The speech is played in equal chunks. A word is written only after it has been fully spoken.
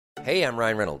Hey, I'm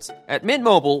Ryan Reynolds. At Mint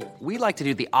Mobile, we like to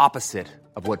do the opposite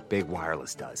of what Big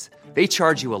Wireless does. They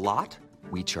charge you a lot,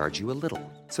 we charge you a little.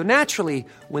 So naturally,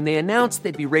 when they announced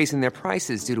they'd be raising their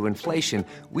prices due to inflation,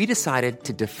 we decided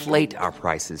to deflate our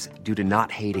prices due to not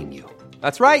hating you.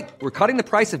 That's right. We're cutting the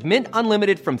price of Mint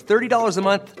Unlimited from $30 a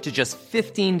month to just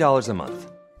 $15 a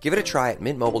month. Give it a try at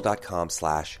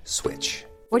mintmobile.com/switch.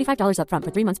 $45 up front for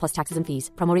 3 months plus taxes and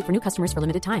fees. Promo rate for new customers for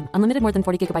limited time. Unlimited more than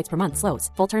 40 gigabytes per month. Slows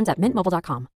full terms at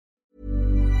mintmobile.com.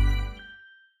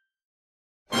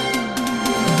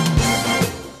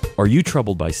 Are you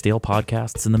troubled by stale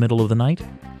podcasts in the middle of the night?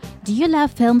 Do you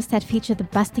love films that feature the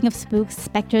busting of spooks,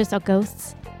 specters, or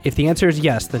ghosts? If the answer is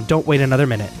yes, then don't wait another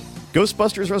minute.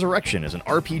 Ghostbusters Resurrection is an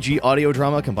RPG audio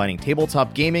drama combining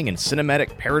tabletop gaming and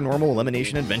cinematic paranormal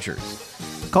elimination adventures.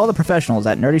 Call the professionals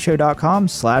at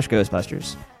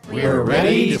nerdyshow.com/Ghostbusters. We're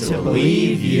ready to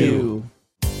believe you.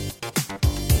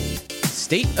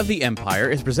 State of the Empire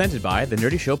is presented by the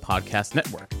Nerdy Show Podcast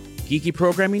Network, geeky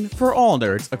programming for all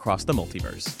nerds across the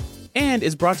multiverse, and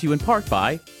is brought to you in part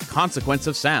by Consequence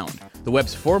of Sound, the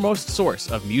web's foremost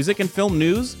source of music and film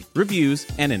news, reviews,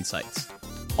 and insights.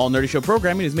 All Nerdy Show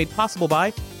programming is made possible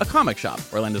by A Comic Shop,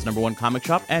 Orlando's #1 comic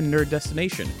shop and nerd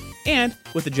destination, and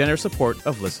with the generous support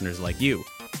of listeners like you.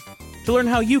 To learn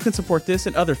how you can support this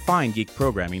and other fine geek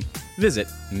programming, visit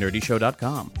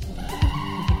nerdyshow.com.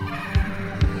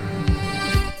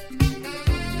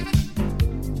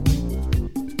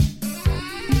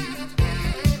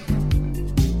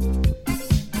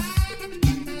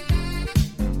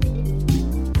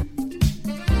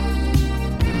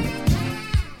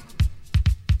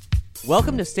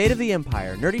 Welcome to State of the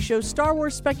Empire, Nerdy Show's Star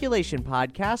Wars speculation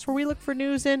podcast where we look for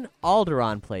news in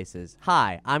Alderaan places.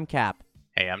 Hi, I'm Cap.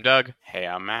 Hey, I'm Doug. Hey,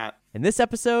 I'm Matt. And this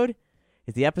episode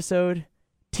is the episode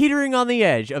teetering on the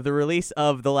edge of the release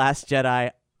of The Last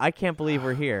Jedi. I can't believe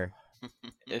we're here.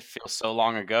 It feels so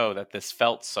long ago that this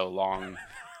felt so long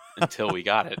until we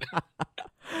got it.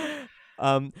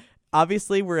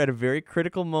 Obviously, we're at a very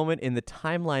critical moment in the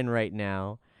timeline right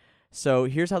now. So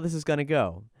here's how this is going to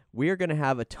go. We are going to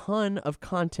have a ton of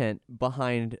content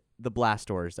behind the blast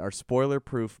doors, our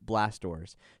spoiler-proof blast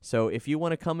doors. So if you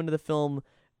want to come into the film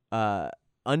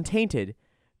untainted,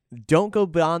 don't go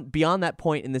beyond that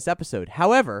point in this episode.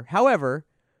 However,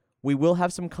 we will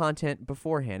have some content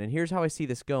beforehand, and here's how I see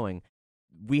this going.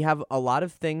 We have a lot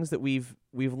of things that we've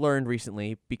learned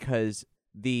recently because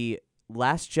the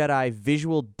Last Jedi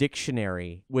visual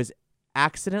dictionary was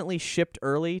accidentally shipped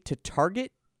early to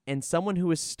Target, and someone who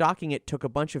was stocking it took a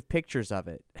bunch of pictures of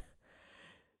it.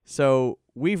 So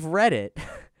we've read it,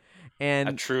 and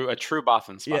a true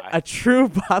Bothan spy. Yeah, a true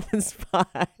Bothan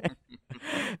spy.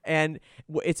 And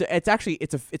it's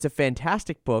a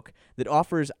fantastic book that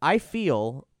offers, I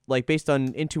feel like, based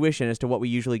on intuition as to what we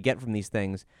usually get from these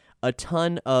things, a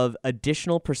ton of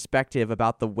additional perspective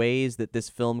about the ways that this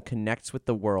film connects with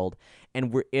the world.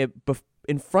 And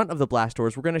in front of the blast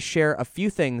doors, we're going to share a few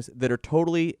things that are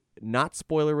totally not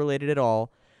spoiler related at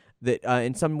all, that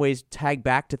in some ways tag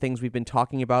back to things we've been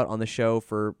talking about on the show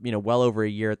for well over a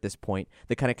year at this point,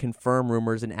 that kind of confirm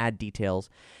rumors and add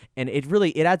details. And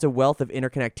it adds a wealth of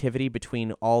interconnectivity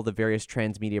between all the various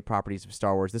transmedia properties of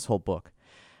Star Wars, this whole book.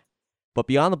 But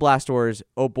beyond the blast doors,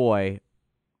 oh boy,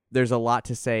 there's a lot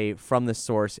to say from this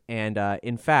source. And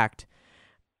in fact,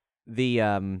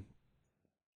 the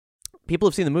people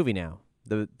have seen the movie now.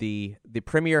 The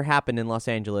premiere happened in Los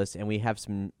Angeles, and we have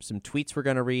some tweets we're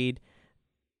going to read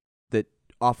that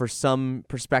offer some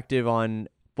perspective on,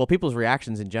 well, people's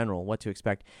reactions in general, what to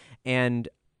expect. And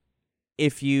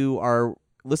if you are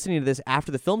listening to this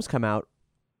after the films come out,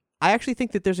 I actually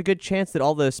think that there's a good chance that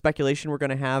all the speculation we're going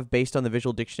to have based on the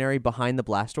visual dictionary behind the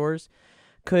blast doors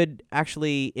could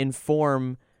actually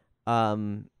inform,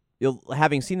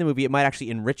 having seen the movie, it might actually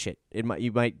enrich it.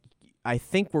 I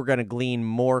think we're going to glean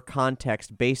more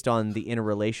context based on the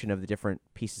interrelation of the different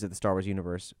pieces of the Star Wars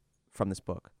universe from this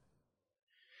book.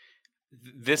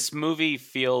 This movie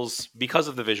feels, because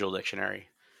of the visual dictionary,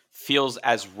 feels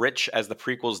as rich as the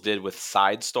prequels did with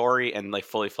side story and like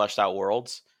fully fleshed out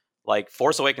worlds. Like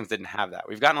Force Awakens didn't have that.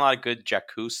 We've gotten a lot of good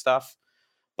Jakku stuff,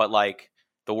 but like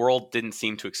the world didn't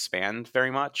seem to expand very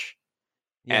much.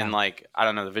 Yeah. And like, I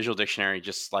don't know, the visual dictionary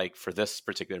just like for this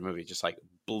particular movie just like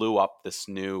blew up this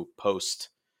new post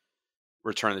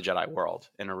Return of the Jedi world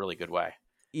in a really good way.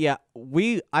 Yeah,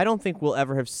 I don't think we'll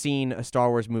ever have seen a Star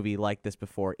Wars movie like this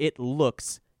before. It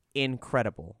looks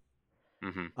incredible.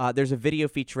 Mm-hmm. There's a video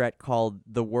featurette called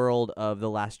The World of the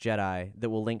Last Jedi that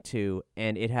we'll link to,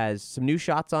 and it has some new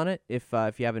shots on it. If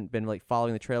you haven't been like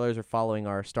following the trailers or following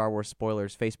our Star Wars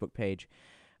Spoilers Facebook page,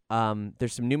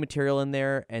 there's some new material in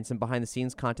there and some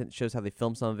behind-the-scenes content that shows how they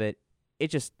filmed some of it. It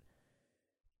just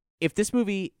if this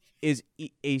movie is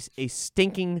a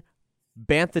stinking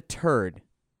bantha turd,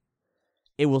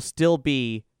 it will still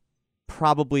be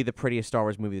probably the prettiest Star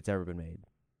Wars movie that's ever been made,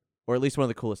 or at least one of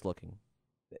the coolest looking.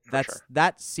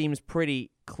 That seems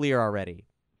pretty clear already.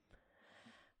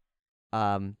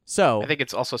 So I think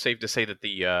it's also safe to say that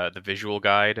the visual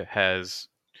guide has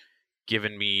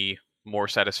given me more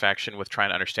satisfaction with trying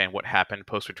to understand what happened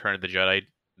post Return of the Jedi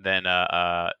than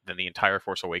the entire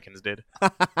Force Awakens did.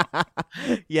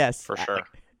 Yes, for sure.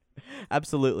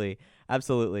 Absolutely.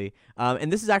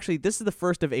 And this is the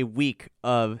first of a week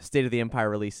of State of the Empire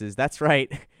releases. That's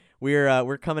right.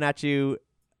 We're coming at you.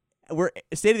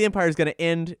 State of the Empire is going to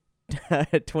end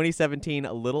 2017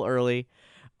 a little early.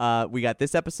 We got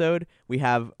this episode. We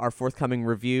have our forthcoming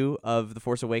review of The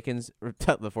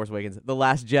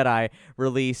Last Jedi,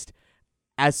 released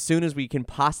as soon as we can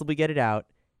possibly get it out.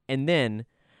 And then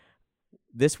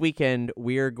this weekend,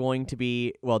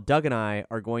 Doug and I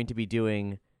are going to be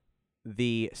doing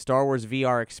the Star Wars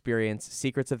VR experience,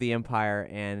 Secrets of the Empire,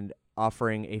 and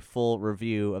offering a full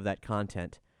review of that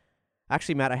content.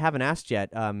 Actually, Matt, I haven't asked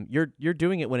yet. You're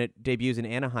doing it when it debuts in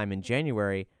Anaheim in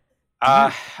January.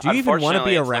 Do you even want to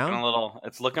be around?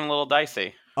 It's looking a little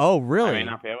dicey. Oh, really? I may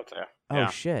not be able to. Oh,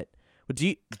 shit. Well,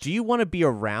 do you want to be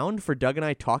around for Doug and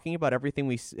I talking about everything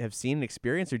we have seen and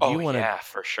experienced, or do you want to? Yeah,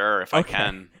 for sure, if I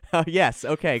can. Oh, yes.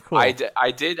 Okay. Cool. I did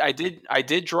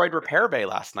Droid Repair Bay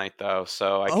last night though,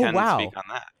 so I can speak on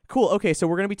that. Cool. Okay, so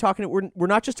we're going to be talking. We're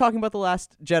not just talking about The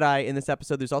Last Jedi in this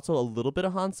episode. There's also a little bit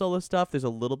of Han Solo stuff. There's a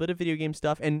little bit of video game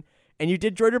stuff, and you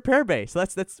did Droid Repair Bay. So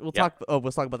we'll talk. Oh,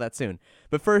 we'll talk about that soon.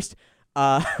 But first,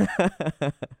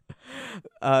 the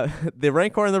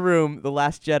Rancor in the room, The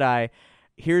Last Jedi.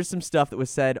 Here's some stuff that was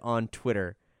said on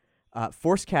Twitter.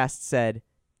 Forcecast said,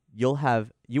 "You all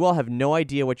have no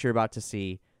idea what you're about to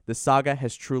see. The saga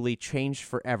has truly changed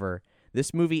forever.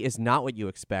 This movie is not what you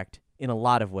expect in a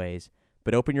lot of ways,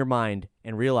 but open your mind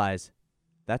and realize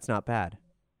that's not bad."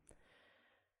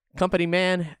 Company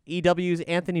man EW's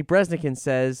Anthony Bresnikan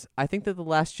says, "I think that The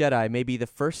Last Jedi may be the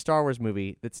first Star Wars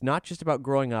movie that's not just about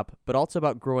growing up, but also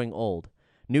about growing old.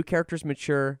 New characters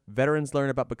mature, veterans learn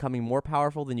about becoming more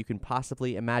powerful than you can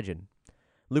possibly imagine.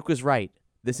 Luke was right.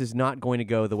 This is not going to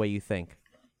go the way you think.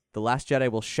 The Last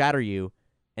Jedi will shatter you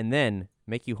and then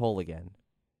make you whole again."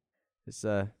 It's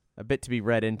a bit to be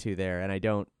read into there, and I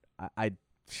don't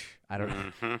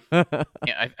know.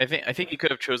 Yeah, I think he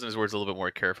could have chosen his words a little bit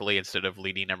more carefully instead of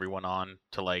leading everyone on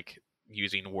to like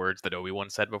using words that Obi-Wan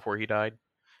said before he died.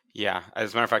 Yeah,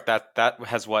 as a matter of fact, that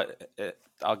has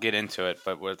I'll get into it,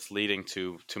 but what's leading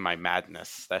to my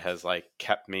madness that has like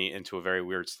kept me into a very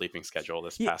weird sleeping schedule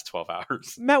this past 12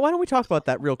 hours. Matt, why don't we talk about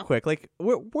that real quick? Like,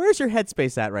 where's your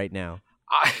headspace at right now?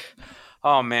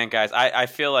 Oh man, guys, I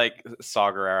feel like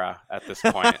Saw Gerrera at this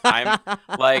point. I'm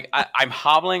I'm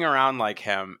hobbling around like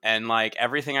him, and like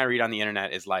everything I read on the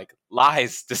internet is like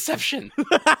lies, deception.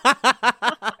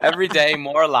 Every day,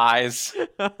 more lies.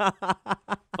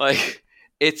 Like,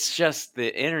 it's just,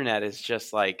 the internet is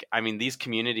just like, I mean, these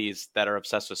communities that are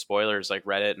obsessed with spoilers, like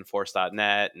Reddit and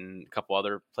Force.net and a couple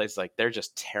other places, like they're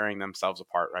just tearing themselves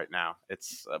apart right now.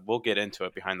 It's we'll get into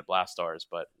it behind the blast doors,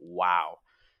 but wow.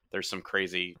 There's some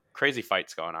crazy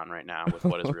fights going on right now with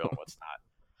what is real and what's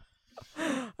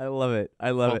not. I love it.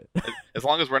 As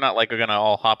long as we're not like going to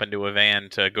all hop into a van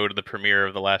to go to the premiere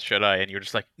of The Last Jedi and you're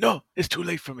just like, no, it's too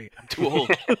late for me. I'm too old.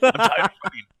 I'm tired of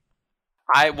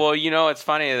fighting. Well, you know, it's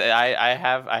funny. I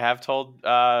have told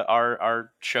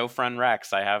our show friend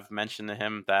Rex, I have mentioned to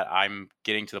him that I'm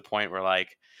getting to the point where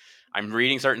like I'm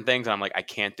reading certain things and I'm like, I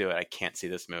can't do it. I can't see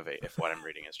this movie if what I'm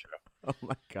reading is true. Oh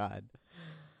my God.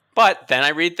 But then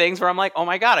I read things where I'm like, oh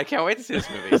my God, I can't wait to see this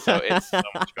movie. So it's so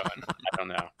much fun. I don't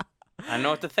know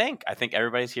what to think. I think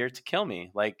everybody's here to kill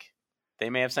me. Like, they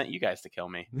may have sent you guys to kill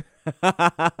me.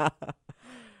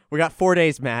 We got 4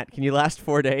 days, Matt. Can you last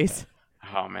 4 days?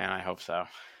 Oh, man, I hope so.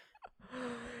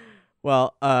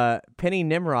 Well, Penny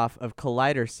Nimroff of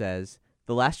Collider says,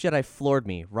 "The Last Jedi floored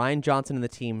me. Rian Johnson and the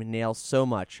team nail so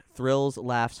much. Thrills,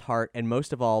 laughs, heart, and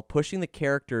most of all, pushing the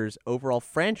character's overall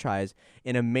franchise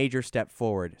in a major step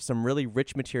forward. Some really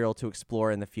rich material to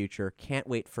explore in the future. Can't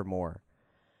wait for more."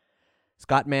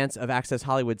 Scott Mance of Access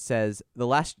Hollywood says,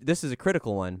 this is a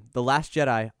critical one. "The Last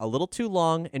Jedi, a little too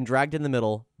long and dragged in the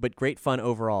middle, but great fun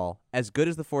overall. As good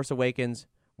as The Force Awakens,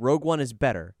 Rogue One is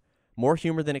better. More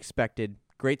humor than expected.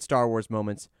 Great Star Wars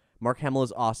moments. Mark Hamill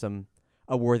is awesome.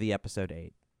 A worthy episode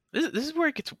 8. This is where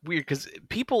it gets weird because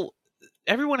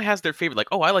everyone has their favorite. Like,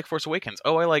 oh, I like Force Awakens.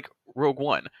 Oh, I like Rogue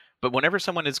One. But whenever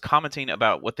someone is commenting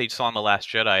about what they saw in The Last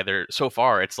Jedi, so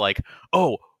far it's like,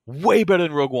 oh, way better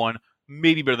than Rogue One,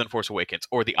 maybe better than Force Awakens,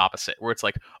 or the opposite, where it's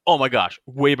like, oh my gosh,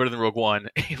 way better than Rogue One,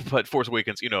 but Force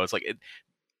Awakens, it's like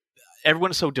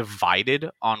everyone is so divided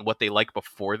on what they like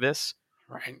before this.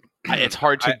 Right. It's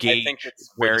hard to gauge I think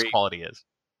it's where this quality is.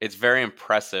 It's very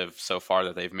impressive so far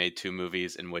that they've made 2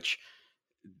 movies in which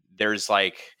there's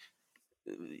like,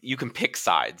 you can pick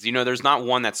sides. There's not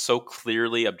one that's so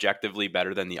clearly objectively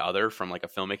better than the other from like a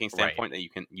filmmaking standpoint that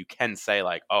you can say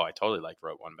like, oh, I totally liked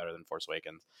Rogue One better than Force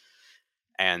Awakens,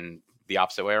 and the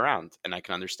opposite way around. And I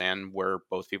can understand where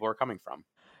both people are coming from.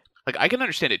 Like, I can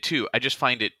understand it too. I just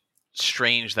find it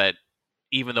strange that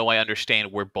even though I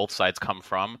understand where both sides come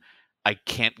from, I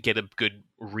can't get a good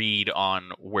read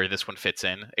on where this one fits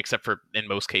in, except for in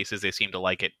most cases they seem to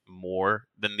like it more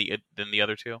than the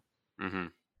other two. Mm-hmm.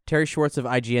 Terry Schwartz of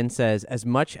IGN says, as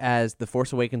much as The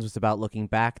Force Awakens was about looking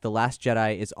back, The Last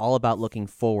Jedi is all about looking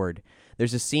forward.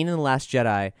 There's a scene in The Last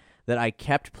Jedi that I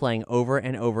kept playing over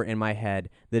and over in my head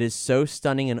that is so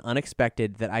stunning and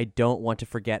unexpected that I don't want to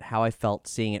forget how I felt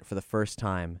seeing it for the first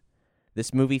time.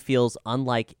 This movie feels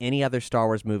unlike any other Star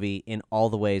Wars movie in all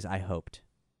the ways I hoped.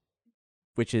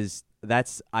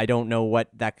 I don't know what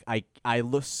that, I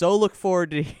look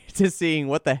forward to seeing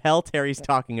what the hell Terry's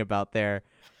talking about there.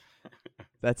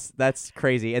 That's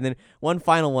crazy. And then one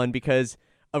final one, because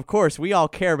of course we all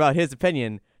care about his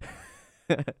opinion.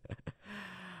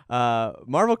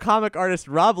 Marvel comic artist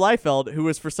Rob Liefeld, who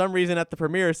was for some reason at the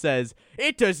premiere, says,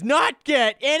 "It does not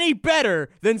get any better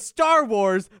than Star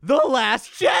Wars The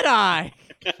Last Jedi."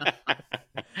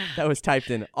 That was typed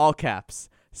in all caps.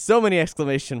 So many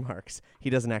exclamation marks. He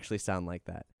doesn't actually sound like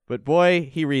that. But boy,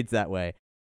 he reads that way.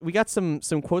 We got some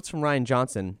quotes from Rian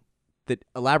Johnson that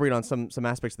elaborate on some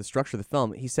aspects of the structure of the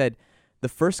film. He said, the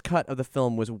first cut of the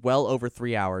film was well over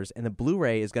 3 hours, and the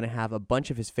Blu-ray is going to have a bunch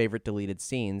of his favorite deleted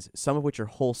scenes, some of which are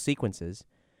whole sequences.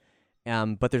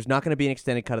 But there's not going to be an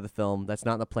extended cut of the film. That's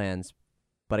not in the plans.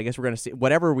 But I guess we're going to see,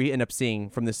 whatever we end up seeing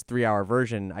from this 3-hour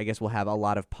version, I guess we'll have a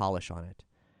lot of polish on it,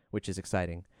 which is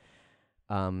exciting.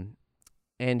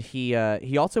 And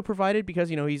he also provided, because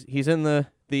he's in the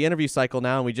interview cycle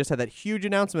now, and we just had that huge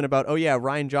announcement about, oh yeah,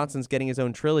 Rian Johnson's getting his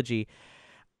own trilogy.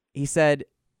 He said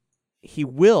he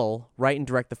will write and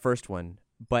direct the first one,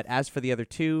 but as for the other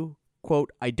two,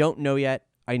 quote, I don't know yet.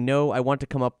 I know I want to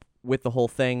come up with the whole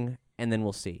thing, and then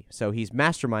we'll see. So he's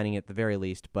masterminding it at the very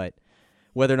least, but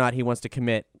whether or not he wants to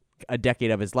commit a decade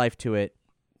of his life to it,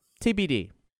 TBD.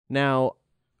 Now,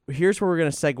 here's where we're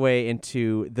going to segue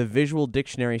into the visual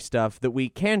dictionary stuff that we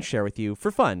can share with you for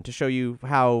fun, to show you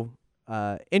how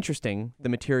interesting the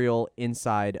material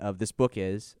inside of this book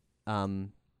is,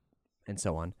 and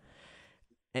so on.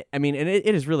 I mean, and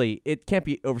it is really, it can't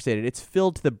be overstated. It's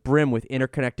filled to the brim with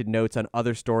interconnected notes on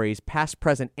other stories, past,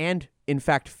 present, and, in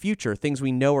fact, future, things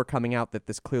we know are coming out that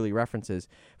this clearly references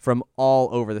from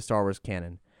all over the Star Wars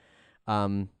canon.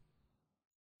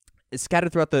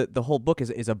 Scattered throughout the whole book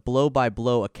is a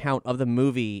blow-by-blow account of the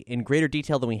movie in greater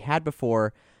detail than we had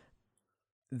before,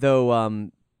 though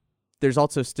there's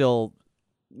also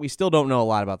we still don't know a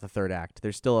lot about the third act.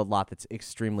 There's still a lot that's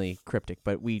extremely cryptic,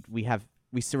 but we're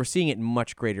seeing it in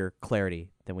much greater clarity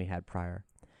than we had prior.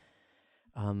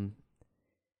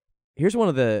 Here's one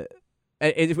of the...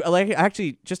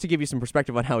 actually, just to give you some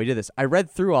perspective on how we did this, I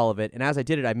read through all of it, and as I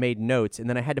did it, I made notes, and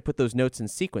then I had to put those notes in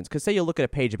sequence. Because say you look at a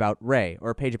page about Rey,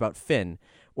 or a page about Finn,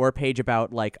 or a page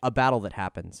about like a battle that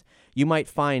happens, you might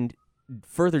find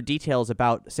further details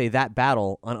about, say, that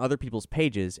battle on other people's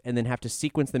pages, and then have to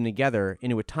sequence them together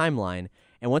into a timeline.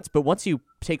 And once you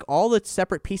take all the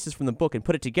separate pieces from the book and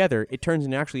put it together, it turns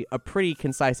into actually a pretty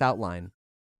concise outline.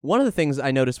 One of the things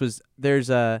I noticed was there's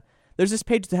this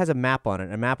page that has a map on it,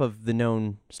 a map of the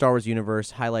known Star Wars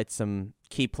universe, highlights some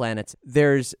key planets.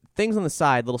 There's things on the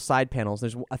side, little side panels.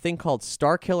 There's a thing called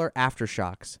Starkiller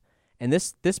Aftershocks, and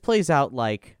this plays out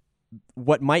like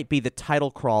what might be the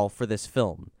title crawl for this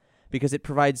film, because it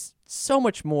provides so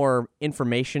much more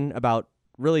information about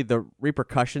really the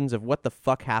repercussions of what the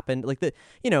fuck happened. Like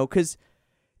because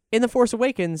in The Force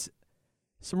Awakens,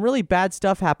 some really bad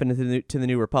stuff happened to the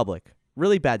New Republic.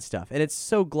 Really bad stuff, and it's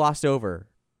so glossed over.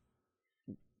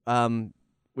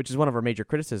 Which is one of our major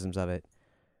criticisms of it.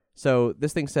 So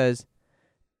this thing says,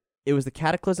 it was the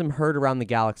cataclysm heard around the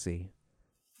galaxy.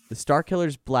 The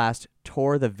Starkiller's blast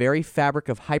tore the very fabric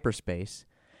of hyperspace,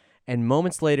 and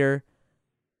moments later,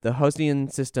 the Hosnian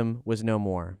system was no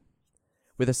more.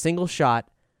 With a single shot,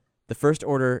 the First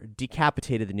Order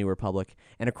decapitated the New Republic,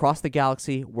 and across the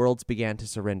galaxy, worlds began to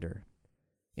surrender.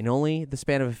 In only the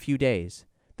span of a few days,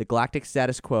 the galactic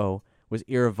status quo was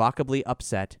irrevocably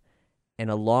upset, and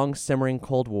a long simmering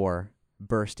Cold War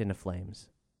burst into flames.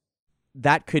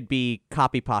 That could be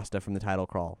copy pasta from the title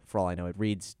crawl, for all I know. It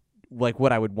reads like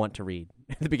what I would want to read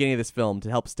at the beginning of this film to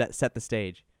help set the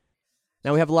stage.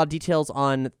 Now we have a lot of details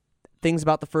on things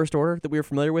about the First Order that we were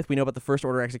familiar with. We know about the First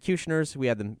Order executioners. We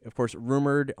had them, of course,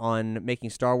 rumored on making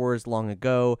Star Wars long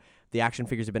ago. The action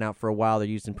figures have been out for a while. They're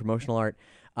used in promotional art.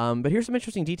 But here's some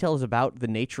interesting details about the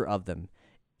nature of them.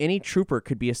 Any trooper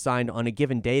could be assigned on a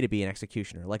given day to be an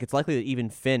executioner. Like, it's likely that even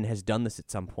Finn has done this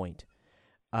at some point.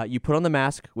 You put on the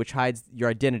mask, which hides your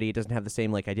identity. It doesn't have the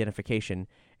same, like, identification.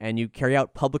 And you carry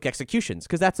out public executions,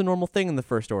 because that's a normal thing in the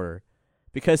First Order.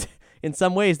 Because in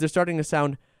some ways, they're starting to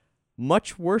sound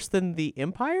much worse than the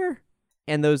Empire.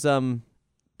 And those,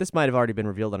 this might have already been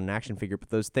revealed on an action figure, but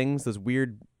those things, those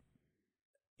weird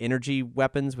energy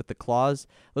weapons with the claws,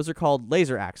 those are called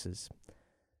laser axes.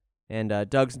 And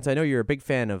Doug, since I know you're a big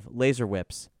fan of laser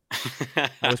whips, I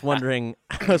was wondering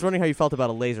how you felt about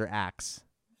a laser axe.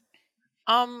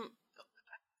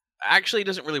 Actually, it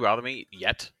doesn't really bother me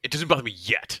yet. It doesn't bother me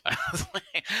yet.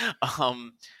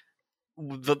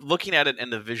 Looking at it in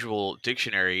the visual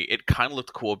dictionary, it kind of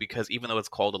looked cool because even though it's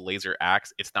called a laser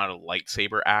axe, it's not a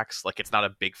lightsaber axe. Like, it's not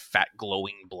a big fat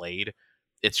glowing blade.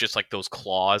 It's just like those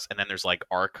claws, and then there's like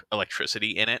arc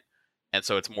electricity in it, and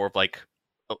so it's more of like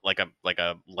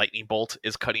a lightning bolt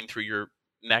is cutting through your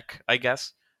neck, I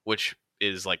guess, which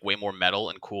is like way more metal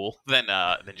and cool than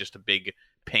just a big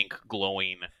pink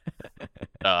glowing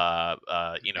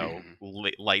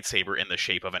lightsaber in the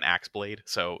shape of an axe blade.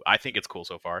 So I think it's cool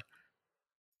so far.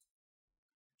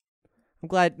 I'm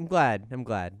glad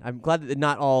that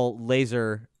not all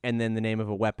laser and then the name of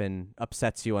a weapon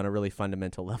upsets you on a really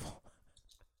fundamental level.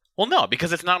 Well, no,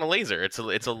 because it's not a laser. It's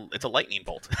a lightning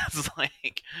bolt. It's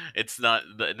like, it's not,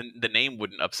 the name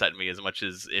wouldn't upset me as much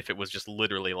as if it was just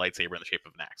literally a lightsaber in the shape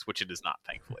of an axe, which it is not,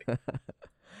 thankfully.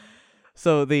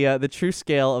 So the true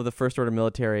scale of the First Order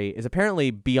military is apparently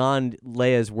beyond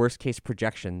Leia's worst case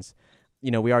projections.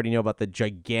 You know, we already know about the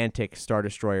gigantic Star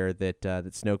Destroyer that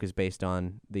Snoke is based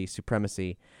on, the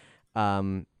Supremacy.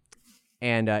 And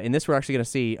in this, we're actually going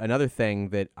to see another thing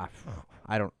that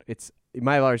you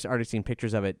might have already seen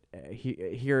pictures of it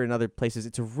here in other places.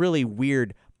 It's a really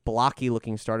weird,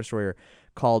 blocky-looking Star Destroyer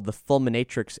called the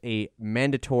Fulminatrix, a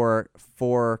Manticore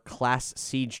 4 class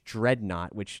siege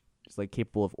dreadnought, which is like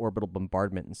capable of orbital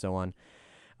bombardment and so on.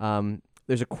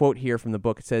 There's a quote here from the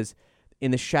book. It says,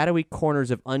 "In the shadowy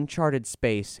corners of uncharted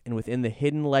space and within the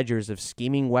hidden ledgers of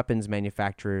scheming weapons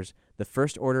manufacturers, the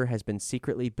First Order has been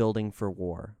secretly building for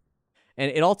war." And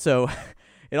it also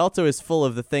is full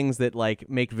of the things that like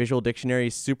make visual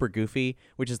dictionaries super goofy,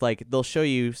 which is like they'll show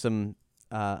you some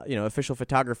official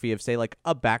photography of, say, like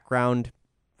a background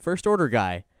First Order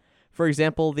guy. For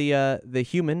example, the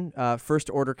human First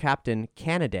Order Captain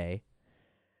Canaday,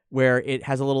 where it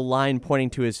has a little line pointing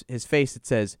to his face that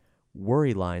says,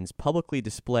 "Worry lines publicly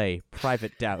display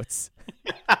private doubts."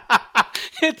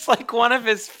 It's like one of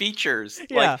his features,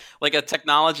 Yeah. like a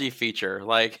technology feature.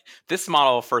 Like, this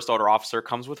model of First Order officer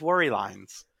comes with worry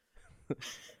lines.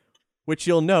 Which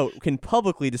you'll note can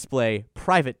publicly display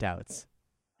private doubts.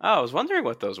 Oh, I was wondering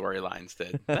what those worry lines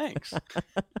did. Thanks.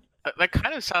 That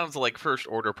kind of sounds like First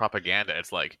Order propaganda.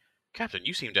 It's like, "Captain,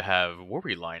 you seem to have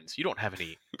worry lines. You don't have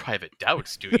any private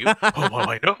doubts, do you?" "Oh, well,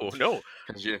 I know, no."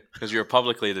 Because you're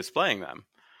publicly displaying them.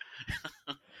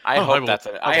 I Oh, hope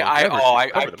I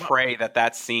I pray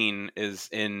that scene is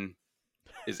in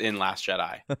Last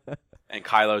Jedi, and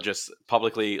Kylo just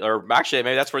publicly, or actually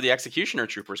maybe that's where the executioner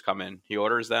troopers come in. He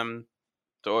orders them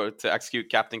to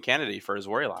execute Captain Kennedy for his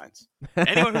worry lines.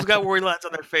 Anyone who's got worry lines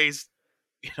on their face,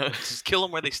 just kill them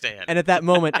where they stand. And at that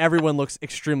moment, everyone looks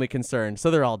extremely concerned,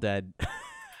 so they're all dead.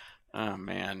 Oh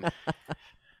man.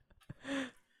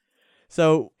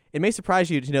 So it may surprise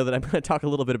you to know that I'm going to talk a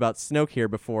little bit about Snoke here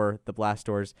before the blast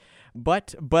doors,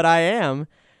 but I am.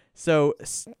 So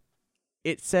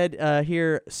it said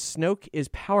here, Snoke is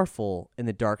powerful in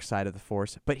the dark side of the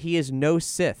Force, but he is no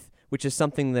Sith, which is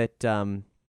something that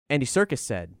Andy Serkis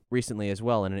said recently as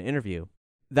well in an interview.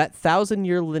 That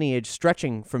 1,000-year lineage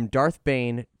stretching from Darth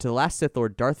Bane to the last Sith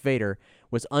Lord, Darth Vader,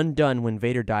 was undone when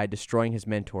Vader died, destroying his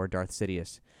mentor, Darth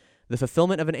Sidious. The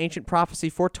fulfillment of an ancient prophecy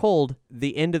foretold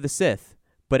the end of the Sith,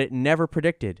 but it never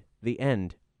predicted the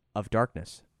end of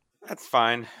darkness. That's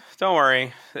fine. Don't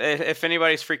worry. If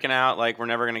anybody's freaking out, like we're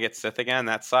never going to get Sith again,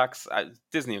 that sucks.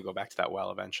 Disney will go back to that well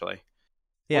eventually.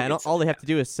 Yeah, and all they have to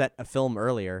do is set a film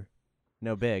earlier.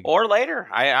 No big. Or later.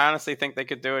 I honestly think they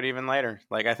could do it even later.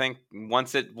 Like, I think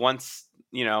once it's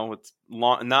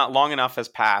not long enough has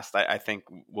passed, I think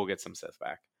we'll get some Sith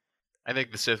back. I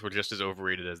think the Sith were just as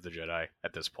overrated as the Jedi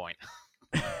at this point.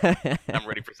 I'm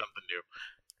ready for something new.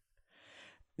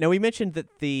 Now, we mentioned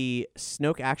that the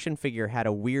Snoke action figure had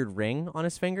a weird ring on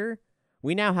his finger.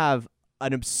 We now have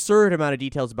an absurd amount of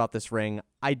details about this ring.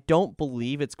 I don't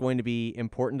believe it's going to be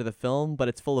important to the film, but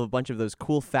it's full of a bunch of those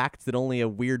cool facts that only a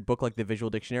weird book like the Visual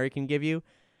Dictionary can give you.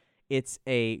 It's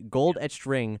a gold-etched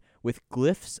ring with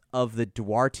glyphs of the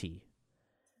Duarte,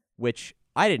 which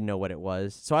I didn't know what it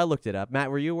was, so I looked it up. Matt,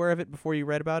 were you aware of it before you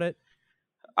read about it?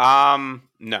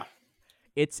 No.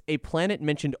 It's a planet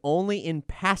mentioned only in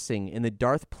passing in the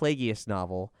Darth Plagueis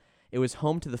novel. It was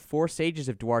home to the four sages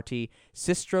of Duarte,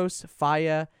 Sistros,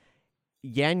 Faya,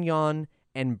 Yanyon,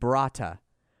 and Brata,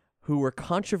 who were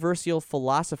controversial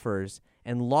philosophers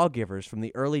and lawgivers from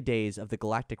the early days of the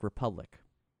Galactic Republic.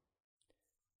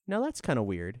 Now that's kind of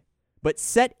weird. But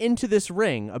set into this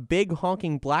ring, a big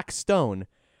honking black stone,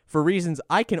 for reasons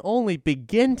I can only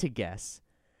begin to guess,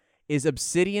 is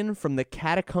obsidian from the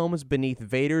catacombs beneath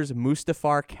Vader's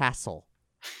Mustafar castle.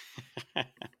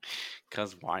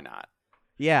 Because why not?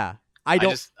 Yeah. I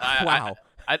don't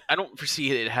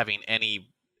foresee it having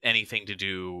anything to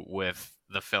do with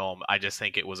the film. I just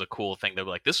think it was a cool thing. They're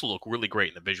like, this will look really great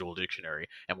in the Visual Dictionary,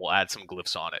 and we'll add some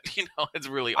glyphs on it. It's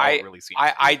really all it really seems.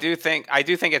 I do think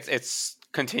it's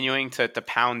continuing to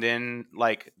pound in,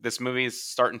 like, this movie is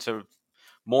starting to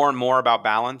more and more about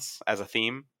balance as a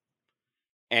theme,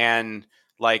 and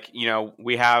like,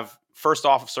 we have first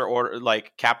officer order,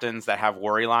 like, captains that have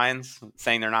worry lines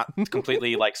saying they're not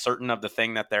completely like certain of the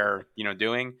thing that they're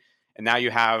doing, and now you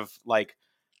have like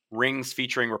rings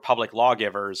featuring Republic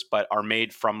lawgivers, but are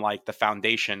made from like the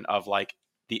foundation of like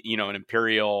the an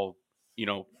imperial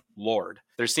lord.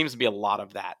 There seems to be a lot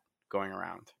of that going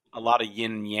around, a lot of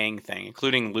yin and yang thing,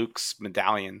 including Luke's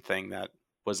medallion thing that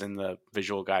was in the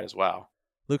visual guide as well.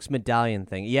 Luke's medallion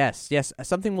thing, yes,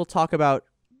 something we'll talk about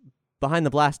behind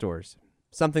the blast doors.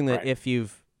 Something that if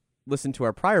you've listened to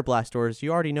our prior blast doors,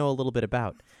 you already know a little bit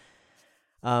about.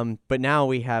 But now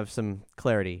we have some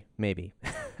clarity, maybe.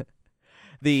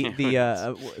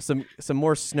 Some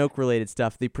more Snoke related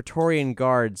stuff. The Praetorian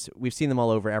Guards, we've seen them all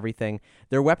over everything.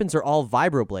 Their weapons are all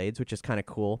vibroblades, which is kind of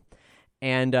cool.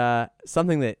 And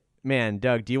something that, man,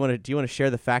 Doug, do you want to share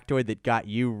the factoid that got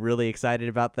you really excited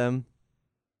about them?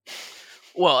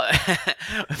 Well,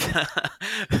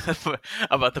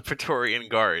 about the Praetorian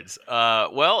Guards.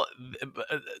 The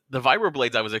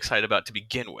vibroblades I was excited about to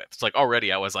begin with. It's like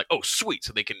already I was like, oh, sweet.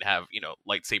 So they can have,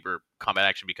 lightsaber combat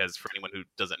action, because for anyone who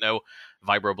doesn't know,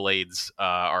 vibroblades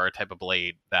are a type of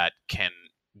blade that can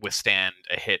withstand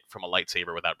a hit from a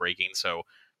lightsaber without breaking. So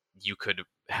you could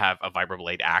have a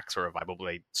vibroblade axe or a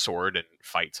vibroblade sword and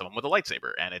fight someone with a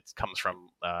lightsaber. And it comes from,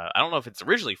 I don't know if it's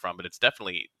originally from, but it's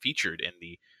definitely featured in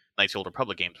the Knights of the Old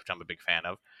Republic games, which I'm a big fan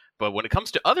of. But when it comes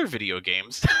to other video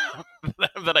games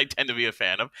that I tend to be a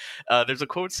fan of, there's a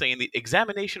quote saying the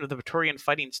examination of the Praetorian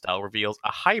fighting style reveals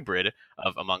a hybrid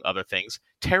of, among other things,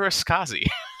 Terraskazi,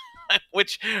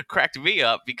 which cracked me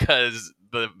up because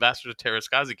the Bastards of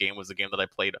Terraskazi game was the game that I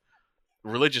played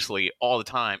religiously all the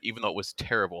time, even though it was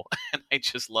terrible. And I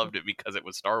just loved it because it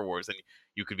was Star Wars and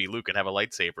you could be Luke and have a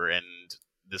lightsaber, and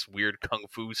this weird kung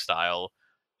fu style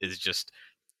is just...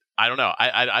 I don't know.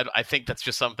 I think that's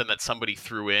just something that somebody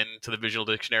threw in to the Visual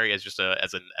Dictionary as just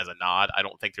as a nod. I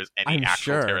don't think there's any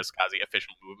actual Terraskazi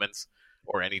official movements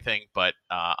or anything, but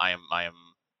I am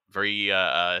very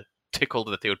tickled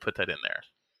that they would put that in there.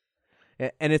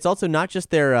 And it's also not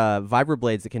just their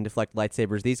vibroblades that can deflect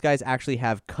lightsabers. These guys actually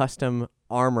have custom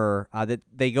armor that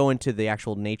they go into the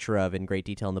actual nature of in great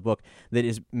detail in the book that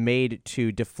is made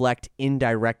to deflect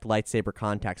indirect lightsaber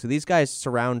contact. So these guys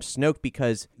surround Snoke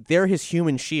because they're his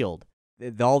human shield.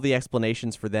 All the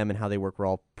explanations for them and how they work were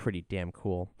all pretty damn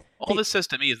cool. All this says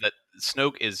to me is that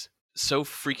Snoke is so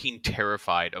freaking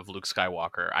terrified of Luke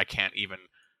Skywalker, I can't even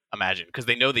imagine, because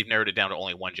they know they've narrowed it down to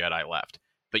only one Jedi left,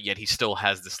 but yet he still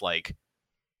has this like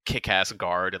kick-ass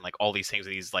guard and like all these things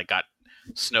that he's like got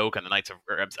Snoke and the Knights of,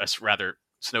 or rather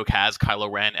Snoke has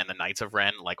Kylo Ren and the Knights of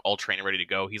Ren like all trained and ready to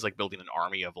go. He's like building an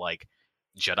army of like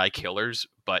Jedi killers,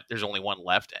 but there's only one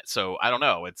left. So I don't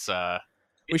know. It's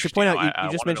we should point out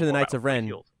you just mentioned the Knights of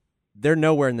Ren. They're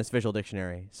nowhere in this Visual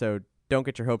Dictionary, so don't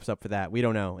get your hopes up for that. We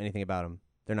don't know anything about them.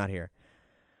 They're not here.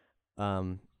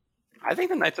 I think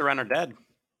the Knights of Ren are dead.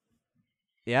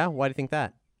 Yeah, why do you think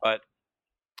that? But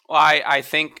well, I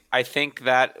think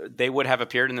that they would have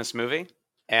appeared in this movie,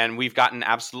 and we've gotten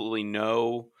absolutely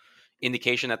no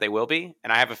indication that they will be.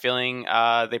 And I have a feeling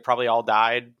they probably all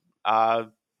died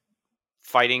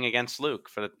fighting against Luke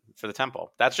for the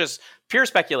temple. That's just pure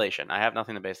speculation. I have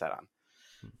nothing to base that on.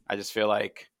 I just feel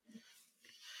like,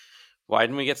 why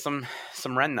didn't we get some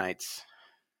Ren Knights?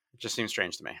 It just seems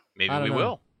strange to me. Maybe we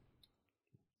will.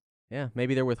 Yeah,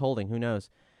 maybe they're withholding. Who knows?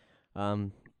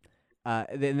 And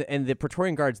the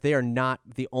Praetorian Guards, they are not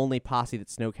the only posse that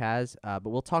Snoke has, but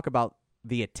we'll talk about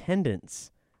the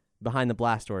attendants behind the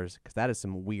blast doors, because that is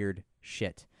some weird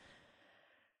shit.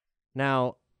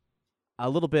 Now, a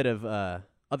little bit of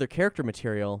other character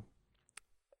material.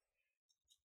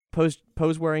 Poe's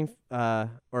wearing,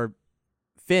 or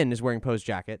Finn is wearing Poe's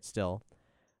jacket still,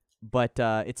 but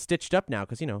it's stitched up now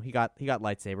because he got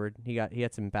lightsabered. He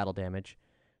had some battle damage,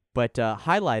 but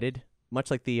highlighted,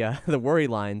 much like the the worry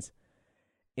lines,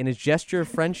 in his gesture of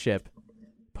friendship,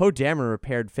 Poe Dameron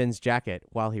repaired Finn's jacket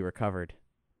while he recovered.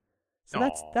 So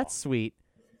that's sweet.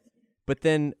 But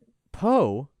then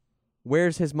Poe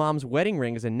wears his mom's wedding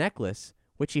ring as a necklace,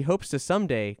 which he hopes to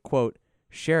someday, quote,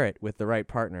 share it with the right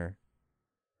partner.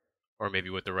 Or maybe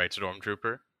with the right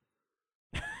stormtrooper.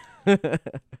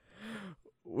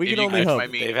 We can only hope.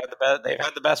 They've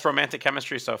had the best romantic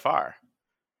chemistry so far.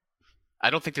 I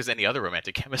don't think there's any other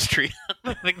romantic chemistry.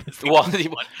 I think that's the well, only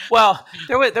one. Well,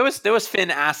 there was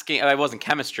Finn asking. It wasn't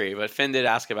chemistry, but Finn did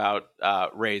ask about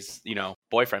Rey's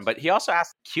boyfriend. But he also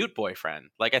asked cute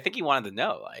boyfriend. Like I think he wanted to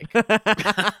know, like,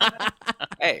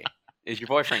 hey, is your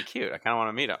boyfriend cute? I kind of want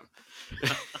to meet him.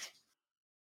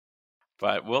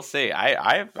 But we'll see.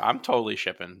 I'm totally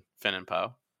shipping Finn and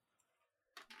Poe.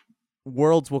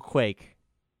 Worlds will quake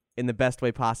in the best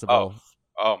way possible.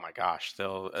 Oh my gosh!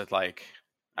 They'll like.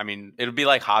 I mean, it'll be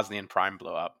like Hosnian and Prime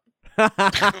blow up.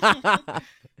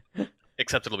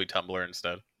 Except it'll be Tumblr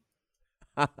instead.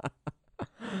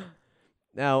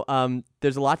 Now,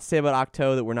 there's a lot to say about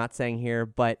Ahch-To that we're not saying here,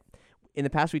 but in the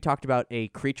past we talked about a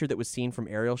creature that was seen from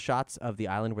aerial shots of the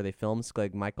island where they filmed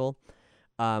Skleg Michael.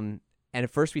 And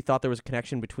at first we thought there was a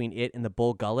connection between it and the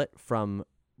bull gullet from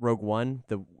Rogue One,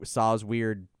 the Saw's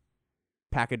weird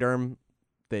pachyderm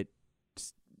that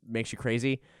makes you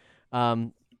crazy.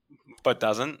 But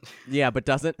doesn't. Yeah, but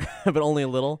doesn't. But only a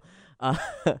little.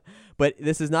 But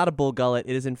this is not a bull gullet.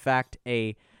 It is, in fact,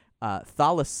 a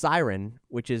thalassiren,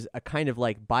 which is a kind of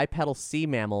like bipedal sea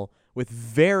mammal with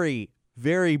very,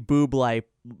 very boob-like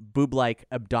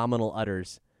abdominal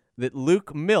udders that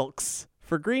Luke milks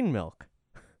for green milk.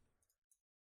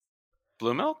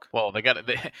 Blue milk? Well,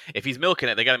 if he's milking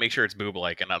it, they got to make sure it's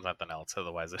boob-like and not nothing else.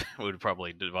 Otherwise, it would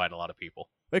probably divide a lot of people.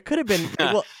 It could have been...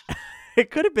 well, it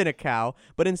could have been a cow,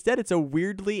 but instead it's a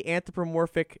weirdly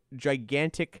anthropomorphic,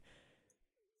 gigantic,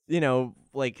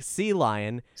 like sea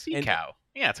lion. Cow.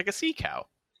 Yeah, it's like a sea cow.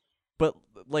 But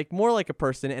like more like a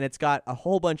person, and it's got a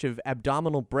whole bunch of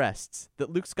abdominal breasts that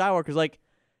Luke Skywalker's like,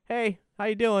 hey, how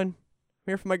you doing? I'm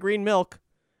here for my green milk.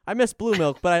 I miss blue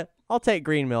milk, but I'll take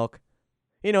green milk.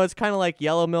 It's kind of like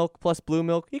yellow milk plus blue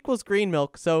milk equals green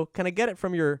milk. So can I get it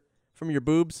from your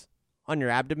boobs on your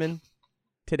abdomen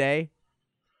today?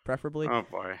 Preferably. Oh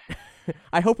boy.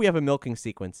 I hope we have a milking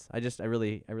sequence. I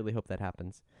really hope that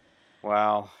happens.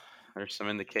 Well, there's some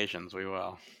indications we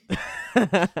will.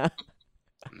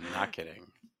 Not kidding.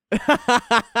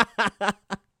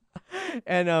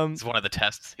 And it's one of the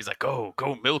tests. He's like, go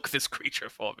milk this creature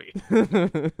for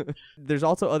me. There's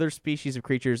also other species of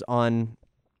creatures on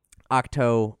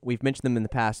Ahch-To. We've mentioned them in the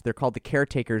past. They're called the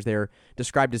caretakers. They're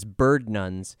described as bird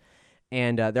nuns.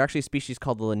 And they're actually a species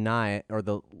called the Linnaeus, or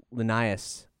the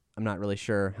Linnaeus. I'm not really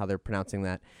sure how they're pronouncing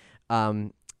that.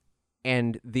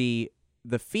 And the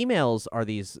females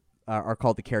are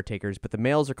called the caretakers, but the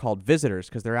males are called visitors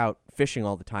because they're out fishing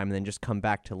all the time and then just come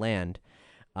back to land.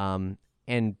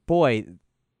 And boy,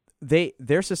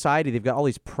 their society, they've got all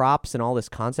these props and all this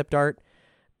concept art.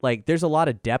 Like, there's a lot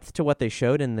of depth to what they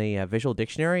showed in the visual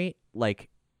dictionary, like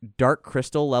Dark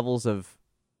Crystal levels of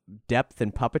depth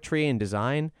and puppetry and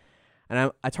design.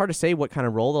 And it's hard to say what kind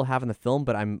of role they'll have in the film,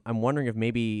 but I'm wondering if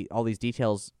maybe all these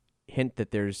details hint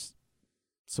that there's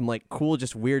some like cool,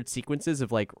 just weird sequences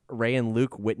of like Rey and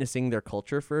Luke witnessing their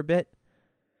culture for a bit.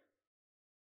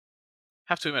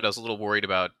 Have to admit, I was a little worried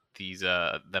about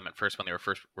them at first when they were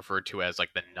first referred to as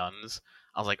like the nuns.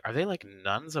 I was like, are they like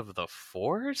nuns of the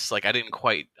Force? Like, I didn't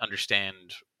quite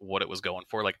understand what it was going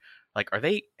for. Like, are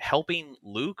they helping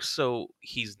Luke so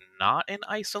he's not in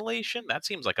isolation? That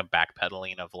seems like a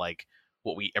backpedaling of like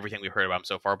everything we've heard about him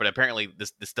so far. But apparently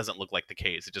this doesn't look like the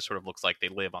case. It just sort of looks like they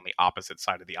live on the opposite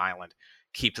side of the island,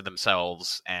 keep to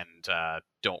themselves, and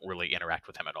don't really interact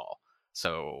with him at all.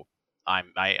 So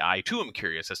I too am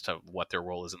curious as to what their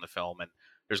role is in the film, and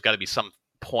there's got to be some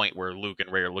point where Luke and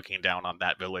Rey are looking down on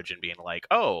that village and being like,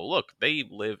 oh, look, they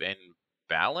live in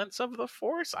balance of the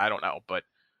Force? I don't know, but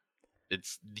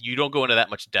you don't go into that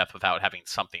much depth without having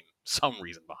some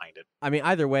reason behind it. I mean,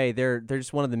 either way, they're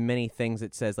just one of the many things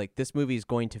that says, like, this movie is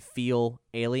going to feel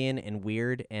alien and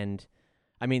weird, and,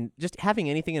 I mean, just having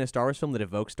anything in a Star Wars film that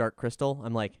evokes Dark Crystal,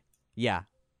 I'm like, yeah,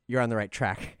 you're on the right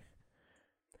track.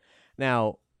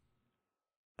 Now,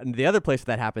 the other place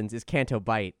that happens is Canto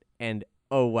Bight, and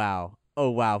oh Oh,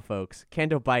 wow, folks.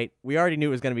 Canto Bight, we already knew it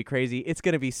was going to be crazy. It's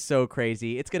going to be so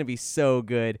crazy. It's going to be so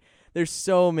good. There's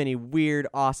so many weird,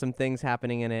 awesome things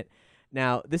happening in it.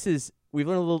 Now, we've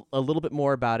learned a little bit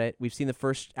more about it. We've seen the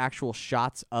first actual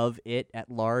shots of it at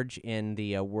large in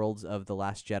the Worlds of the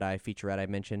Last Jedi featurette I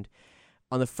mentioned.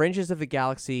 On the fringes of the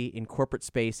galaxy, in corporate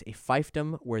space, a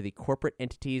fiefdom where the corporate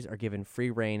entities are given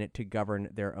free reign to govern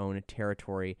their own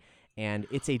territory. And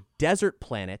it's a desert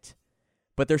planet,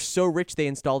 but they're so rich they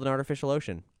installed an artificial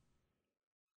ocean.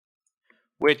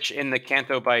 Which, in the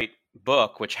Canto Bight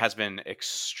book, which has been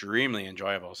extremely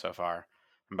enjoyable so far,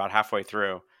 I'm about halfway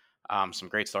through, some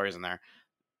great stories in there.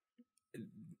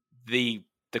 The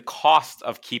cost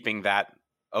of keeping that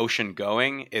ocean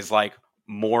going is like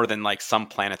more than like some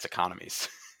planets' economies.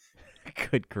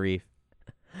 Good grief.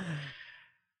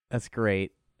 That's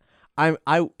great.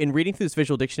 In reading through this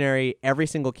visual dictionary, every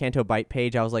single Canto Bight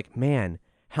page, I was like, man,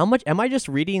 how much am I just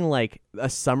reading like a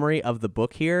summary of the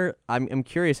book here? I'm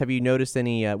curious. Have you noticed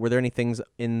any? Were there any things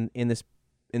in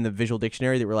the visual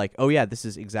dictionary that were like, oh yeah, this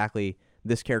is exactly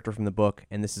this character from the book,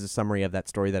 and this is a summary of that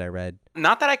story that I read?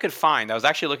 Not that I could find. I was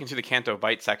actually looking through the Canto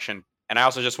Bight section, and I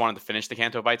also just wanted to finish the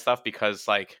Canto Bight stuff because,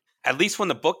 like, at least when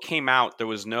the book came out, there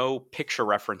was no picture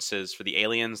references for the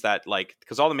aliens that, like,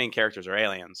 because all the main characters are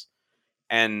aliens,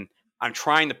 and I'm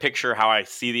trying to picture how I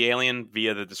see the alien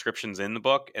via the descriptions in the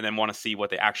book and then want to see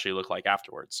what they actually look like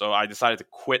afterwards. So I decided to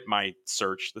quit my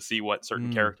search to see what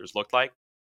certain characters looked like.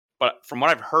 But from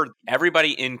what I've heard,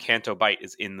 everybody in Canto Bight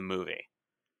is in the movie.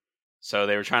 So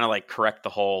they were trying to like correct the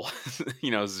whole,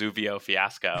 Zuvio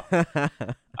fiasco.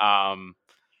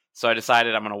 So I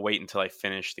decided I'm going to wait until I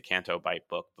finish the Canto Bight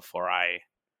book before I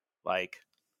like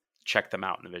check them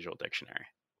out in the visual dictionary.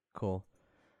 Cool.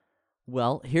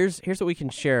 Well, here's what we can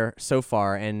share so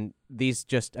far, and this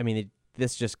just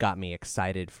got me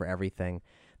excited for everything.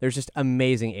 There's just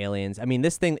amazing aliens. I mean,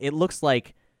 this thing, it looks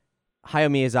like Hayao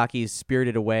Miyazaki's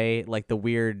Spirited Away, like the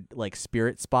weird like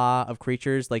spirit spa of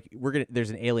creatures. Like there's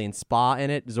an alien spa in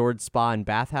it, Zord Spa and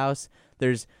Bathhouse.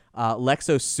 There's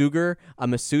Lexo Sugar, a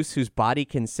masseuse whose body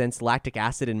can sense lactic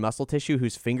acid in muscle tissue,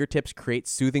 whose fingertips create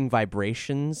soothing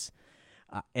vibrations.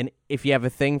 And if you have a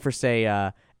thing for, say,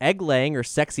 egg-laying or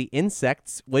sexy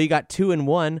insects, well, you got 2 in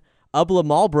 1. Ubla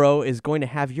Malbro is going to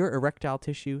have your erectile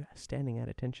tissue standing at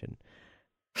attention.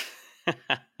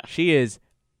 She is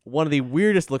one of the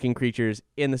weirdest-looking creatures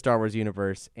in the Star Wars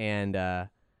universe, and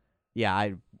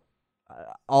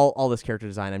all this character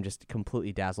design I'm just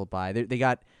completely dazzled by.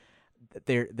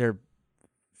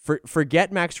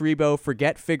 Forget Max Rebo,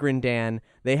 forget Figrin Dan.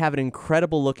 They have an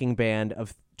incredible-looking band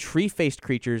of tree-faced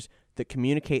creatures that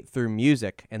communicate through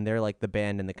music, and they're like the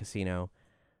band in the casino.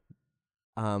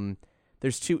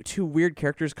 There's two weird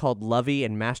characters called Lovey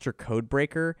and Master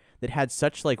Codebreaker that had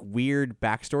such like weird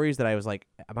backstories that I was like,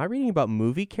 am I reading about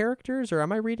movie characters or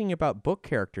am I reading about book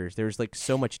characters? There's like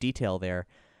so much detail there,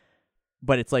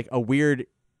 but it's like a weird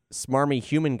smarmy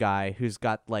human guy who's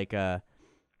got like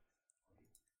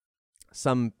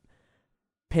some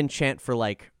penchant for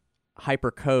like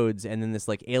hyper codes, and then this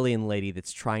like alien lady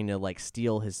that's trying to like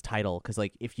steal his title, because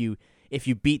like if you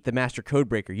beat the Master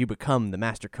Codebreaker, you become the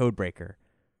Master Codebreaker.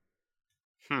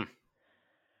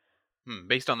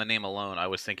 Based on the name alone, I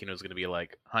was thinking it was going to be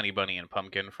like Honey Bunny and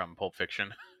Pumpkin from Pulp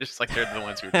Fiction. Just like they're the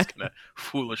ones who are just going to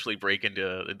foolishly break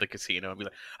into the casino and be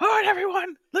like, all right,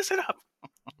 everyone, listen up.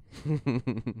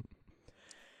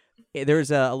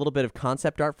 There's a little bit of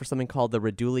concept art for something called the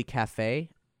Raduli Cafe,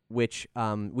 which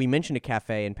we mentioned a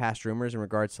cafe in past rumors in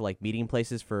regards to like meeting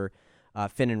places for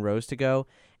Finn and Rose to go,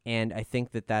 and I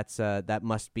think that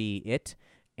must be it.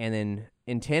 And then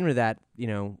in tandem with that,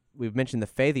 we've mentioned the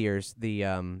Fathiers,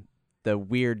 the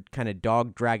weird kind of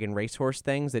dog dragon racehorse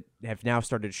things that have now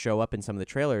started to show up in some of the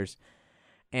trailers.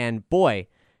 And boy,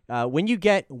 when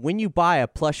you buy a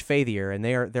plush Fathier and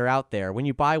they're out there, when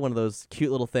you buy one of those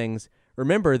cute little things,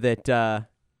 remember that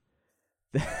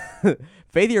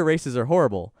Fathier races are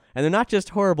horrible. And they're not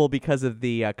just horrible because of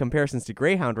the comparisons to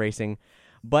Greyhound racing,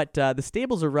 but the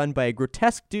stables are run by a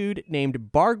grotesque dude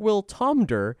named Bargwill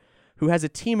Tomder, who has a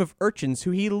team of urchins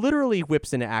who he literally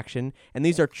whips into action, and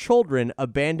these are children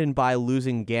abandoned by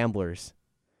losing gamblers.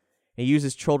 He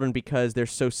uses children because they're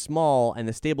so small, and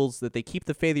the stables that they keep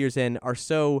the Fathiers in are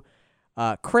so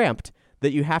cramped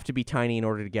that you have to be tiny in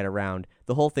order to get around.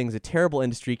 The whole thing's a terrible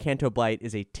industry. Canto Bight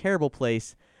is a terrible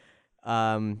place.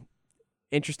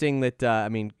 Interesting that,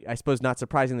 I suppose not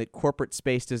surprising that corporate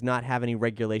space does not have any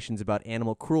regulations about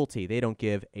animal cruelty. They don't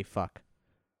give a fuck.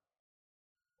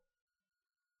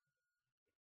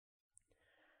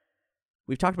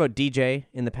 We've talked about DJ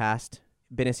in the past,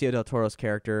 Benicio del Toro's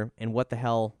character, and what the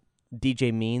hell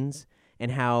DJ means.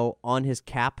 and how on his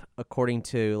cap, according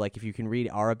to, like, if you can read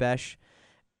Aurebesh,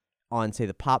 on, say,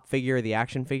 the pop figure, the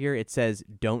action figure, it says,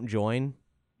 "Don't join."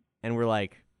 And we're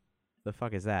like, the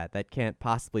fuck is that? That can't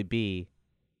possibly be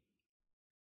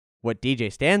what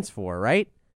DJ stands for, right?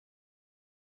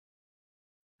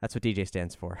 That's what DJ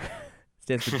stands for. It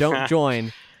stands for "Don't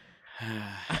join."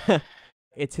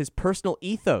 It's his personal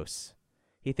ethos.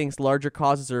 He thinks larger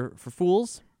causes are for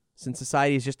fools, since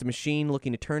society is just a machine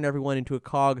looking to turn everyone into a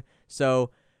cog.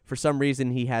 So, for some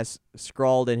reason, he has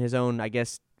scrawled in his own, I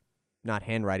guess, not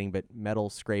handwriting, but metal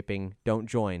scraping, "Don't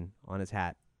join" on his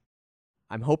hat.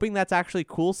 I'm hoping that's actually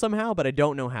cool somehow, but I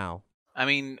don't know how. I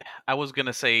mean, I was going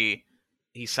to say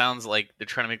he sounds like they're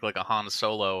trying to make like a Han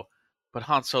Solo, but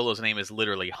Han Solo's name is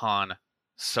literally Han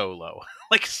Solo.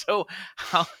 Like, so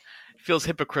how it feels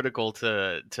hypocritical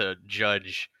to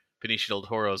judge Benicio del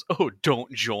Toro's, "Oh,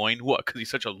 don't join." What? Because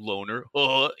he's such a loner?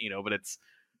 But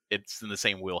it's in the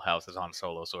same wheelhouse as Han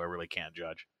Solo, so I really can't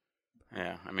judge.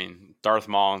 Yeah, I mean, Darth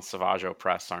Maul and Savage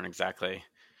Opress aren't exactly.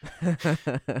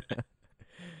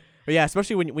 But yeah,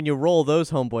 especially when you roll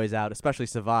those homeboys out, especially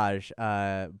Savage,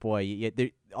 boy,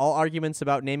 all arguments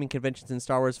about naming conventions in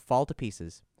Star Wars fall to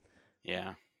pieces.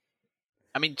 Yeah.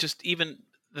 I mean, just even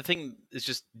the thing is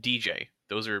just DJ.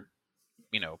 Those are,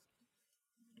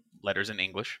 letters in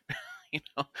English.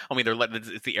 I mean,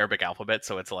 it's the Arabic alphabet,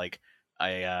 so it's like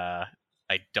I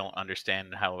don't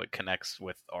understand how it connects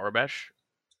with Aurebesh.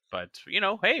 But,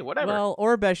 hey, whatever. Well,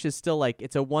 Aurebesh is still like,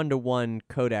 it's a 1-to-1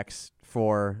 codex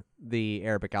for the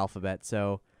Arabic alphabet.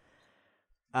 So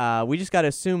we just got to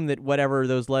assume that whatever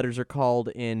those letters are called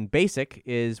in BASIC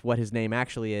is what his name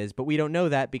actually is. But we don't know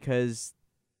that because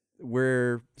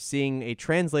we're seeing a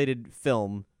translated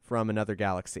film from another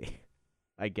galaxy,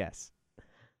 I guess.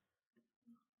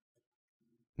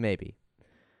 Maybe.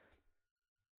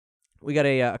 We got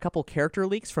a couple character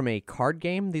leaks from a card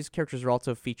game. These characters are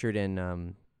also featured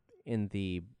in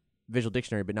the visual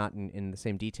dictionary, but not in the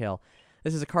same detail.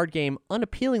 This is a card game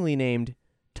unappealingly named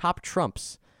Top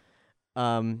Trumps.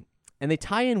 And they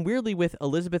tie in weirdly with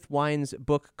Elizabeth Wine's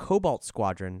book Cobalt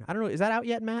Squadron. I don't know, is that out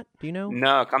yet, Matt? Do you know?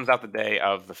 No, it comes out the day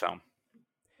of the film.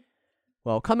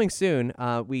 Well, coming soon,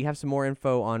 we have some more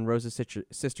info on Rose's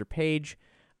sister Paige,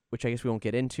 which I guess we won't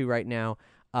get into right now.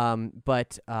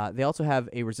 But they also have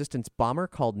a Resistance bomber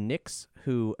called Nyx,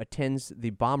 who attends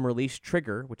the bomb release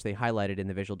trigger, which they highlighted in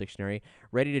the visual dictionary,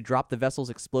 ready to drop the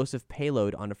vessel's explosive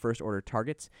payload onto first-order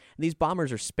targets. And these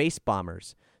bombers are space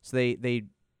bombers, so they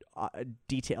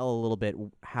detail a little bit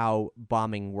how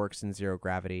bombing works in zero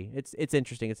gravity. It's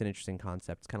interesting. It's an interesting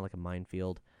concept. It's kind of like a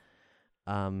minefield.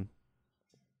 And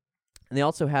they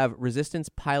also have Resistance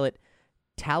pilot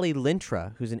Tali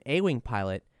Lintra, who's an A-Wing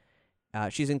pilot.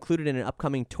 She's included in an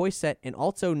upcoming toy set and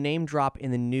also name drop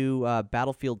in the new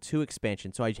Battlefield 2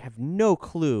 expansion. So I have no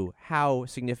clue how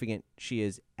significant she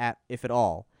is, if at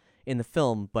all, in the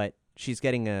film, but she's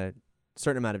getting a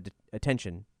certain amount of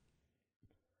attention.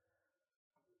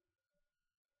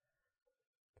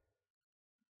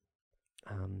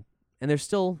 And there's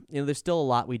still a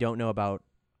lot we don't know about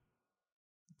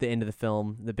the end of the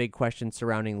film. The big questions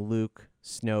surrounding Luke,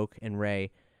 Snoke, and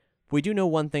Rey. We do know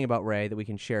one thing about Rey that we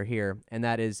can share here, and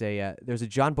that is there's a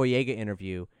John Boyega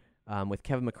interview with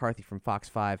Kevin McCarthy from Fox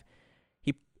 5.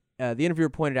 The interviewer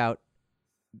pointed out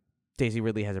Daisy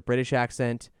Ridley has a British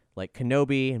accent, like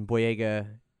Kenobi, and Boyega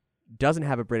doesn't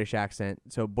have a British accent.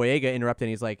 So Boyega interrupted,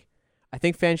 and he's like, "I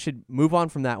think fans should move on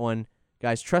from that one.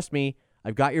 Guys, trust me,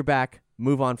 I've got your back.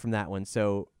 Move on from that one."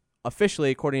 So officially,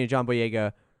 according to John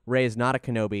Boyega, Rey is not a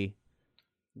Kenobi.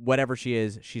 Whatever she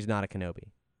is, she's not a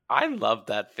Kenobi. I love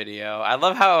that video. I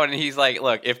love how when he's like,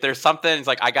 "Look, if there's something, it's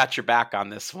like I got your back on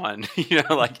this one."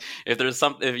 Like if there's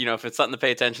something, if it's something to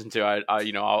pay attention to,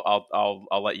 I'll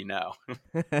let you know.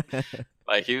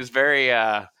 Like he was very,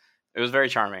 it was very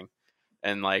charming,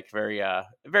 and like very,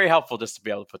 very helpful just to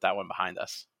be able to put that one behind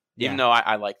us. Even though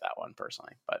I like that one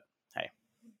personally, but hey,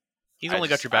 he's only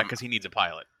got your back because he needs a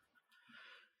pilot.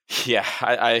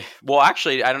 Yeah, well,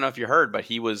 actually, I don't know if you heard, but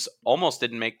he was almost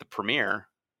didn't make the premiere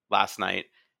last night.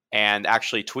 And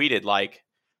actually tweeted, like,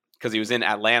 because he was in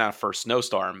Atlanta for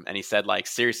Snowstorm, and he said, like,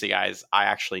 "Seriously, guys, I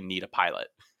actually need a pilot."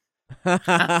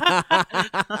 I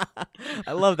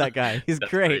love that guy. He's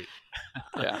great.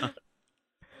 Yeah.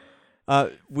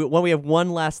 We have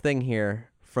one last thing here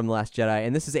from The Last Jedi,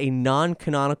 and this is a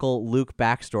non-canonical Luke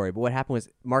backstory. But what happened was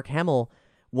Mark Hamill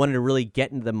wanted to really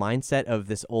get into the mindset of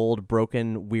this old,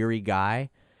 broken, weary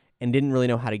guy and didn't really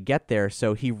know how to get there,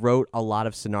 so he wrote a lot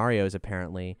of scenarios,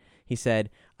 apparently. He said,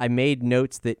 "I made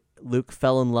notes that Luke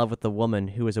fell in love with a woman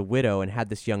who was a widow and had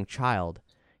this young child.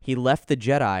 He left the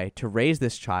Jedi to raise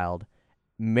this child,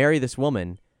 marry this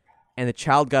woman, and the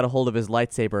child got a hold of his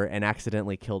lightsaber and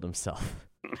accidentally killed himself.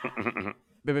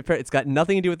 But it's got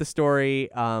nothing to do with the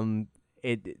story.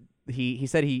 He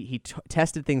said he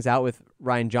tested things out with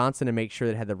Rian Johnson to make sure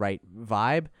that it had the right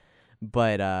vibe.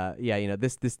 But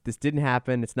this didn't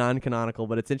happen. It's non-canonical,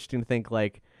 but it's interesting to think,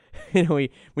 like,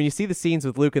 when you see the scenes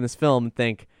with Luke in this film and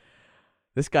think,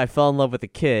 this guy fell in love with a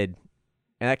kid,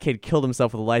 and that kid killed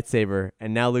himself with a lightsaber,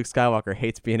 and now Luke Skywalker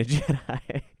hates being a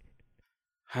Jedi.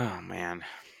 Oh, man.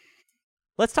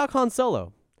 Let's talk Han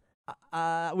Solo.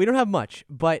 We don't have much,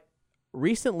 but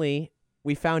recently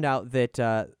we found out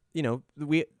that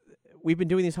we've been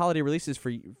doing these holiday releases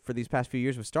for these past few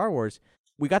years with Star Wars.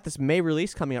 We got this May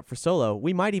release coming up for Solo.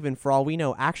 We might even, for all we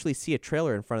know, actually see a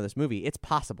trailer in front of this movie. It's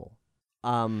possible.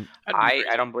 I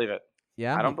don't believe it.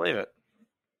 Yeah, I don't believe it.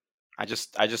 I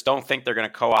just don't think they're going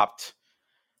to co-opt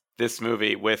this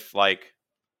movie with like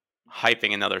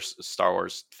hyping another Star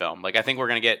Wars film. Like, I think we're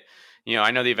going to get,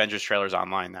 I know the Avengers trailer's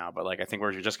online now, but like, I think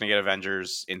we're just going to get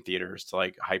Avengers in theaters to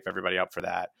like hype everybody up for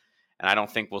that. And I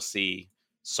don't think we'll see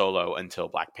Solo until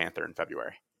Black Panther in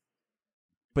February.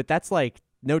 But that's like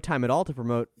no time at all to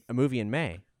promote a movie in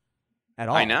May at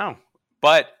all. I know.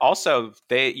 But also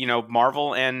they,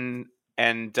 Marvel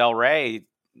and Del Rey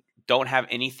don't have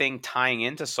anything tying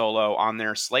into Solo on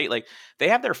their slate. Like, they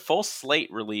have their full slate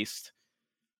released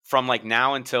from like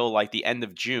now until like the end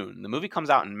of June. The movie comes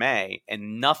out in May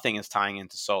and nothing is tying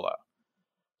into Solo.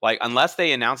 Like, unless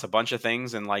they announce a bunch of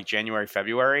things in like January,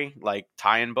 February, like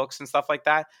tie-in books and stuff like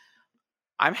that.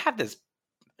 I've had this,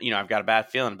 I've got a bad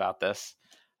feeling about this.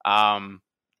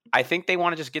 I think they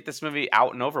want to just get this movie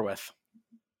out and over with.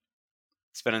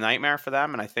 It's been a nightmare for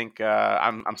them, and I think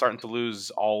I'm starting to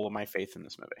lose all of my faith in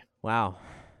this movie. Wow.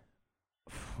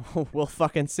 We'll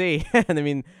fucking see. And I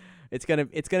mean, it's gonna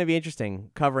be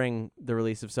interesting covering the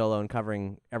release of Solo and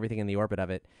covering everything in the orbit of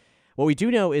it. What we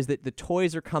do know is that the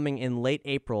toys are coming in late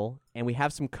April, and we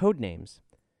have some code names: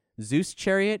 Zeus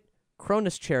Chariot,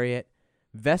 Cronus Chariot,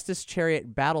 Vestus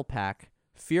Chariot Battle Pack,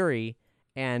 Fury,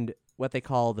 and what they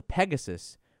call the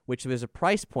Pegasus, which there's a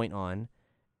price point on.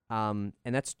 And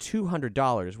that's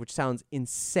 $200, which sounds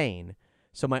insane.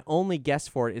 So my only guess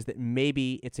for it is that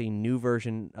maybe it's a new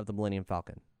version of the Millennium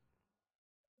Falcon.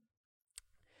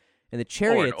 And the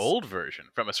chariots, or an old version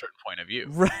from a certain point of view.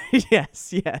 Right?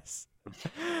 Yes.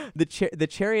 The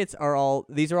chariots are all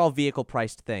vehicle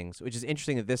priced things, which is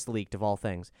interesting that this leaked of all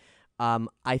things.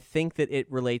 I think that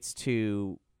it relates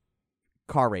to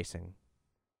car racing,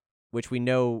 which we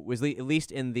know was at least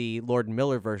in the Lord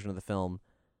Miller version of the film.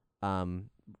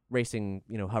 Racing,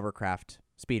 hovercraft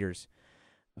speeders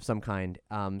of some kind.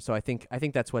 So I think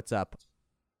that's what's up.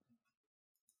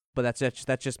 But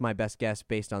that's just my best guess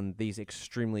based on these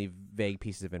extremely vague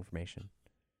pieces of information.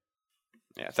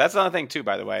 Yeah, so that's another thing too.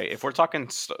 By the way, if we're talking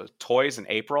toys in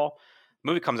April,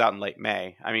 the movie comes out in late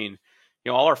May. I mean,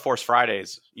 all our Force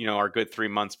Fridays, are a good 3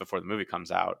 months before the movie comes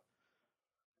out,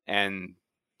 and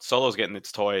Solo's getting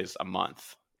its toys a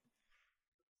month.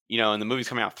 And the movie's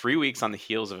coming out 3 weeks on the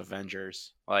heels of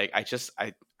Avengers. Like,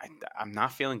 I'm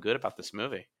not feeling good about this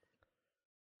movie.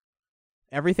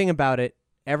 Everything about it,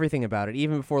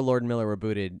 even before Lord Miller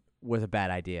rebooted, was a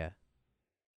bad idea.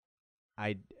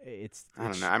 I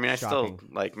don't know. I mean, shocking.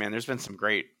 I still man, there's been some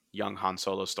great young Han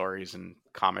Solo stories and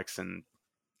comics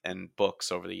and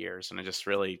books over the years, and I just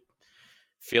really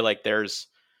feel like there's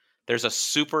a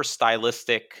super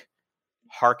stylistic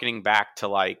harkening back to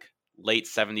like late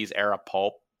 70s era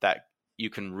pulp that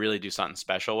you can really do something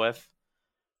special with.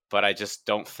 But I just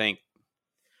don't think,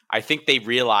 I think they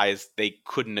realized they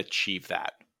couldn't achieve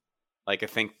that. Like, I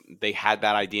think they had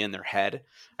that idea in their head.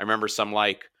 I remember some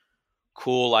like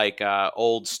cool,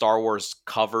 old Star Wars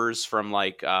covers from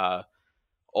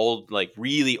old,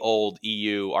 really old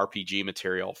EU RPG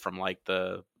material from like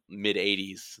the mid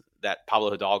 80s that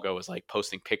Pablo Hidalgo was like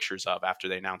posting pictures of after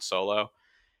they announced Solo,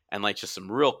 and like just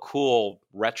some real cool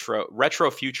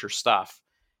retro future stuff.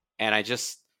 And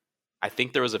I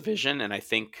think there was a vision, and I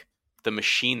think the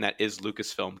machine that is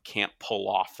Lucasfilm can't pull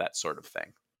off that sort of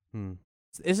thing.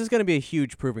 This is going to be a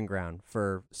huge proving ground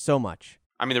for so much.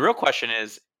 I mean, the real question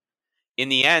is, in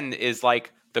the end, is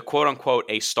like the quote unquote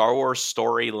a Star Wars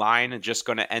storyline just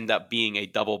going to end up being a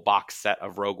double box set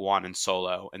of Rogue One and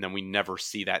Solo, and then we never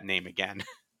see that name again?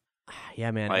 Yeah,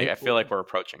 man. I feel like we're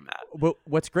approaching that.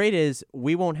 What's great is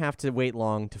we won't have to wait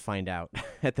long to find out,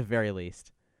 at the very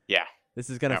least. Yeah. This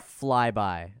is going to fly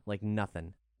by like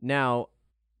nothing. Now,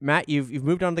 Matt, you've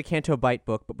moved on to the Canto Bight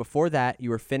book, but before that, you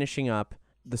were finishing up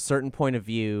the Certain Point of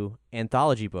View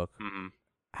anthology book. Mm-hmm.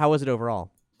 How was it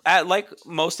overall? Like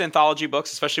most anthology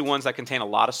books, especially ones that contain a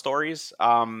lot of stories,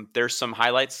 there's some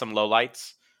highlights, some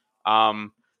lowlights.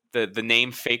 the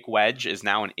name Fake Wedge is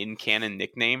now an in-canon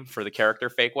nickname for the character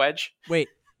Fake Wedge. Wait,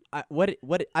 what?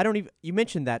 I don't even. You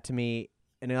mentioned that to me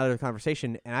in another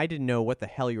conversation, and I didn't know what the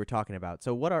hell you were talking about.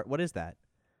 So what is that?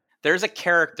 There's a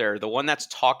character, the one that's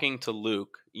talking to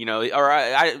Luke. You know,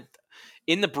 or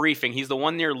in the briefing, he's the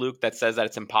one near Luke that says that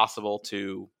it's impossible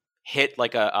to hit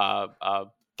like a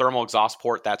thermal exhaust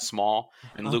port that small,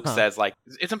 and Luke says like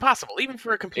it's impossible even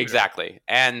for a computer. Exactly,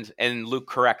 and Luke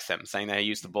corrects him, saying that he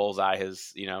used to bullseye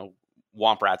his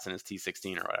Womp Rats in his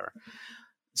T-16 or whatever.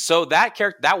 So that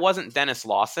character, that wasn't Dennis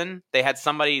Lawson. They had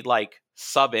somebody like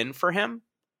sub in for him.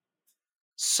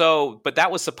 So, but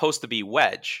that was supposed to be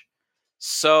Wedge.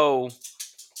 So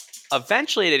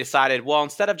eventually they decided, well,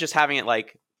 instead of just having it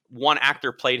like one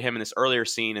actor played him in this earlier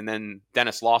scene and then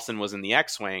Dennis Lawson was in the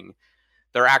X-Wing,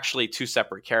 they're actually two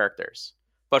separate characters.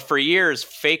 But for years,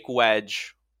 Fake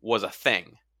Wedge was a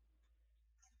thing.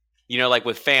 You know, like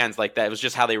with fans, like that, it was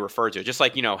just how they referred to it. Just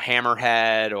like,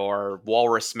 Hammerhead or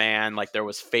Walrus Man, like there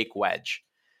was Fake Wedge.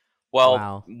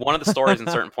 Well, One of the stories in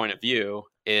Certain Point of View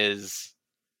is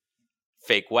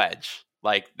Fake Wedge.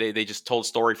 Like they just told a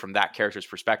story from that character's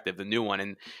perspective, the new one.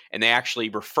 And they actually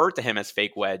referred to him as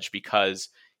Fake Wedge because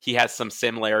he has some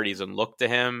similarities in look to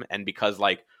him. And because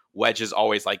like Wedge is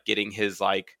always like getting his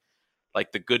like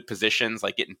the good positions,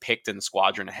 like getting picked in the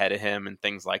squadron ahead of him and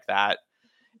things like that.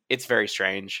 It's very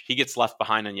strange. He gets left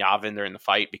behind on Yavin during the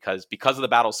fight because of the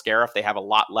Battle of Scarif, they have a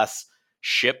lot less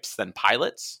ships than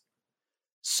pilots.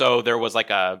 So there was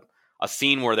like a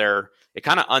scene where it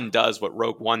kind of undoes what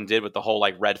Rogue One did with the whole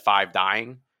like Red 5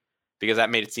 dying, because that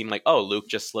made it seem like, oh, Luke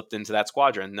just slipped into that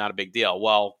squadron, not a big deal.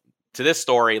 Well, to this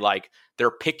story, like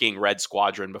they're picking Red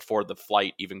Squadron before the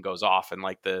flight even goes off, and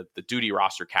like the duty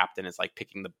roster captain is like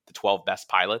picking the 12 best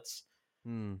pilots,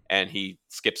 and he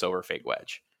skips over Fake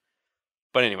Wedge.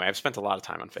 But anyway, I've spent a lot of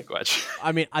time on Fake Wedge.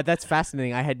 I mean, that's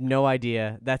fascinating. I had no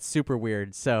idea. That's super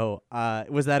weird. So,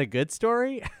 was that a good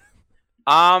story?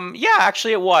 Yeah,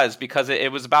 actually it was, because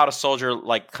it was about a soldier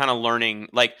like kind of learning,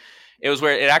 like it was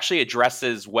where it actually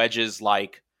addresses Wedge's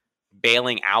like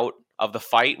bailing out of the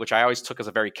fight, which I always took as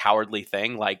a very cowardly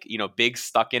thing. Like, Biggs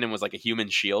stuck in and was like a human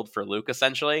shield for Luke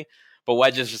essentially. But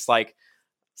Wedge is just like,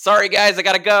 sorry guys, I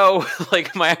gotta go.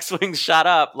 Like my X-Wing's shot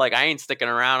up. Like I ain't sticking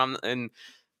around. And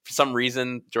for some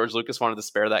reason, George Lucas wanted to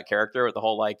spare that character with the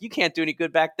whole like, you can't do any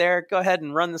good back there. Go ahead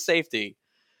and run the safety.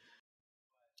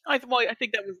 I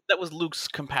think that was Luke's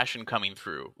compassion coming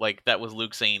through. Like that was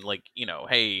Luke saying, like,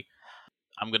 hey,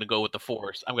 I'm gonna go with the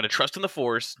Force. I'm gonna trust in the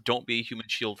Force. Don't be a human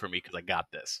shield for me because I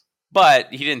got this. But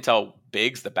he didn't tell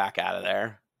Biggs to back out of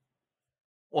there.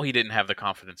 Well, he didn't have the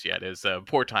confidence yet. It's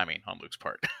poor timing on Luke's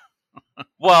part.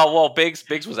 well, Biggs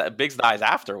dies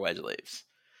after Wedge leaves.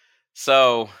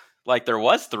 So like there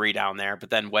was 3 down there, but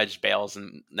then Wedge bails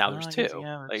and now there's 2.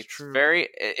 Yeah, like true.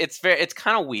 It's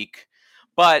kind of weak.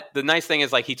 But the nice thing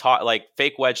is like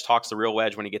Fake Wedge talks to Real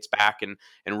Wedge when he gets back, and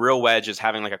Real Wedge is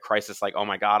having like a crisis, like, oh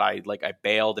my God, I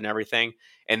bailed and everything.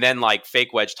 And then like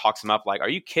Fake Wedge talks him up like, are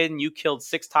you kidding? You killed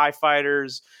 6 TIE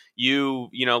fighters.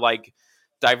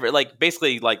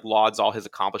 Basically like lauds all his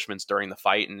accomplishments during the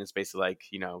fight, and it's basically like,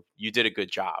 you did a good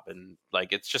job. And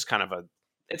like it's just kind of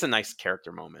it's a nice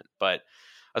character moment, but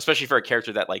especially for a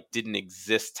character that like didn't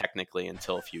exist technically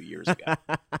until a few years ago.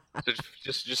 So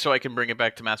just so I can bring it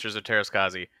back to Masters of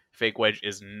Terraskazi, Fake Wedge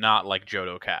is not like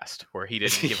Jodo Cast, where he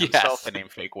didn't give himself the name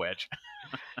Fake Wedge.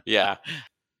 Yeah.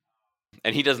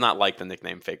 And he does not like the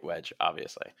nickname Fake Wedge,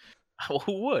 obviously. Well,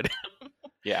 who would?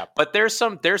 Yeah, but there's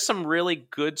some really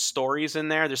good stories in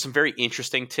there. There's some very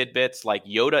interesting tidbits. Like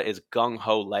Yoda is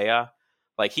gung-ho Leia.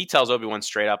 Like he tells Obi-Wan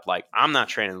straight up, like, I'm not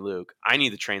training Luke. I need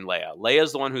to train Leia.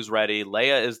 Leia's the one who's ready.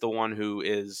 Leia is the one who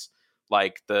is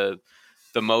like the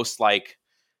most like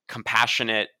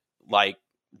compassionate, like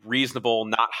reasonable,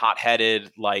 not hot-headed.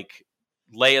 Like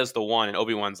Leia's the one, and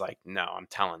Obi-Wan's like, no, I'm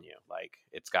telling you, like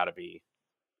it's got to be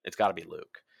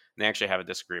Luke. And they actually have a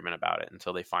disagreement about it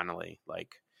until they finally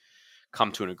like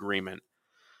come to an agreement.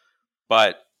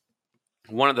 But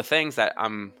one of the things that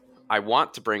I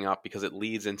want to bring up, because it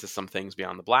leads into some things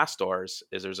beyond the blast doors,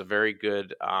 is there's a very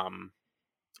good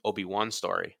Obi-Wan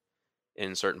story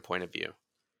in Certain Point of View.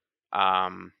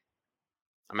 I'm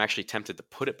actually tempted to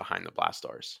put it behind the blast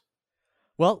doors.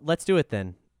 Well, let's do it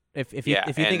then. If you think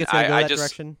it's going to go that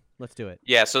direction, let's do it.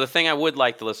 Yeah, so the thing I would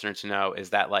like the listener to know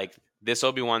is that like this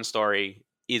Obi-Wan story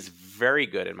is very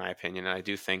good in my opinion, and I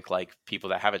do think like people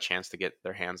that have a chance to get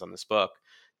their hands on this book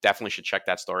definitely should check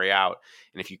that story out.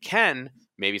 And if you can,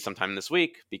 maybe sometime this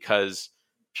week, because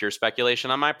pure speculation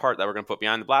on my part that we're going to put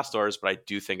behind the blast doors, but I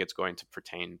do think it's going to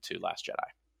pertain to Last Jedi.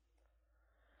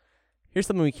 Here's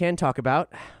something we can talk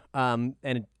about. and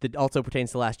it also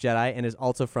pertains to Last Jedi and is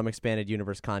also from Expanded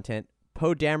Universe content.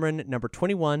 Poe Dameron, number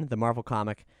 21, the Marvel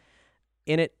comic.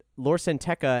 In it, Lor San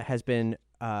Tekka has been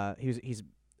he's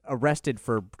arrested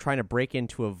for trying to break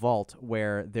into a vault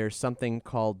where there's something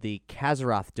called the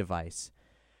Kazaroth device,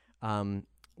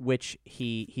 which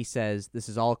he says, this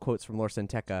is all quotes from Lor San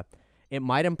Tekka, it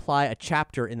might imply a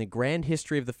chapter in the grand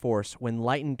history of the Force when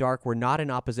light and dark were not in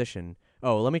opposition.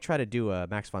 Oh, let me try to do a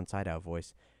Max von Sydow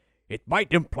voice. It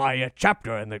might imply a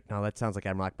chapter in the... No, that sounds like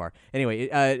Admiral Akbar. Anyway,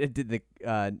 it did the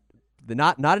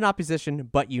not in opposition,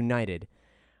 but united.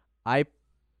 I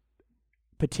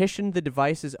petitioned the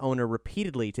device's owner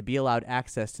repeatedly to be allowed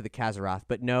access to the Kazaroth,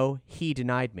 but no, he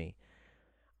denied me.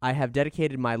 I have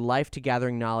dedicated my life to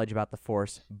gathering knowledge about the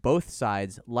Force, both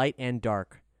sides, light and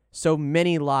dark. So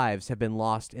many lives have been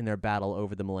lost in their battle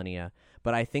over the millennia,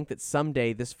 but I think that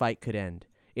someday this fight could end.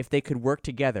 If they could work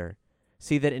together,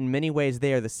 see that in many ways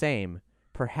they are the same,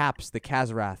 perhaps the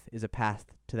Kazaroth is a path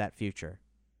to that future.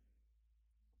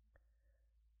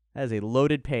 That is a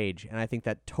loaded page, and I think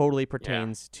that totally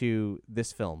pertains to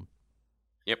this film.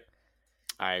 Yep.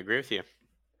 I agree with you.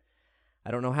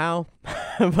 I don't know how,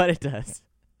 but it does.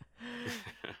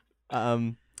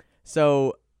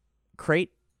 So,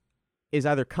 Crate is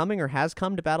either coming or has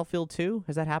come to Battlefield 2.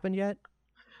 Has that happened yet?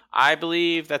 I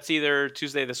believe that's either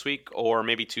Tuesday this week or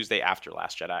maybe Tuesday after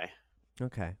Last Jedi.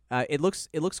 Okay. It looks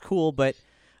cool, but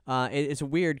it's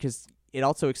weird because it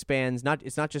also expands.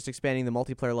 It's not just expanding the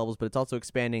multiplayer levels, but it's also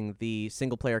expanding the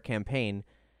single player campaign.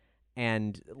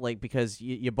 And because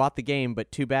you bought the game, but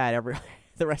too bad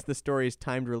the rest of the story is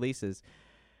timed releases.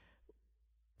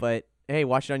 But hey,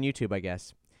 watch it on YouTube, I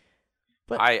guess.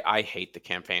 But I hate the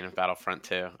campaign of Battlefront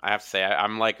 2. I have to say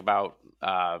I'm like about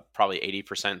probably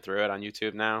 80% through it on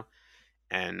YouTube now,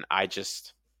 and I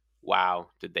just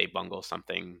did they bungle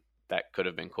something that could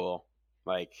have been cool?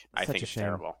 I think it's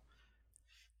terrible.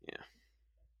 Yeah,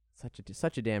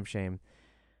 such a damn shame.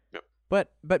 Yep.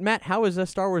 But Matt, how is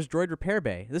Star Wars Droid Repair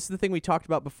Bay? This is the thing we talked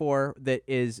about before. That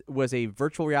was a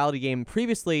virtual reality game.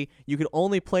 Previously, you could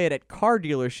only play it at car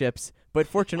dealerships, but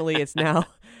fortunately, it's now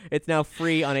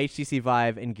free on HTC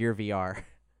Vive and Gear VR.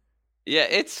 Yeah,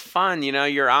 it's fun.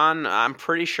 You're on. I'm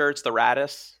pretty sure it's the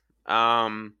Raddus.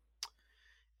 And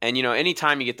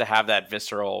anytime you get to have that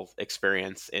visceral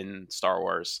experience in Star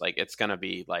Wars, it's gonna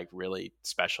be really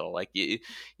special. You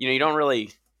don't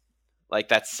really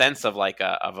that sense of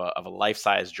a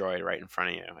life-size droid right in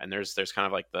front of you. And there's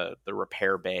kind of the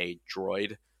repair bay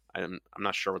droid. I'm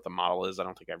not sure what the model is. I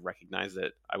don't think I've recognized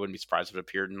it. I wouldn't be surprised if it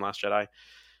appeared in Last Jedi.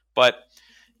 But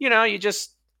you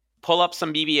just pull up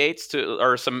some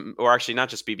BB-8s or actually not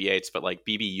just BB-8s, but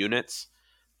BB units.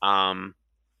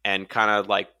 And kind of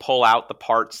pull out the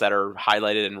parts that are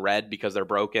highlighted in red because they're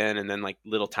broken, and then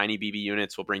little tiny BB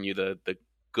units will bring you the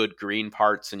good green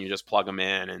parts, and you just plug them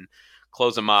in and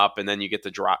close them up, and then you get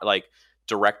to direct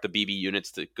the BB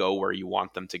units to go where you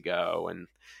want them to go, and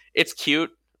it's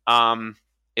cute.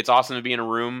 It's awesome to be in a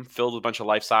room filled with a bunch of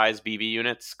life-size BB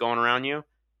units going around you,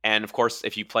 and of course,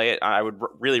 if you play it, I would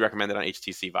really recommend it on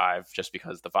HTC Vive just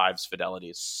because the Vive's fidelity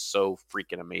is so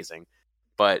freaking amazing.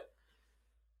 But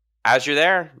as you're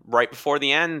there, right before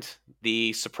the end,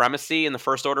 the Supremacy and the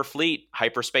First Order fleet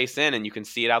hyperspace in, and you can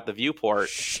see it out the viewport.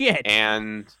 Shit.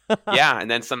 And and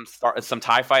then some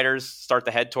TIE fighters start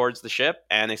to head towards the ship,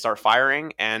 and they start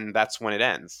firing, and that's when it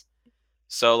ends.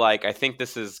 So, I think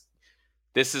this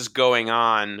is going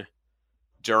on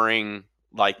during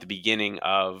the beginning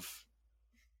of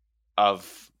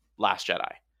Last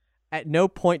Jedi. At no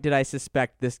point did I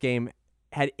suspect this game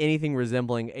had anything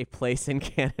resembling a place in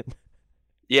canon.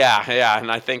 Yeah,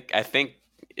 and I think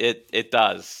it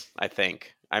does. I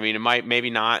think. I mean, it might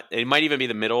even be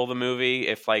the middle of the movie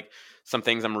if some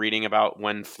things I'm reading about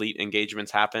when fleet engagements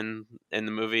happen in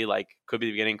the movie, could be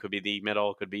the beginning, could be the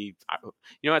middle, could be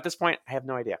at this point I have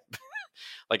no idea.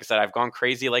 Like I said, I've gone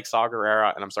crazy like Saw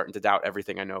Gerrera, and I'm starting to doubt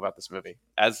everything I know about this movie.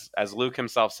 As Luke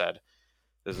himself said,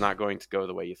 this is not going to go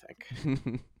the way you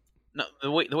think. No,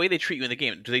 the way they treat you in the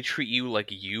game, do they treat you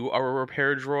like you are a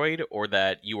repair droid, or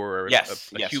that you are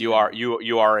yes, you are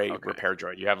a repair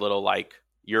droid. You have little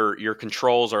your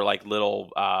controls are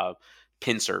little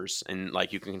pincers, and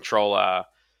you can control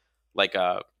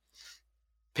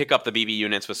pick up the BB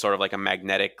units with sort of a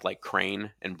magnetic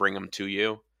crane and bring them to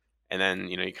you, and then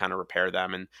you kind of repair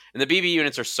them. And the BB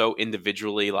units are so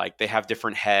individually they have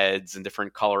different heads and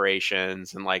different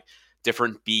colorations and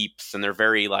different beeps, and they're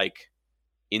very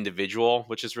individual,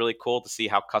 which is really cool to see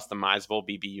how customizable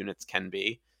BB units can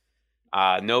be.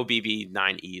 No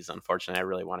BB-9Es, unfortunately. I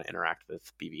really want to interact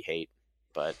with BB-8,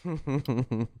 but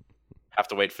have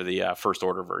to wait for the First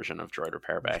Order version of Droid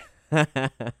Repair Bay.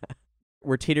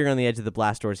 We're teetering on the edge of the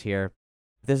blast doors here.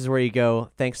 This is where you go.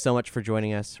 Thanks so much for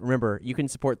joining us. Remember, you can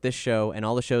support this show and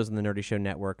all the shows on the Nerdy Show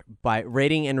Network by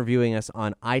rating and reviewing us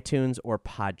on iTunes or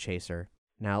Podchaser.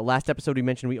 Now, last episode we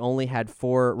mentioned we only had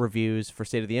 4 reviews for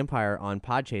State of the Empire on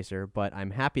Podchaser, but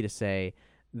I'm happy to say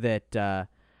that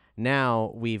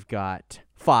now we've got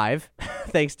 5,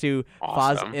 thanks to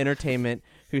Awesome. Foz Entertainment,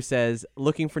 who says,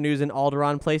 looking for news in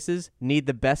Alderaan places? Need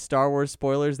the best Star Wars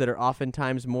spoilers that are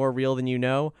oftentimes more real than you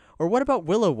know? Or what about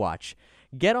Willow Watch?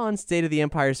 Get on State of the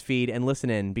Empire's feed and listen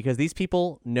in, because these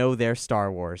people know their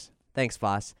Star Wars. Thanks,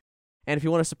 Foss. And if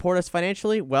you want to support us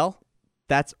financially, well,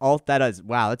 that's all that is.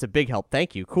 Wow, that's a big help.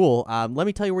 Thank you. Cool. Let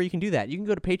me tell you where you can do that. You can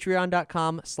go to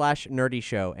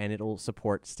patreon.com/nerdyshow, and it'll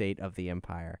support State of the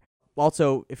Empire.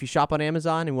 Also, if you shop on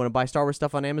Amazon and want to buy Star Wars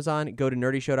stuff on Amazon, go to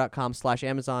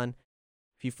nerdyshow.com/Amazon.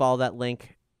 If you follow that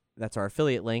link, that's our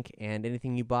affiliate link, and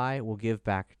anything you buy will give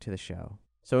back to the show.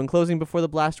 So in closing, before the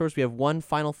blast doors, we have one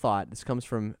final thought. This comes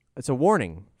from, it's a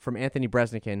warning from Anthony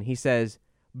Bresnikan. He says,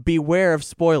 beware of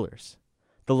spoilers.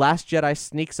 The Last Jedi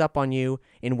sneaks up on you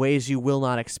in ways you will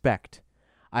not expect.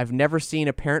 I've never seen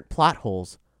apparent plot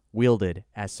holes wielded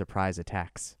as surprise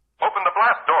attacks. Open the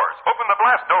blast doors! Open the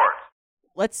blast doors!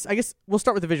 I guess we'll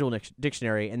start with the visual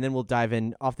dictionary, and then we'll dive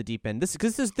in off the deep end. This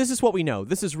is what we know.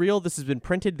 This is real. This has been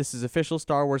printed. This is official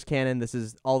Star Wars canon. This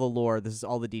is all the lore. This is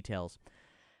all the details.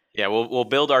 Yeah, we'll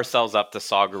build ourselves up to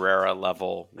Saw Gerrera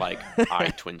level, like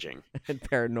eye twinging and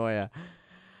paranoia.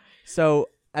 So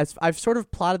as I've sort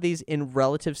of plotted these in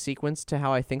relative sequence to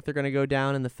how I think they're going to go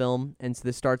down in the film, and so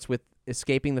this starts with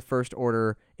escaping the First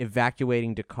Order,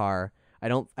 evacuating D'Qar. I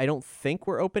don't think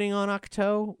we're opening on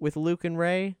Ahch-To with Luke and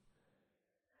Rey.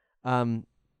 It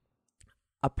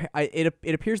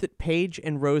appears that Paige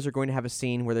and Rose are going to have a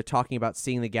scene where they're talking about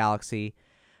seeing the galaxy.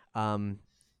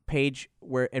 Paige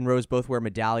and Rose both wear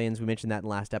medallions. We mentioned that in the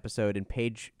last episode, and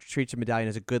Paige treats a medallion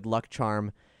as a good luck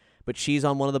charm, but she's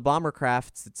on one of the bomber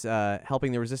crafts that's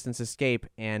helping the Resistance escape,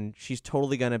 and she's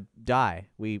totally going to die.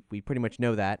 We pretty much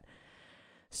know that.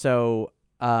 So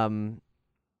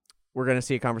we're going to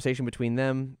see a conversation between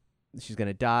them. She's going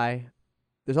to die.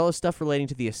 There's all this stuff relating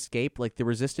to the escape, like the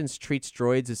Resistance treats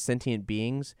droids as sentient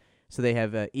beings, so they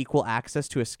have equal access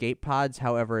to escape pods.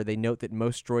 However, they note that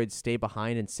most droids stay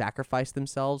behind and sacrifice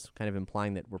themselves, kind of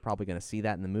implying that we're probably going to see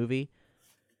that in the movie.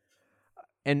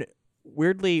 And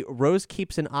weirdly, Rose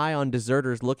keeps an eye on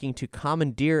deserters looking to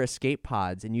commandeer escape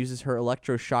pods and uses her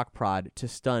electroshock prod to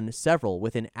stun several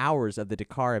within hours of the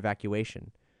D'Qar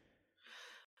evacuation.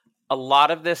 A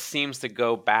lot of this seems to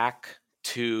go back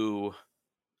to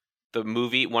the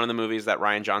movie, one of the movies that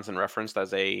Rian Johnson referenced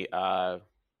as a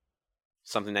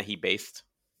something that he based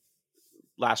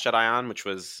Last Jedi on, which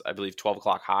was, I believe, 12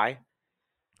 O'Clock High.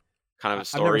 Kind of a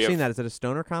story. I've never seen that. Is it a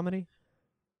stoner comedy?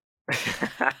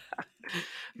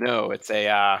 No, it's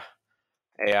a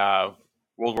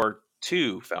World War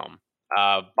II film.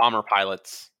 Bomber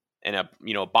pilots in a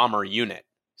bomber unit.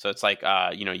 So it's like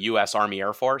U.S. Army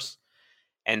Air Force,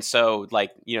 and so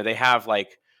they have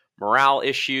like morale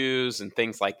issues and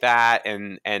things like that,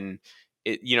 and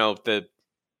it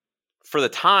for the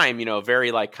time,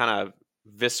 very like kind of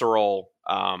visceral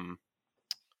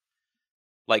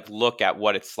look at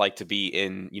what it's like to be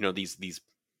in these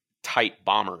tight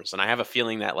bombers. And I have a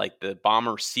feeling that like the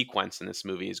bomber sequence in this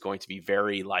movie is going to be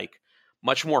very like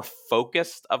much more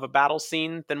focused of a battle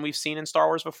scene than we've seen in Star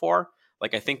Wars before.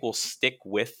 Like I think we'll stick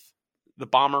with the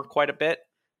bomber quite a bit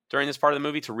during this part of the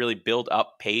movie to really build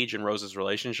up Paige and Rose's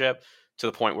relationship to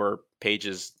the point where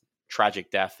Paige's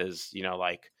tragic death is,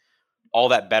 like all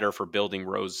that better for building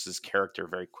Rose's character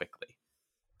very quickly.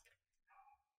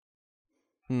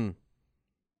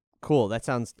 Cool. That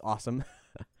sounds awesome.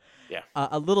 Yeah.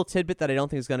 A little tidbit that I don't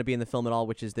think is going to be in the film at all,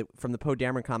 which is that from the Poe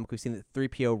Dameron comic, we've seen that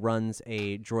 3PO runs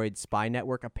a droid spy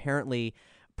network. Apparently,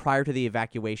 prior to the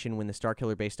evacuation, when the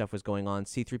Starkiller Base stuff was going on,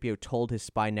 C-3PO told his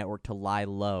spy network to lie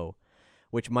low,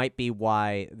 which might be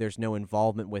why there's no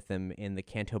involvement with him in the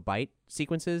Canto Bight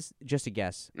sequences. Just a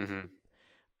guess. Mm-hmm.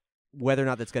 Whether or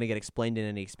not that's going to get explained in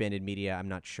any expanded media, I'm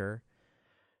not sure.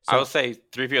 So, I will say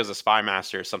 3PO as a spy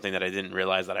master is something that I didn't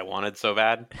realize that I wanted so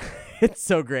bad. It's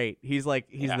so great. He's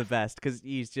the best because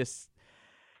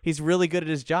he's really good at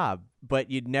his job, but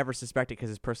you'd never suspect it because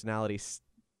his personality,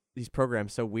 he's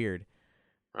programmed so weird.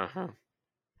 Uh-huh.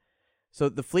 So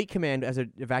the fleet command, as they're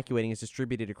evacuating, is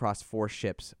distributed across 4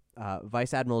 ships.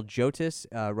 Vice Admiral Jotis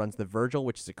runs the Virgil,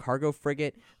 which is a cargo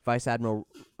frigate. Vice Admiral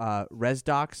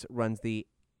Resdox runs the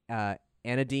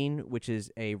Anodyne, which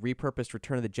is a repurposed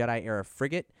Return of the Jedi era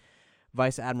frigate.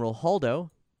 Vice Admiral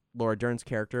Holdo, Laura Dern's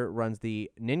character, runs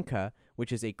the Ninka,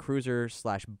 which is a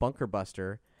cruiser/bunker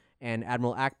buster. And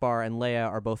Admiral Akbar and Leia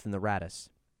are both in the Raddus.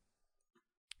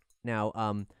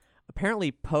 Now,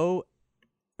 apparently Poe,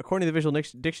 according to the Visual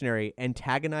Dictionary,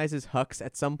 antagonizes Hux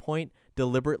at some point.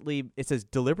 Deliberately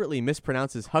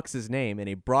mispronounces Hux's name in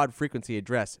a broad frequency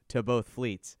address to both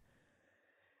fleets.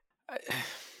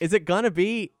 Is he gonna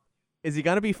be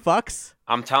Fux?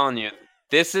 I'm telling you,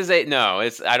 this is I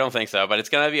don't think so, but it's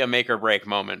gonna be a make or break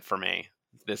moment for me.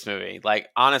 This movie, like,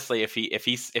 honestly, if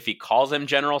he calls him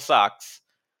General Sucks,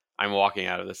 I'm walking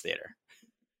out of this theater.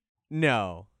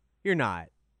 No, you're not.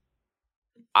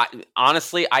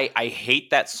 I hate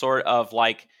that sort of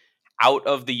like out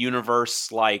of the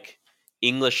universe like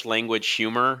English language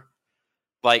humor.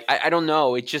 Like I don't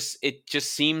know, it just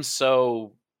seems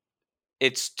so,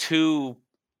 it's too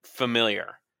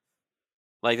familiar.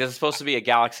 Like, this is supposed to be a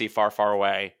galaxy far, far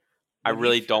away. I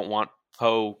really don't want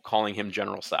Poe calling him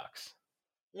General Sucks.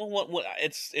 Well,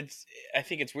 it's. I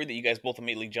think it's weird that you guys both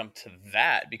immediately jumped to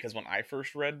that, because when I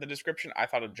first read the description, I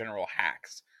thought of General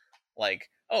Hacks,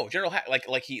 like, oh, General Hack,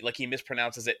 like he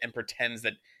mispronounces it and pretends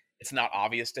that it's not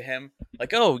obvious to him.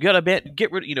 Like, oh, you gotta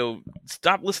get rid,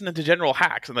 stop listening to General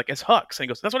Hacks, and like, it's Hux, and he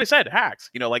goes, that's what I said, Hacks.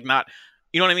 Like, not,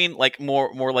 you know what I mean? Like,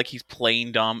 more like he's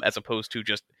playing dumb as opposed to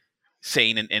just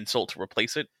saying an insult to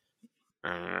replace it. I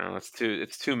don't know.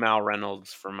 It's too Mal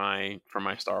Reynolds for my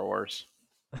Star Wars.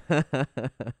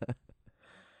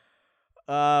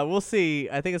 We'll see.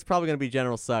 I think it's probably gonna be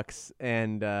General Sucks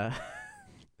and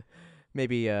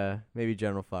maybe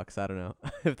General Fucks. I don't know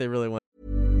if they really want.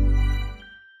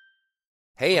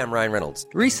 Hey, I'm Ryan Reynolds.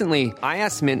 Recently, I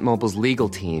asked Mint Mobile's legal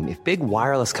team if big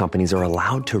wireless companies are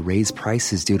allowed to raise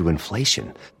prices due to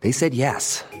inflation. They said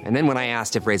yes. And then when I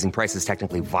asked if raising prices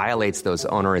technically violates those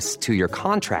onerous 2-year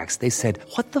contracts, they said,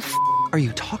 "What the f*** are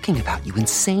you talking about, you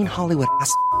insane Hollywood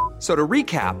ass?" So to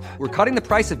recap, we're cutting the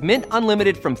price of Mint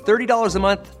Unlimited from $30 a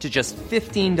month to just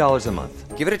 $15 a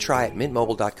month. Give it a try at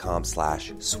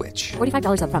mintmobile.com/switch.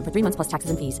 $45 up front for 3 months plus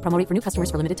taxes and fees. Promo rate for new customers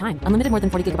for limited time. Unlimited more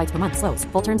than 40 gigabytes per month. Slows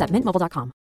full terms at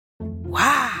mintmobile.com.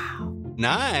 Wow.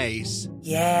 Nice.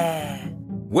 Yeah.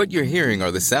 What you're hearing are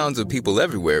the sounds of people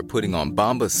everywhere putting on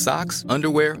Bombas socks,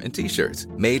 underwear, and T-shirts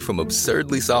made from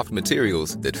absurdly soft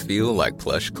materials that feel like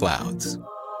plush clouds.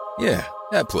 Yeah,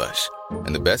 that plush.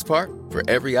 And the best part? For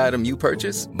every item you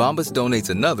purchase, Bombas donates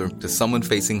another to someone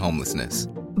facing homelessness.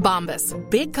 Bombas.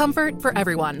 Big comfort for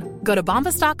everyone. Go to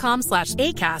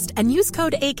bombas.com/ACAST and use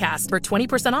code ACAST for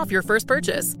 20% off your first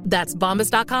purchase. That's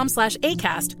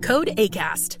bombas.com/ACAST. Code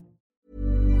ACAST.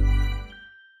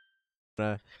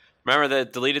 Remember the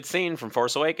deleted scene from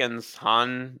Force Awakens?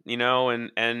 Han,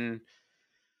 and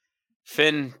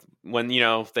Finn, when,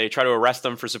 they try to arrest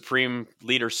him for Supreme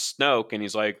Leader Snoke, and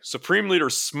he's like, Supreme Leader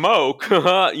Smoke?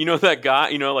 That guy,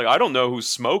 like, I don't know who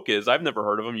Smoke is. I've never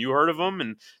heard of him. You heard of him?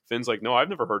 And Finn's like, no, I've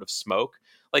never heard of Smoke.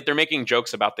 Like, they're making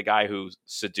jokes about the guy who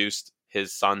seduced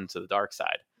his son to the dark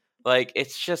side. Like,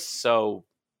 it's just so,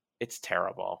 it's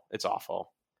terrible. It's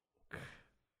awful.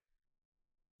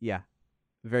 Yeah,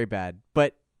 very bad.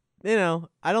 But, I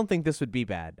don't think this would be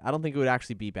bad. I don't think it would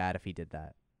actually be bad if he did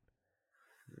that.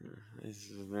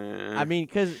 I mean,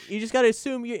 because you just got to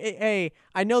assume, hey,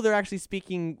 I know they're actually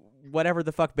speaking whatever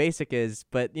the fuck basic is,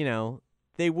 but,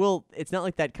 they will, it's not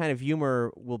like that kind of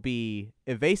humor will be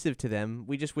evasive to them.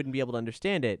 We just wouldn't be able to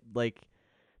understand it. Like,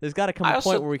 there's got to come a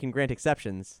point where we can grant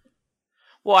exceptions.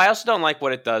 Well, I also don't like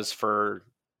what it does for,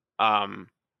 Star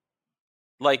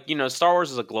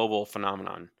Wars is a global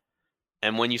phenomenon.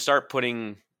 And when you start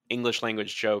putting English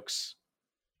language jokes,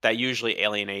 that usually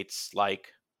alienates,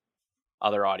 like,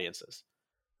 other audiences.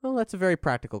 Well, that's a very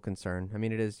practical concern. I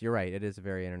mean, it is, you're right, it is a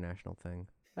very international thing.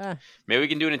 Maybe we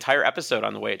can do an entire episode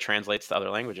on the way it translates to other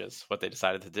languages, what they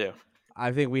decided to do.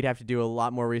 I think we'd have to do a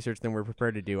lot more research than we're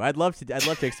prepared to do. I'd love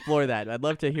to explore that. I'd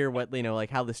love to hear what, like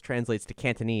how this translates to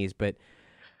Cantonese, but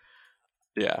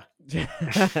yeah.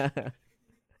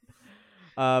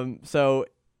 So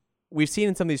we've seen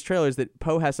in some of these trailers that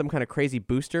Poe has some kind of crazy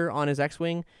booster on his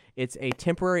X-Wing. It's a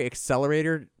temporary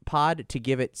accelerator pod to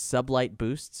give it sublight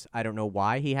boosts. I don't know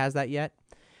why he has that yet.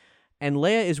 And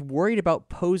Leia is worried about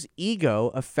Poe's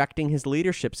ego affecting his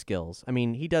leadership skills. I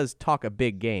mean, he does talk a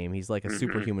big game. He's like a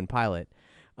superhuman pilot.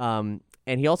 And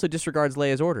he also disregards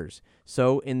Leia's orders.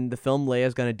 So in the film,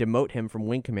 Leia's going to demote him from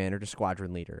wing commander to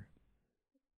squadron leader.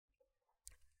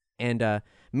 And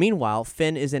meanwhile,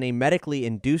 Finn is in a medically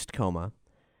induced coma.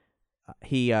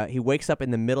 He wakes up in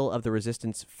the middle of the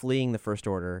Resistance fleeing the First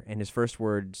Order, and his first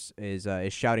words is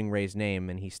shouting Rey's name,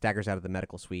 and he staggers out of the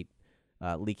medical suite,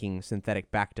 leaking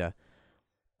synthetic Bacta.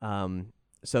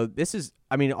 So this is,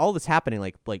 I mean, all this happening,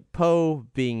 like Poe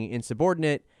being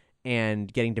insubordinate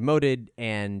and getting demoted,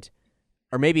 and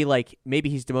Or maybe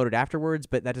he's demoted afterwards,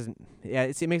 but that doesn't. Yeah,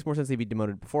 it makes more sense to be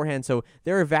demoted beforehand. So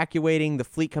they're evacuating. The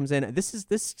fleet comes in.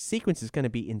 This sequence is going to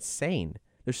be insane.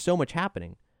 There's so much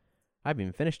happening. I haven't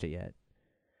even finished it yet.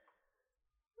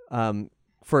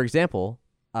 For example,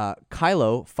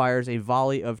 Kylo fires a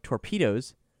volley of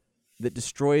torpedoes that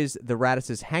destroys the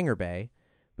Radis's hangar bay,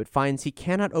 but finds he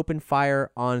cannot open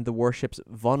fire on the warship's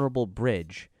vulnerable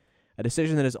bridge, a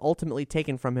decision that is ultimately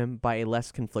taken from him by a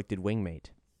less conflicted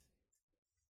wingmate.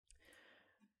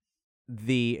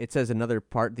 It says another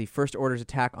part, the First Order's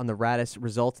attack on the Radis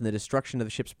results in the destruction of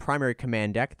the ship's primary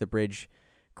command deck. The bridge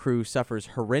crew suffers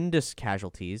horrendous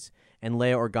casualties, and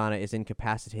Leia Organa is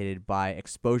incapacitated by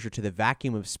exposure to the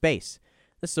vacuum of space.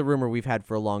 This is a rumor we've had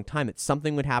for a long time, that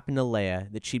something would happen to Leia,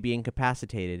 that she'd be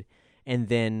incapacitated, and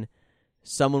then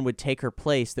someone would take her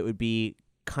place that would be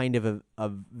kind of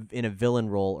in a villain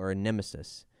role or a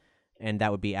nemesis, and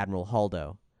that would be Admiral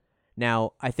Holdo.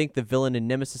 Now, I think the villain and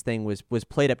nemesis thing was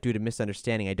played up due to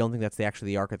misunderstanding. I don't think that's actually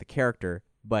the arc of the character,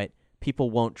 but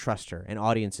people won't trust her, and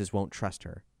audiences won't trust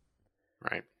her.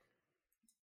 Right.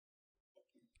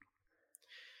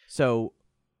 So,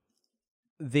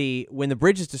 when the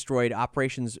bridge is destroyed,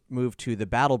 operations move to the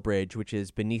battle bridge, which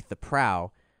is beneath the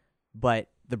prow, but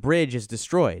the bridge is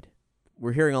destroyed.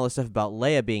 We're hearing all this stuff about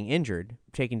Leia being injured,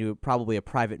 taken to probably a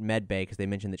private med bay, because they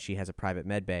mentioned that she has a private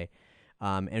med bay.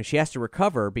 And she has to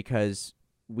recover because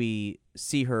we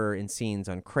see her in scenes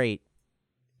on Crate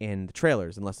in the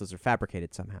trailers, unless those are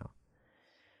fabricated somehow.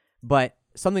 But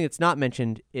something that's not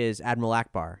mentioned is Admiral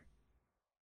Akbar.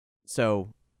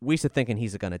 So we should thinking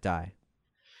he's going to die.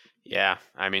 Yeah,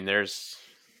 I mean,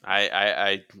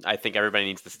 I think everybody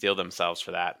needs to steel themselves for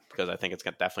that, because I think it's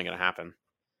definitely going to happen.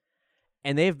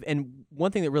 And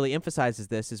one thing that really emphasizes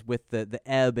this is with the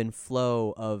ebb and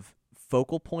flow of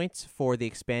focal points for the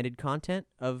expanded content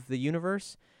of the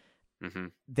universe. Mm-hmm.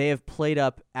 They have played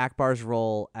up Akbar's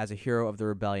role as a hero of the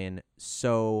rebellion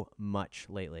so much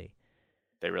lately.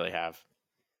 They really have.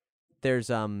 There's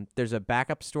a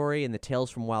backup story in the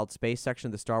Tales from Wild Space section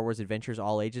of the Star Wars Adventures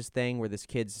All Ages thing, where this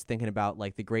kid's thinking about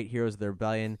like the great heroes of the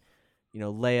rebellion,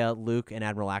 Leia, Luke, and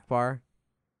Admiral Akbar.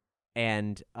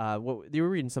 And you were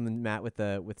reading something, Matt,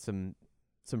 with some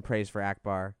praise for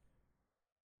Akbar.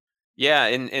 Yeah,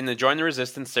 in the Join the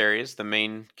Resistance series, the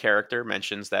main character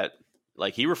mentions that,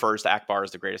 like, he refers to Akbar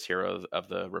as the greatest hero of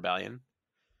the rebellion.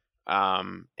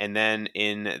 And then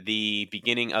in the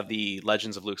beginning of the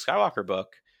Legends of Luke Skywalker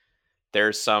book,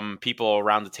 there's some people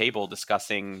around the table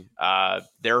discussing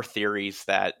their theories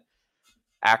that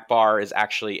Akbar is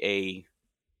actually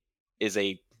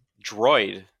a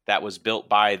droid that was built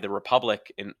by the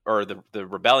Republic or the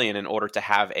rebellion in order to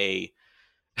have a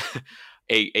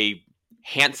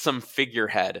handsome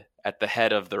figurehead at the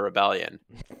head of the rebellion.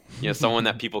 Someone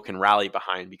that people can rally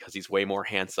behind because he's way more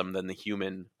handsome than the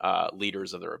human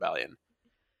leaders of the rebellion.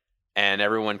 And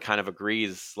everyone kind of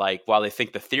agrees, like, while they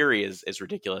think the theory is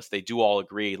ridiculous, they do all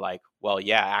agree, like, well,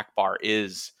 yeah, Akbar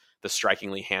is the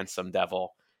strikingly handsome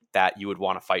devil that you would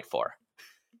want to fight for.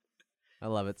 I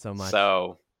love it so much.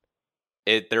 So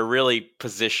they're really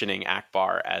positioning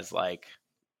Akbar as, like,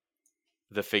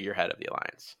 the figurehead of the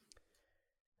Alliance.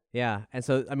 Yeah, and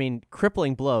so, I mean,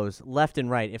 crippling blows left and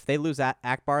right. If they lose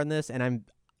Akbar in this, and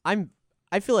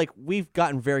I feel like we've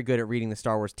gotten very good at reading the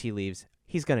Star Wars tea leaves,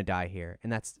 he's going to die here, and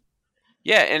that's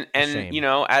and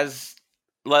as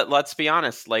let's be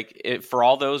honest, like, for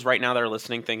all those right now that are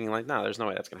listening, thinking like, no, there's no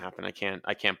way that's going to happen.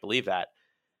 I can't believe that.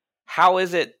 How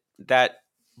is it that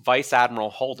Vice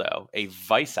Admiral Holdo, a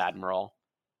vice admiral,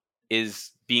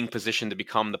 is being positioned to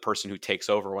become the person who takes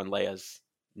over when Leia's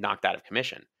knocked out of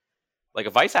commission? Like,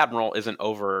 a vice admiral isn't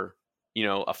over,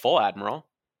 a full admiral.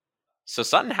 So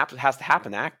something has to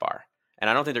happen to Akbar. And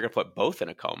I don't think they're going to put both in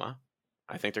a coma.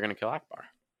 I think they're going to kill Akbar.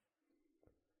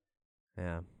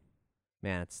 Yeah.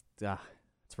 Man, it's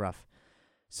rough.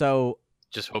 So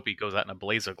just hope he goes out in a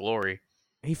blaze of glory.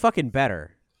 He fucking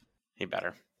better. He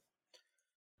better.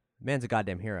 Man's a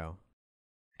goddamn hero.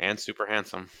 And super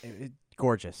handsome.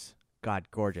 Gorgeous. God,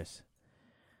 gorgeous.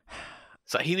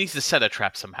 So he needs to set a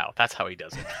trap somehow. That's how he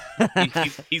does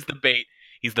it. He's the bait.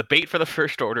 He's the bait for the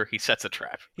First Order. He sets a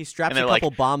trap. He straps a couple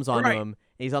bombs onto him.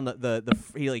 He's on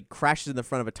he like crashes in the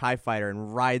front of a TIE fighter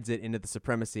and rides it into the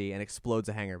Supremacy and explodes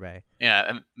a hangar bay. Yeah,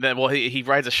 and then he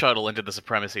rides a shuttle into the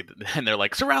Supremacy, and they're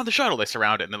like, surround the shuttle. They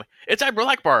surround it, and they're like, it's Admiral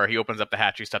Akbar. He opens up the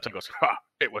hatch, he steps and goes,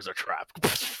 it was a trap.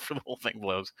 The whole thing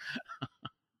blows.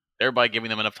 Thereby giving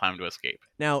them enough time to escape.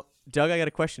 Now, Doug, I got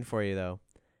a question for you though.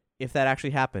 If that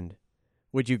actually happened,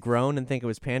 would you groan and think it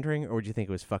was pandering, or would you think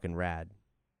it was fucking rad?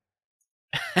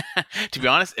 To be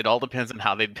honest, it all depends on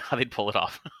how they'd pull it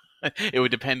off. It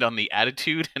would depend on the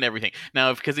attitude and everything.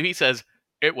 Now, because if he says,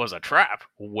 it was a trap,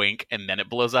 wink, and then it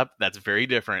blows up. That's very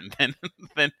different than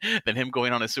him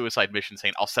going on a suicide mission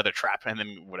saying, I'll set a trap, and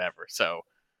then whatever. So,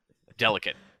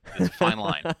 delicate. It's a fine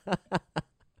line.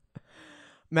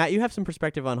 Matt, you have some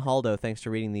perspective on Holdo thanks to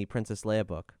reading the Princess Leia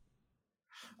book.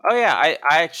 Oh, yeah. I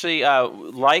actually,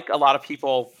 like a lot of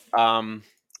people, kind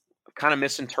of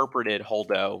misinterpreted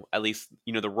Holdo, at least,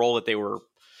 the role that they were,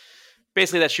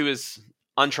 basically that she was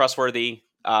untrustworthy,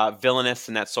 villainous,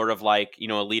 and that sort of like,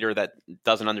 a leader that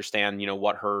doesn't understand,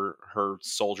 what her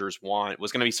soldiers want. It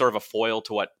was going to be sort of a foil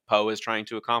to what Poe is trying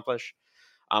to accomplish.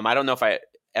 I don't know if I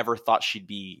ever thought she'd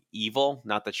be evil.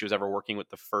 Not that she was ever working with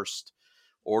the First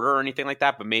Order or anything like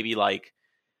that, but maybe like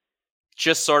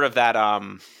just sort of that,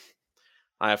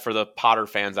 for the Potter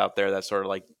fans out there, that sort of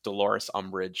like Dolores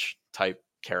Umbridge type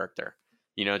character,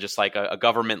 just like a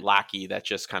government lackey that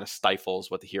just kind of stifles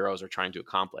what the heroes are trying to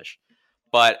accomplish.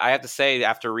 But I have to say,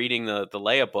 after reading the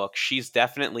Leia book, she's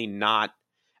definitely not,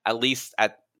 at least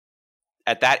at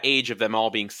that age of them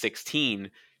all being 16,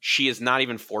 she is not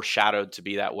even foreshadowed to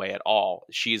be that way at all.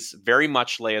 She's very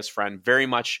much Leia's friend, very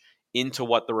much into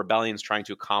what the rebellion's trying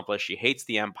to accomplish. She hates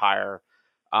the Empire.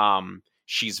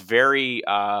 She's very,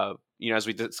 as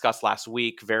we discussed last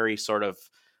week, very sort of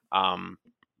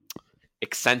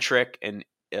eccentric and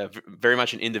very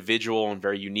much an individual and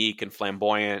very unique and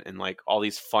flamboyant and like all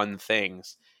these fun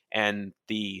things. And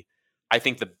I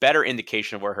think the better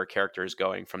indication of where her character is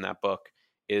going from that book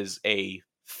is a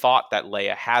thought that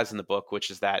Leia has in the book,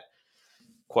 which is that,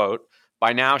 quote,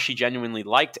 by now she genuinely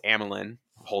liked Amilyn,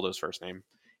 Holdo's first name,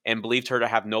 and believed her to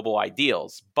have noble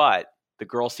ideals, but the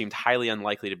girl seemed highly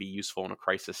unlikely to be useful in a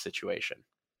crisis situation.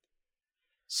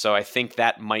 So I think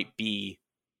that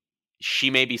she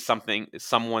may be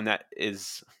someone that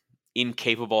is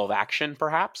incapable of action,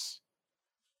 perhaps,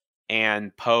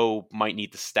 and Poe might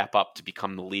need to step up to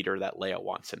become the leader that Leia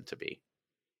wants him to be.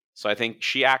 So I think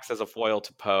she acts as a foil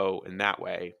to Poe in that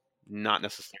way, not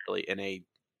necessarily in a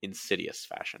insidious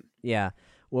fashion. Yeah.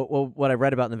 Well, what I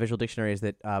read about in the Visual Dictionary is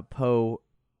that Poe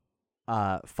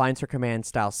finds her command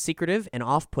style secretive and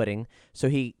off-putting, so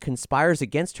he conspires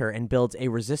against her and builds a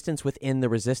resistance within the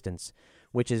resistance,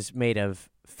 which is made of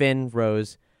Finn,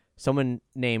 Rose, someone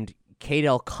named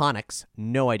Cadel Connix,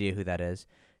 no idea who that is,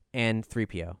 and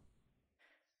 3PO.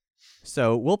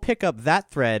 So we'll pick up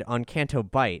that thread on Canto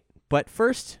Bight, but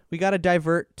first we got to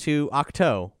divert to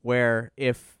Ahch-To, where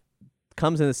if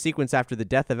comes in the sequence after the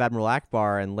death of Admiral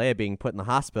Ackbar and Leia being put in the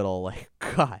hospital, like,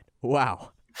 God,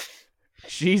 wow.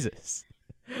 Jesus.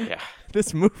 Yeah.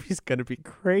 This movie's going to be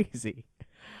crazy.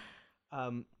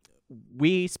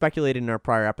 We speculated in our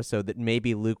prior episode that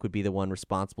maybe Luke would be the one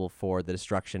responsible for the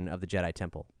destruction of the Jedi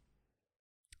Temple.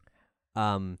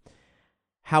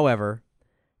 However,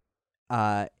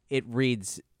 it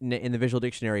reads in the Visual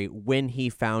Dictionary, when he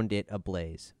found it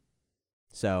ablaze.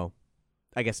 So,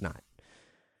 I guess not.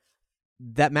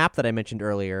 That map that I mentioned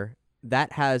earlier,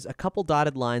 that has a couple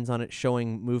dotted lines on it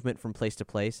showing movement from place to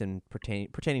place and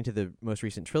pertaining to the most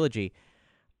recent trilogy.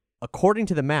 According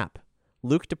to the map,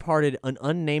 Luke departed an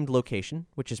unnamed location,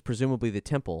 which is presumably the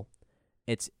temple.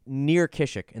 It's near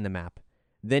Kashyyyk in the map.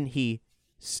 Then he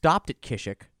stopped at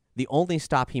Kashyyyk, the only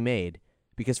stop he made,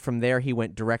 because from there he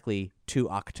went directly to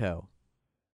Ahch-To.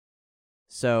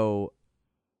 So,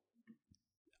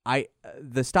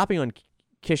 the stopping on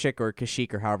Kashyyyk or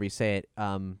Kashyyyk or however you say it,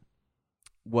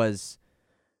 was,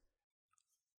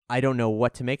 I don't know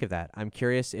what to make of that. I'm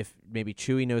curious if maybe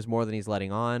Chewie knows more than he's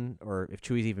letting on, or if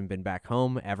Chewie's even been back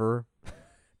home ever.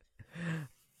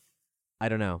 I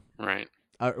don't know. Right.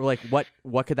 Like,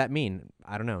 what could that mean?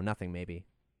 I don't know. Nothing, maybe.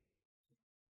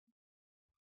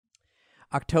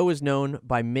 Ahch-To is known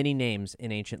by many names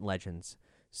in ancient legends.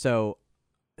 So,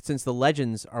 since the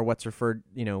legends are what's referred,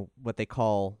 what they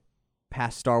call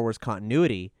past Star Wars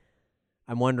continuity,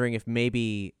 I'm wondering if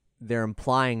maybe they're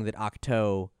implying that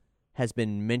Ahch-To has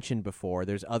been mentioned before.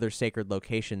 There's other sacred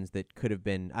locations that could have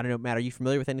been, I don't know, Matt, are you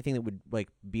familiar with anything that would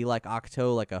be like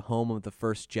Ahch-To, like a home of the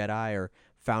first Jedi or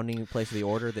founding place of the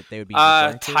Order that they would be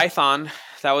referring to? Tython,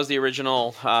 that was the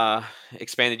original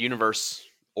expanded universe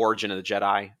origin of the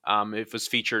Jedi. It was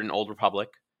featured in Old Republic,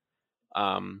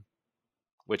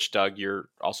 which, Doug, you're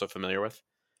also familiar with.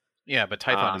 Yeah, but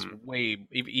Tython is way,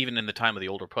 even in the time of the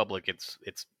Old Republic,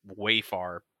 it's way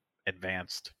far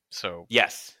advanced. So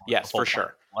yes, for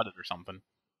sure, flooded or something.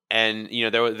 And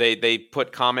they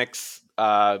put comics.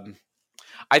 I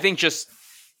think just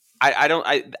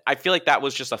I feel like that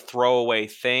was just a throwaway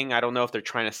thing. I don't know if they're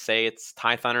trying to say it's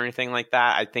Tython or anything like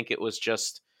that. I think it was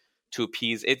just to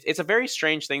appease. It's a very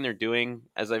strange thing they're doing,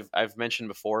 as I've mentioned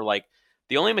before. Like,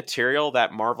 the only material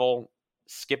that Marvel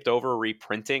skipped over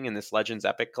reprinting in this Legends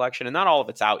Epic collection, and not all of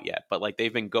it's out yet, but like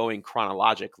they've been going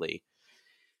chronologically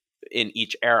in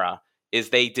each era, is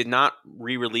they did not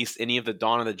re-release any of the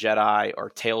Dawn of the Jedi or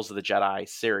Tales of the Jedi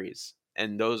series.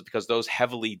 And those, because those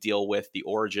heavily deal with the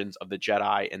origins of the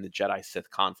Jedi and the Jedi-Sith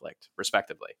conflict,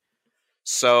 respectively.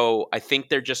 So I think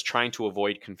they're just trying to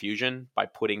avoid confusion by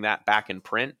putting that back in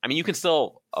print. I mean, you can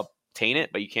still obtain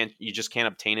it, but you just can't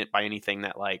obtain it by anything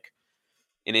that like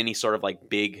in any sort of like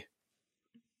big,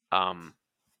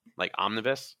 like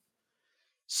omnibus.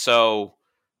 So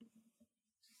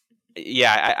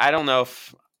yeah, I don't know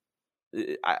if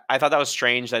I thought that was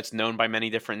strange. That's known by many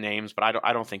different names, but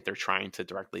I don't think they're trying to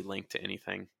directly link to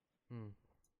anything.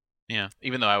 Yeah,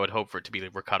 even though I would hope for it to be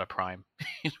like Rakata Prime,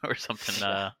 or something,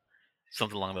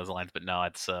 something along those lines. But no,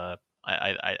 it's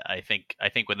I think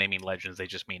when they mean legends, they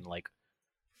just mean like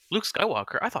Luke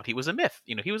Skywalker. I thought he was a myth.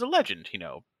 He was a legend. I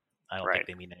don't think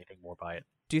they mean anything more by it.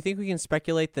 Do you think we can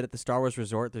speculate that at the Star Wars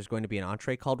Resort there's going to be an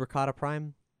entree called Rakata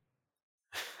Prime?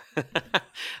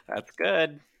 That's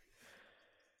good.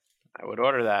 I would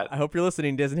order that. I hope you're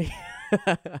listening, Disney.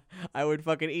 I would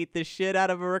fucking eat the shit out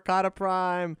of a Rakata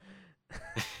Prime.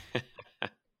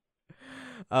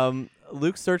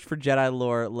 Luke's search for Jedi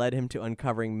lore led him to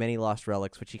uncovering many lost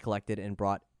relics, which he collected and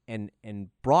brought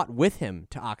with him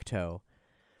to Ahch-To.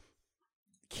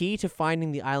 Key to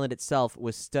finding the island itself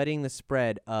was studying the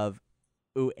spread of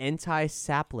Uentai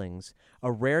saplings, a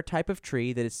rare type of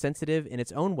tree that is sensitive in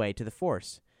its own way to the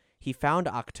Force. He found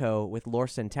Ahch-To with Lor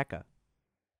San Tekka.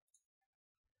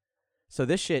 So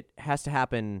this shit has to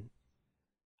happen,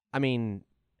 I mean,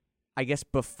 I guess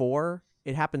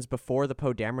it happens before the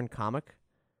Poe Dameron comic.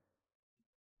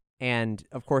 And,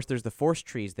 of course, there's the Force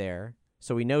trees there,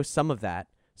 so we know some of that.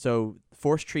 So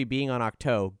Force tree being on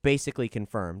Ahch-To, basically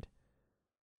confirmed.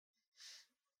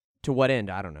 To what end?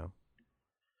 I don't know.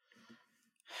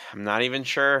 I'm not even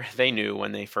sure they knew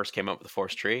when they first came up with the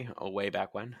Force tree, way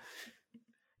back when.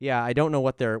 Yeah, I don't know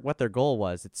what their goal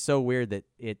was. It's so weird that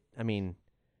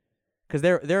because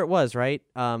there it was, right?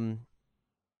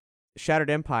 Shattered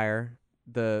Empire,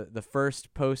 the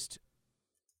first post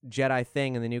Jedi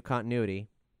thing in the new continuity,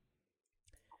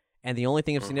 and the only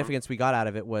thing of significance we got out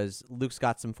of it was Luke's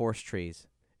got some Force trees,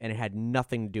 and it had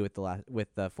nothing to do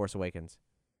with the Force Awakens.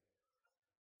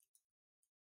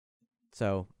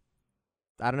 So,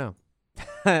 I don't know.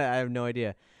 I have no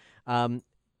idea.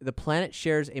 The planet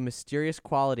shares a mysterious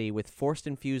quality with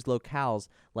Force-infused locales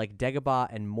like Dagobah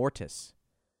and Mortis.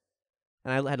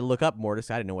 And I had to look up Mortis.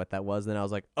 I didn't know what that was. Then I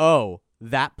was like, oh,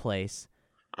 that place.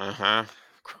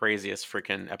 Craziest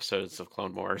freaking episodes of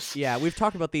Clone Wars. Yeah, we've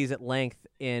talked about these at length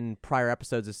in prior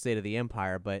episodes of State of the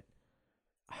Empire, but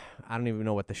I don't even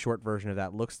know what the short version of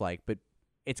that looks like. But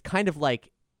it's kind of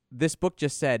like this book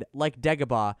just said, like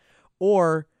Dagobah,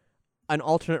 or an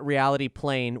alternate reality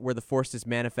plane where the Force is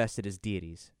manifested as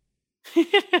deities.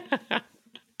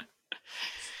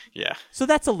 Yeah. So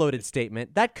that's a loaded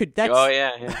statement. That's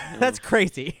yeah. That's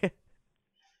crazy.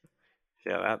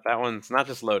 Yeah, that one's not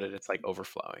just loaded, it's like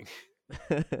overflowing.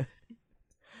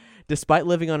 Despite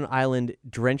living on an island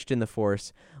drenched in the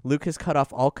Force, Luke has cut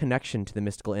off all connection to the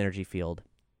mystical energy field.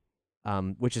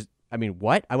 Which is, I mean,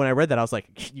 what? When I read that, I was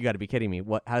like, you got to be kidding me.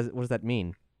 What does that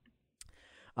mean?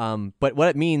 But what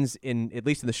it means, at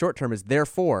least in the short term, is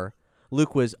therefore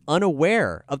Luke was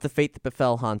unaware of the fate that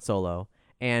befell Han Solo,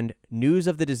 and news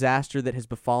of the disaster that has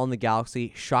befallen the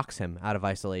galaxy shocks him out of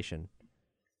isolation.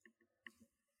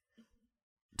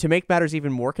 To make matters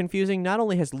even more confusing, not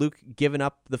only has Luke given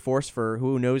up the Force for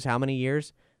who knows how many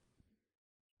years,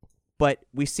 but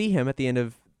we see him at the end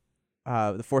of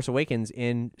The Force Awakens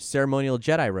in ceremonial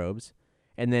Jedi robes,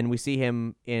 and then we see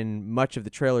him in much of the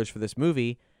trailers for this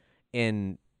movie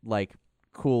in like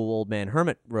cool old man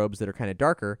hermit robes that are kind of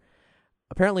darker.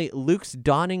 Apparently, Luke's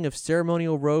donning of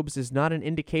ceremonial robes is not an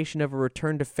indication of a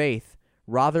return to faith.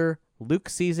 Rather, Luke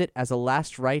sees it as a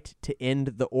last rite to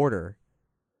end the Order.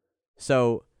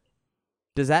 So,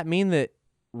 does that mean that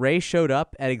Rey showed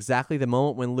up at exactly the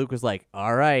moment when Luke was like,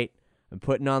 all right, I'm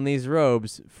putting on these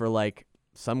robes for like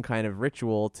some kind of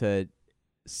ritual to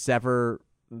sever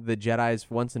the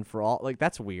Jedis once and for all? Like,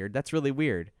 that's weird. That's really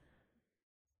weird.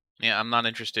 Yeah, I'm not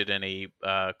interested in any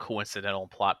coincidental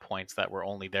plot points that were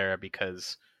only there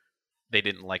because they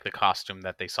didn't like the costume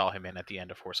that they saw him in at the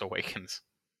end of Force Awakens.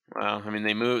 Well, I mean,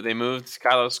 they moved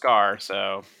Kylo Scar,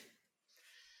 so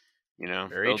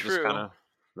Very true.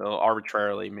 They'll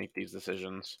arbitrarily make these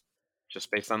decisions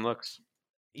just based on looks.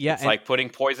 Yeah, it's like putting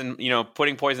poison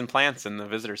plants in the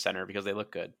visitor center because they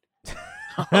look good.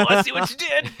 Oh, I see what you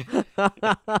did.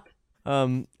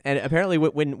 And apparently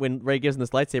when Rey gives him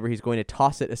this lightsaber, he's going to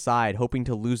toss it aside, hoping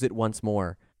to lose it once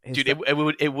more. Dude,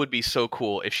 it would be so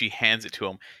cool if she hands it to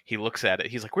him. He looks at it.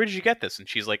 He's like, "Where did you get this?" And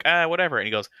she's like, whatever." And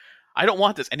he goes, "I don't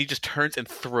want this." And he just turns and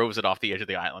throws it off the edge of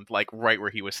the island, like right where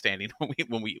he was standing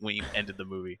when we ended the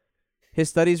movie. His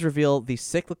studies reveal the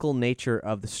cyclical nature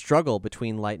of the struggle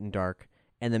between light and dark,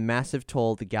 and the massive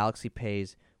toll the galaxy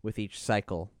pays with each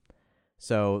cycle.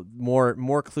 So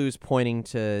more clues pointing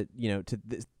to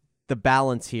the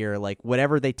balance here, like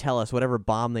whatever they tell us, whatever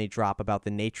bomb they drop about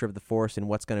the nature of the Force and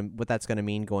what that's gonna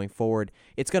mean going forward,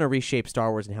 it's gonna reshape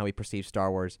Star Wars and how we perceive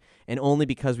Star Wars. And only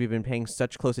because we've been paying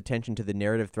such close attention to the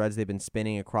narrative threads they've been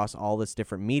spinning across all this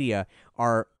different media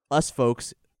are us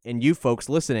folks and you folks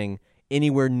listening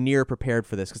anywhere near prepared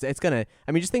for this. Because it's gonna,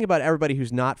 just think about everybody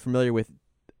who's not familiar with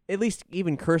at least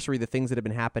even cursory the things that have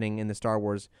been happening in the Star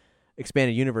Wars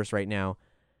expanded universe right now.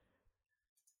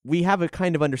 We have a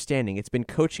kind of understanding. It's been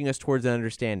coaching us towards an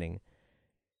understanding.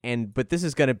 But this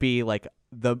is going to be like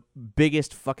the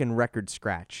biggest fucking record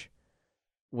scratch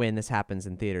when this happens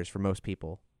in theaters for most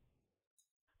people.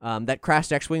 That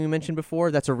crashed X-Wing we mentioned before,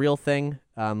 that's a real thing.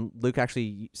 Luke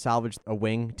actually salvaged a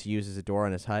wing to use as a door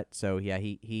on his hut. So yeah,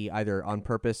 he either on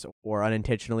purpose or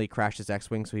unintentionally crashed his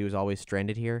X-Wing, so he was always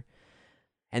stranded here.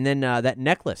 And then that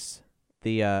necklace,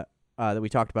 that we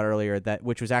talked about earlier,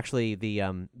 which was actually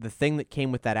the thing that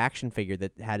came with that action figure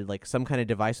that had like some kind of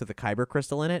device with a kyber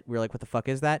crystal in it. We were like, what the fuck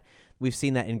is that? We've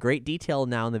seen that in great detail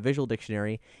now in the visual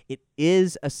dictionary. It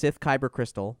is a Sith kyber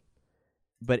crystal,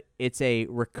 but it's a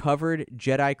recovered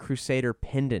Jedi Crusader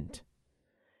pendant.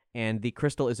 And the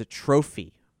crystal is a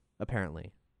trophy,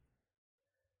 apparently.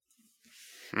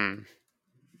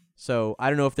 So I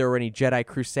don't know if there were any Jedi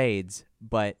Crusades,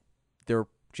 but there were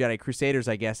Jedi Crusaders,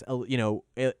 I guess,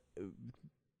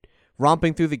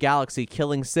 romping through the galaxy,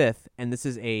 killing Sith, and this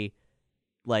is a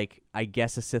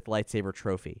Sith lightsaber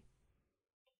trophy.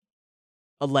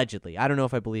 Allegedly. I don't know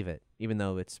if I believe it, even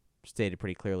though it's stated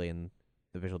pretty clearly in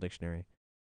the visual dictionary.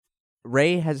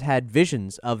 Rey has had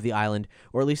visions of the island,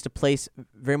 or at least a place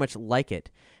very much like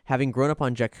it. Having grown up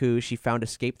on Jakku, she found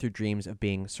escape through dreams of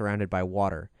being surrounded by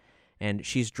water. And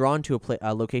she's drawn to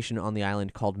a location on the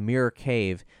island called Mirror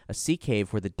Cave, a sea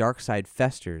cave where the dark side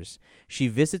festers. She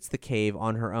visits the cave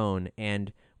on her own,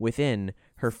 and within,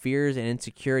 her fears and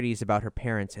insecurities about her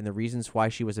parents and the reasons why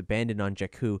she was abandoned on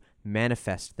Jakku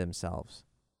manifest themselves.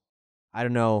 I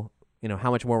don't know, how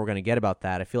much more we're going to get about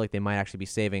that. I feel like they might actually be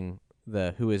saving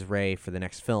the Who is Rey for the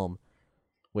next film,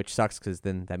 which sucks because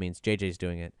then that means JJ's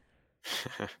doing it.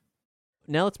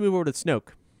 Now let's move over to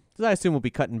Snoke. Because I assume we'll be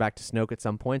cutting back to Snoke at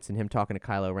some points and him talking to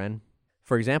Kylo Ren.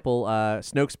 For example,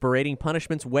 Snoke's berating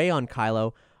punishments weigh on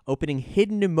Kylo, opening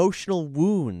hidden emotional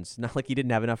wounds, not like he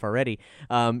didn't have enough already,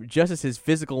 just as his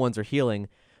physical ones are healing.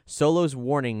 Solo's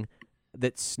warning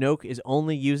that Snoke is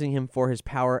only using him for his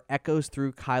power echoes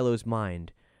through Kylo's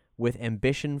mind. With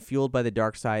ambition fueled by the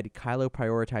dark side, Kylo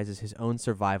prioritizes his own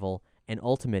survival and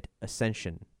ultimate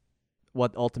ascension.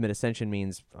 What ultimate ascension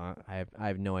means, I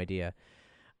have no idea.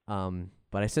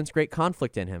 But I sense great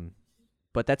conflict in him.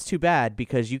 But that's too bad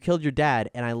because you killed your dad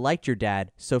and I liked your dad,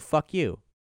 so fuck you.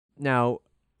 Now,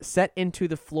 set into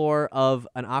the floor of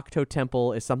an Octo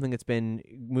Temple is something that's been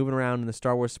moving around in the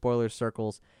Star Wars spoiler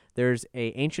circles. There's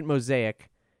an ancient mosaic.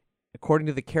 According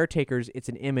to the caretakers, it's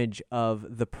an image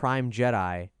of the Prime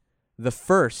Jedi, the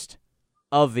first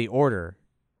of the Order.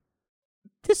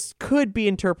 This could be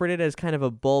interpreted as kind of a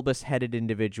bulbous-headed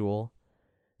individual.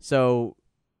 So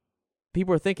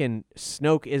people are thinking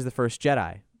Snoke is the first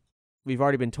Jedi. We've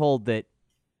already been told that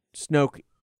Snoke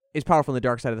is powerful in the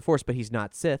dark side of the Force, but he's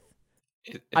not Sith.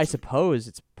 I suppose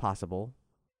it's possible.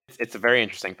 It's a very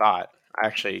interesting thought. I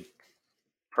actually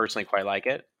personally quite like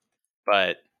it,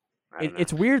 but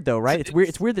it's weird though, right?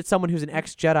 It's weird that someone who's an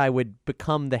ex-Jedi would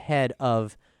become the head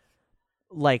of,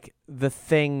 like, the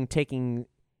thing taking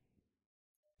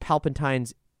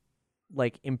Palpatine's,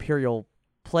 like, imperial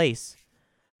place.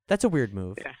 That's a weird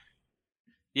move.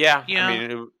 Yeah. I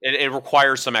mean, it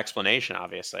requires some explanation,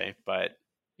 obviously, but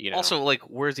Also, like,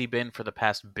 where's he been for the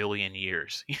past billion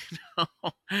years?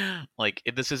 Like,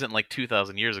 this isn't like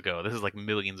 2,000 years ago. This is like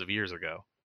millions of years ago.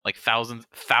 Like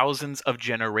thousands of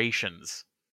generations,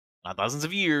 not thousands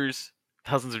of years,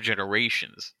 thousands of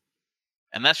generations.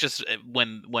 And that's just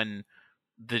when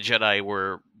the Jedi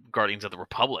were Guardians of the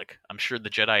Republic. I'm sure the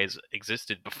Jedi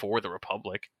existed before the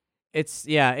Republic.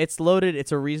 It's loaded.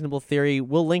 It's a reasonable theory.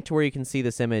 We'll link to where you can see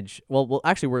this image. Well,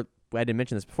 actually, I didn't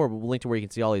mention this before, but we'll link to where you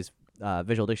can see all these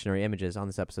visual dictionary images on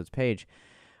this episode's page.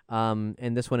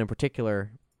 And this one in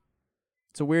particular,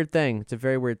 it's a weird thing. It's a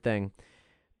very weird thing.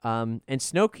 And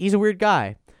Snoke, he's a weird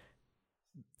guy.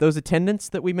 Those attendants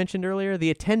that we mentioned earlier, the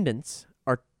attendants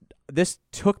this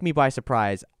took me by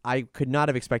surprise. I could not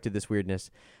have expected this weirdness.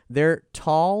 They're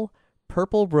tall,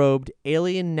 purple-robed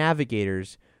alien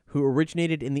navigators who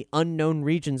originated in the unknown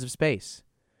regions of space.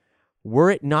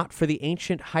 Were it not for the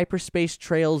ancient hyperspace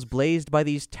trails blazed by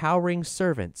these towering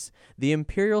servants, the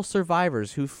Imperial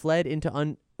survivors who fled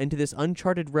into this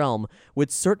uncharted realm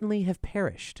would certainly have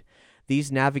perished.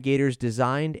 These navigators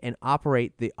designed and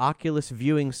operate the Oculus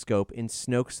viewing scope in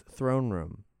Snoke's throne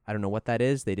room. I don't know what that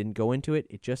is. They didn't go into it.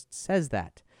 It just says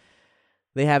that.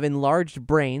 They have enlarged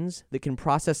brains that can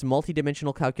process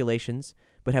multidimensional calculations,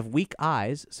 but have weak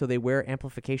eyes, so they wear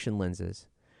amplification lenses.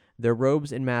 Their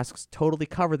robes and masks totally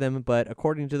cover them, but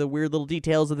according to the weird little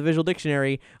details of the visual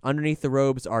dictionary, underneath the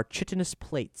robes are chitinous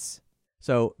plates.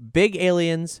 So, big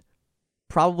aliens,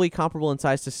 probably comparable in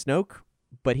size to Snoke,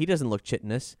 but he doesn't look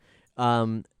chitinous,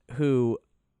 who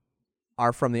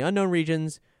are from the unknown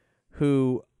regions,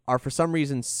 who are for some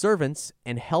reason servants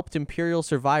and helped Imperial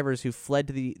survivors who fled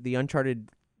to the uncharted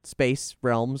space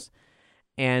realms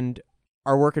and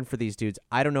are working for these dudes.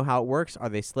 I don't know how it works. Are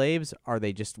they slaves? Are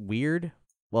they just weird?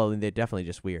 Well, they're definitely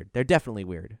just weird. They're definitely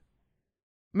weird.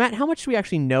 Matt, how much do we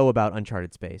actually know about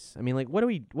uncharted space? I mean, like, what do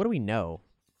we know?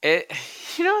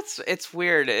 It's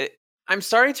weird. I'm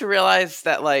starting to realize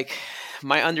that, like,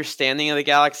 my understanding of the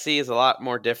galaxy is a lot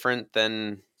more different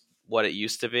than what it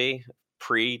used to be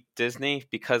pre-Disney,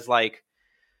 because, like,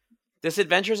 this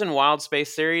Adventures in Wild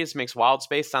Space series makes wild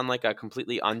space sound like a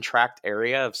completely untracked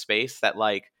area of space that,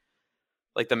 like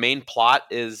the main plot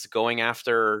is going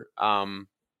after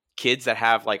kids that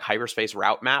have, like, hyperspace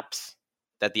route maps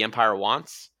that the Empire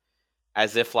wants,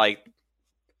 as if, like,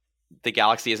 the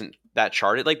galaxy isn't that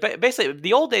charted. Like, basically,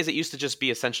 the old days, it used to just be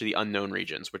essentially the unknown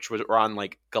regions, which were on,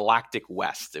 like, galactic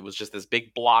west. It was just this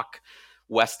big block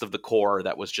west of the core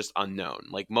that was just unknown.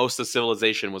 Like, most of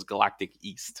civilization was galactic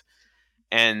east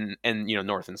and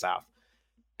north and south.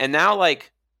 And now,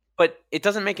 like, but it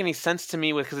doesn't make any sense to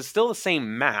me because it's still the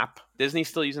same map. Disney's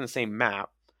still using the same map,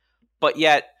 but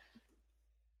yet,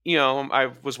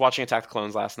 I was watching Attack the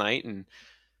Clones last night, and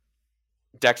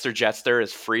Dexter Jettster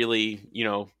is freely,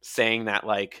 saying that,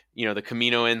 like, the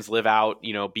Kaminoans live out,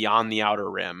 beyond the Outer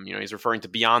Rim. He's referring to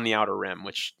beyond the Outer Rim,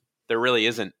 which there really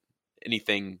isn't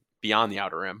anything beyond the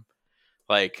Outer Rim,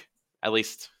 like, at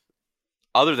least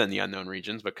other than the unknown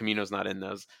regions, but Kamino's not in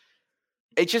those.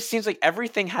 It just seems like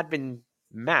everything had been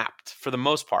mapped for the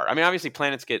most part. I mean, obviously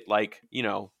planets get, like,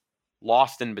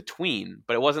 lost in between,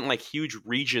 but it wasn't like huge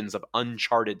regions of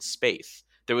uncharted space.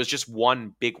 There was just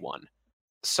one big one.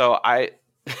 So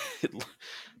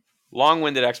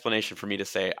long-winded explanation for me to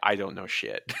say I don't know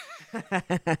shit.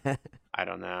 I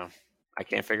don't know. I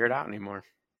can't figure it out anymore.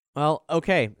 Well,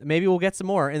 okay, maybe we'll get some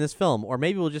more in this film, or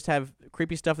maybe we'll just have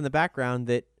creepy stuff in the background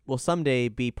that will someday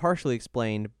be partially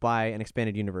explained by an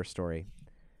expanded universe story.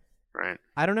 Right.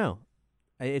 I don't know.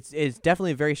 It's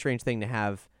definitely a very strange thing to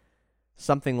have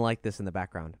something like this in the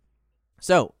background.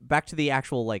 So, back to the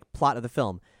actual, like, plot of the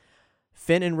film.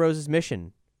 Finn and Rose's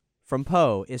mission from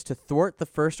Poe is to thwart the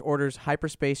First Order's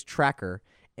hyperspace tracker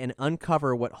and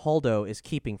uncover what Holdo is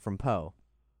keeping from Poe.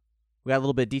 We got a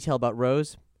little bit of detail about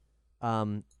Rose.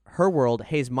 Her world,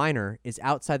 Hayes Minor, is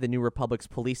outside the New Republic's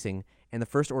policing, and the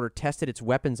First Order tested its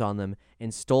weapons on them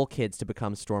and stole kids to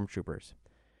become stormtroopers,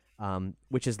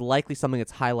 which is likely something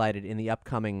that's highlighted in the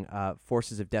upcoming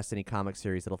Forces of Destiny comic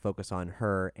series that'll focus on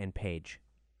her and Paige.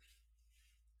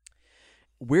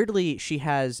 Weirdly, she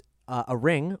has a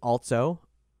ring also,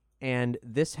 and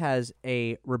this has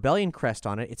a rebellion crest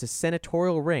on it. It's a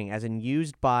senatorial ring, as in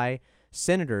used by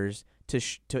senators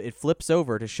it flips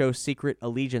over to show secret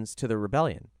allegiance to the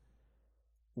rebellion.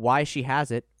 Why she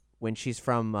has it when she's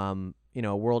from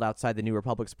a world outside the New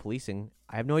Republic's policing,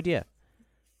 I have no idea.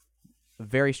 A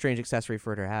very strange accessory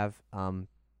for her to have.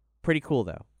 Pretty cool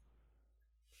though.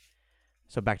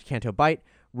 So back to Canto Bight.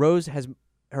 Rose has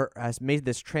made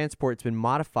this transport. It's been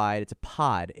modified. It's a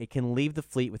pod. It can leave the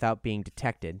fleet without being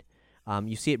detected.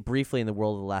 You see it briefly in the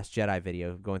World of the Last Jedi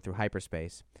video going through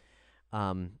hyperspace.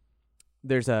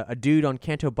 There's a dude on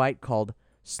Canto Bight called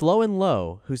Slow and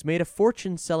Low who's made a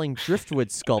fortune selling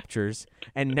driftwood sculptures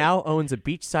and now owns a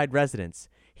beachside residence.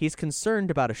 He's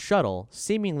concerned about a shuttle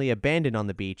seemingly abandoned on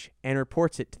the beach and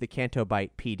reports it to the Canto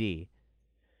Bight PD,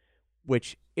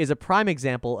 which is a prime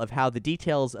example of how the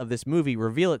details of this movie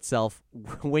reveal itself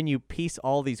when you piece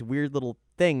all these weird little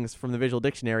things from the visual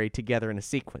dictionary together in a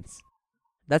sequence.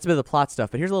 That's a bit of the plot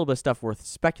stuff, but here's a little bit of stuff worth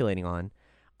speculating on.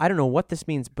 I don't know what this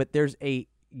means, but there's a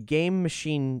game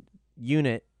machine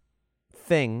unit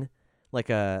thing, like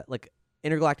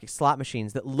intergalactic slot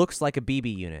machines, that looks like a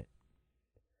BB unit.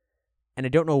 And I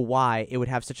don't know why it would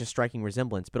have such a striking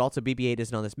resemblance, but also BB-8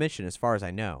 isn't on this mission as far as I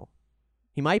know.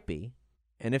 He might be.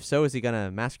 And if so, is he going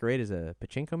to masquerade as a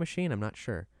pachinko machine? I'm not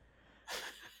sure.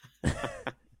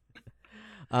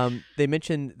 They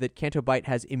mentioned that Canto Bight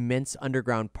has immense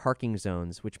underground parking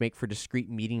zones, which make for discreet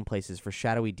meeting places for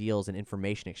shadowy deals and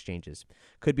information exchanges.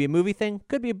 Could be a movie thing,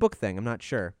 could be a book thing, I'm not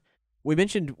sure. We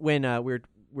mentioned when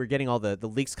we're getting all the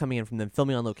leaks coming in from them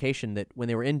filming on location that when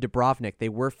they were in Dubrovnik, they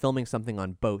were filming something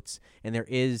on boats. And there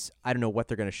is, I don't know what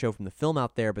they're going to show from the film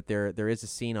out there, but there is a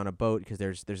scene on a boat because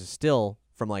there's a still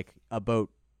from like a boat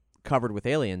covered with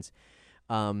aliens.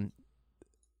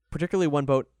 Particularly one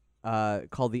boat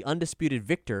called the Undisputed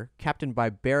Victor, captained by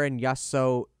Baron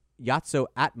Yatso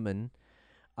Atman.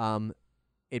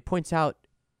 It points out,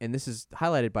 and this is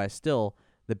highlighted by a still,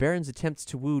 the Baron's attempts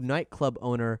to woo nightclub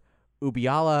owner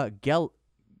Ubiala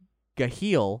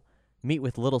Gahil meet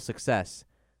with little success.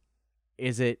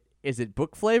 Is it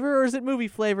book flavor or is it movie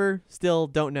flavor? Still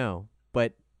don't know.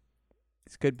 But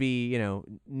this could be,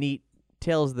 neat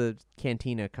Tales of the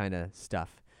Cantina kind of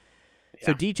stuff. Yeah.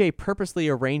 So DJ purposely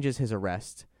arranges his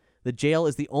arrest. The jail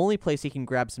is the only place he can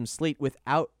grab some sleep with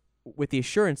the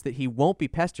assurance that he won't be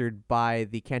pestered by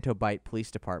the Canto Bight Police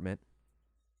Department.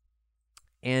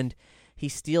 And he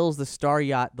steals the star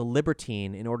yacht, the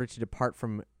Libertine, in order to depart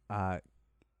from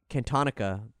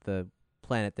Cantonica, the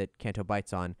planet that Canto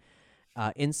Bight's on.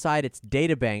 Inside its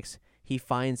databanks, he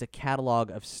finds a catalog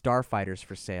of starfighters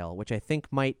for sale, which I think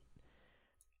might,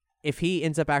 if he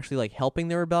ends up actually like helping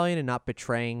the rebellion and not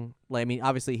betraying,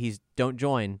 obviously he's don't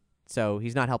join, so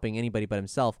he's not helping anybody but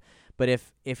himself. But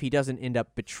if he doesn't end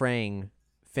up betraying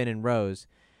Finn and Rose,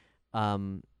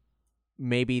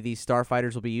 maybe these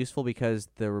starfighters will be useful because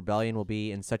the rebellion will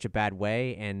be in such a bad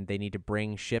way and they need to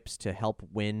bring ships to help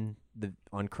win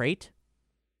on Crate.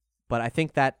 But I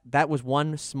think that was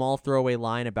one small throwaway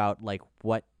line about like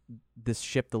what this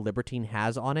ship, the Libertine,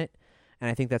 has on it. And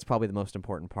I think that's probably the most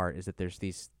important part, is that there's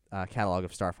these catalog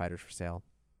of starfighters for sale.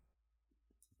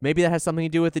 Maybe that has something to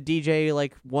do with the DJ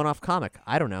like one-off comic.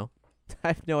 I don't know. I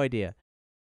have no idea.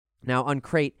 Now on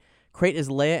Crate is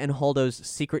Leia and Holdo's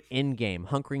secret endgame,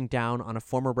 hunkering down on a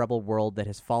former rebel world that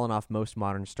has fallen off most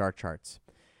modern star charts.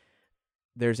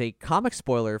 There's a comic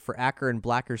spoiler for Acker and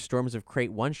Blacker's Storms of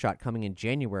Crate one-shot coming in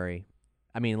January.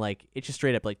 It just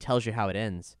straight up tells you how it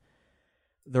ends.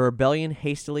 The rebellion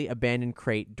hastily abandoned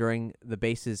Crate during the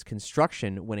base's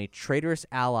construction when a traitorous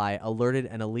ally alerted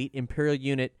an elite Imperial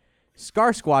unit,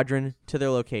 Scar Squadron, to their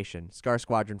location. Scar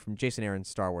Squadron from Jason Aaron's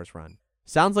Star Wars run.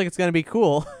 Sounds like it's going to be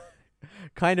cool.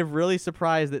 Kind of really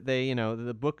surprised that they,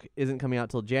 the book isn't coming out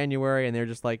till January, and they're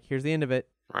just like, here's the end of it.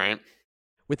 Right.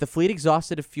 With the fleet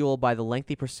exhausted of fuel by the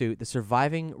lengthy pursuit, the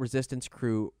surviving Resistance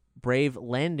crew brave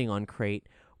landing on Crate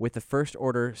with the First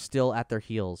Order still at their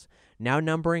heels. Now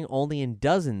numbering only in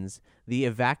dozens, the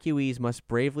evacuees must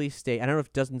bravely stay. I don't know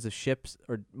if dozens of ships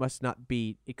or must not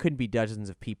be. It couldn't be dozens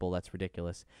of people. That's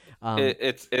ridiculous.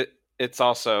 It's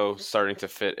also starting to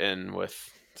fit in with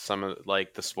some of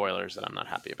the spoilers that I'm not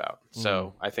happy about.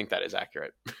 So I think that is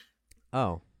accurate.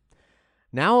 Oh.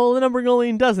 Now numbering only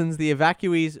in dozens, the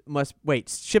evacuees must wait.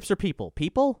 Ships or people?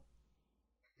 People?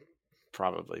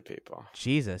 Probably people.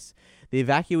 Jesus. The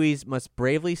evacuees must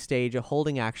bravely stage a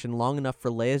holding action long enough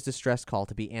for Leia's distress call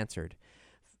to be answered.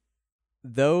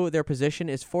 Though their position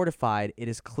is fortified, it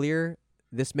is clear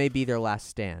this may be their last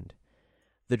stand.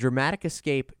 The dramatic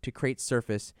escape to Crate's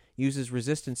surface uses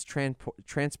Resistance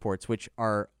transports, which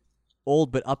are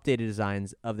old but updated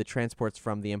designs of the transports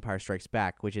from The Empire Strikes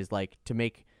Back, which is to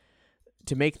make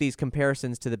these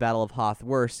comparisons to the Battle of Hoth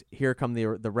worse. Here come the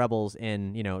rebels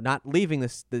in, not leaving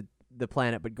the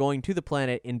planet, but going to the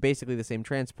planet in basically the same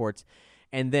transports.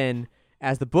 And then,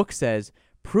 as the book says,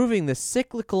 proving the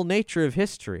cyclical nature of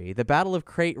history, the Battle of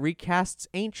Crate recasts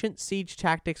ancient siege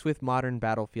tactics with modern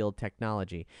battlefield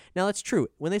technology. Now, that's true.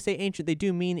 When they say ancient, they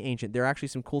do mean ancient. There are actually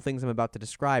some cool things I'm about to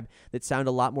describe that sound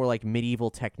a lot more like medieval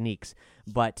techniques.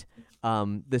 But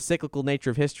the cyclical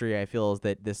nature of history, I feel, is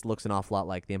that this looks an awful lot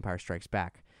like The Empire Strikes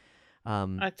Back.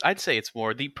 I'd say it's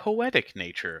more the poetic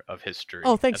nature of history.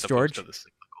 Oh, thanks, George. To the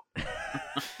cyclical.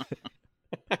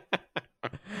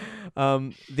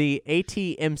 The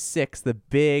AT-M6, the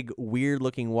big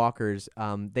weird-looking walkers,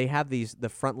 they have the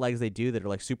front legs they do that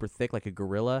are super thick, like a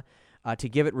gorilla, to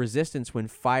give it resistance when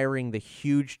firing the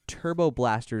huge turbo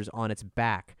blasters on its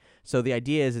back. So the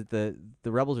idea is that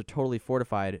the rebels are totally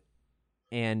fortified,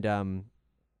 and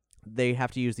they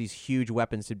have to use these huge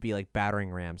weapons to be like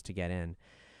battering rams to get in.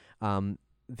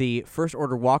 The First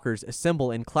Order walkers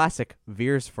assemble in classic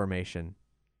Veers formation.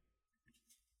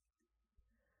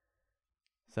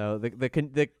 So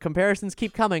the comparisons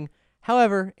keep coming.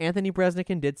 However, Anthony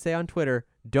Breznican did say on Twitter,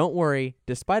 don't worry,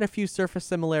 despite a few surface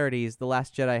similarities, The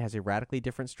Last Jedi has a radically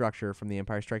different structure from The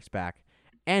Empire Strikes Back,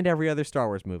 and every other Star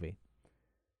Wars movie.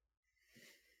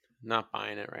 Not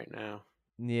buying it right now.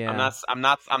 Yeah. I'm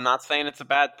not saying it's a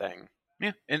bad thing.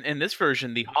 Yeah. In this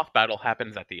version, the Hoth battle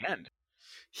happens at the end.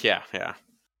 Yeah.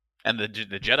 And the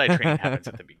Jedi training happens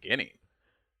at the beginning.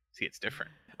 See, it's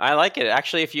different. I like it.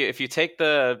 Actually, if you take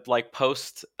the like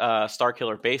post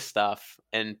Starkiller base stuff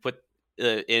and put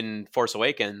in Force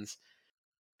Awakens,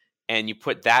 and you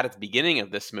put that at the beginning of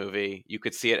this movie, you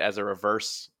could see it as a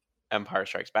reverse Empire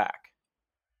Strikes Back.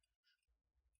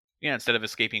 Yeah, instead of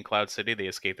escaping Cloud City, they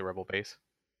escape the Rebel base.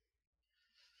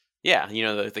 Yeah,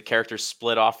 the characters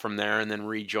split off from there and then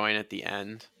rejoin at the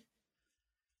end.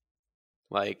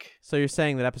 Like, so you're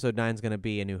saying that Episode 9 is going to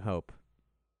be A New Hope,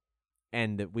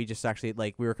 and that we just actually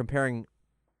we were comparing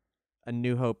A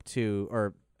New Hope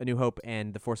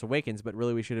and The Force Awakens, but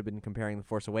really we should have been comparing The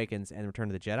Force Awakens and Return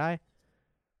of the Jedi.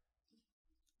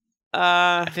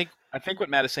 I think what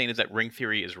Matt is saying is that ring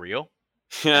theory is real.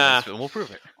 Yeah, we'll prove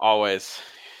it. Always.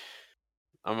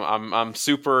 I'm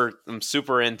super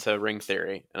into ring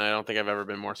theory, and I don't think I've ever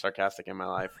been more sarcastic in my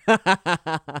life.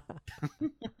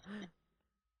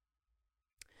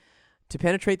 To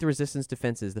penetrate the Resistance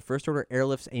defenses, the First Order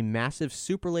airlifts a massive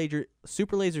super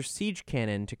laser siege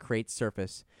cannon to Crate's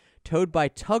surface. Towed by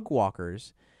tug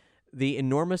walkers, the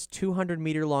enormous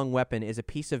 200-meter-long weapon is a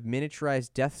piece of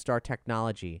miniaturized Death Star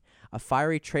technology. A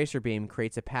fiery tracer beam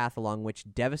creates a path along which a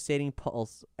devastating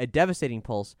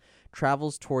pulse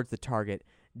travels towards the target,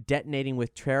 detonating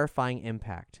with terrifying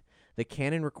impact. The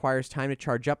cannon requires time to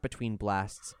charge up between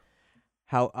blasts,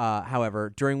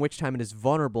 however, during which time it is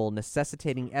vulnerable,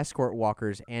 necessitating escort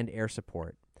walkers and air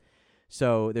support.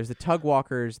 So there's the tug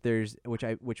walkers. There's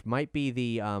which might be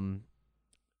the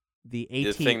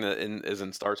AT thing that is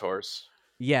in Star Tours.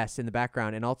 Yes, in the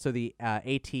background, and also the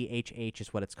ATHH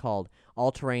is what it's called,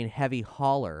 all-terrain heavy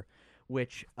hauler,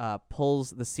 which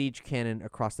pulls the siege cannon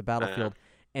across the battlefield.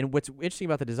 And what's interesting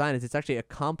about the design is it's actually a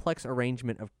complex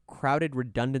arrangement of crowded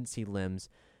redundancy limbs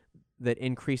that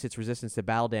increase its resistance to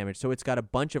battle damage. So it's got a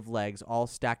bunch of legs all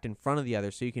stacked in front of the other,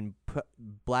 so you can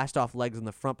blast off legs in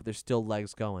the front, but there's still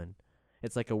legs going.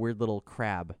 It's like a weird little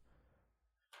crab.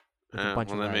 Well,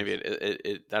 then maybe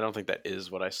it. I don't think that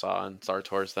is what I saw in Star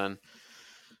Tours then,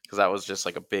 because that was just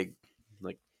like a big,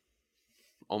 like,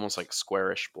 almost like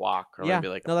squarish block. Or maybe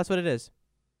like no, that's what it is.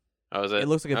 Oh, is it? It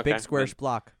looks like a big squarish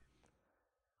block.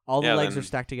 All the legs are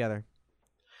stacked together.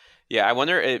 Yeah, I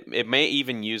wonder. It may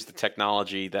even use the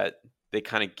technology that they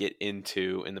kind of get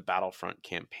into in the Battlefront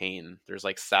campaign. There's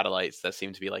like satellites that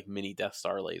seem to be like mini Death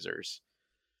Star lasers.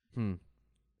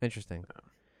 Interesting.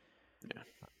 Yeah.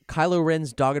 Kylo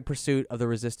Ren's dogged pursuit of the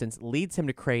Resistance leads him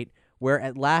to Crate, where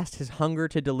at last his hunger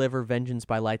to deliver vengeance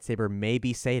by lightsaber may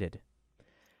be sated.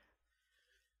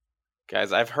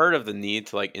 Guys, I've heard of the need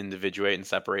to like individuate and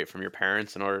separate from your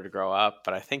parents in order to grow up,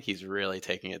 but I think he's really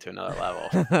taking it to another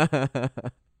level.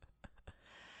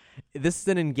 This is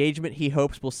an engagement he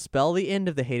hopes will spell the end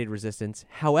of the hated Resistance.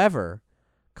 However,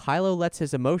 Kylo lets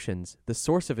his emotions, the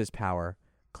source of his power,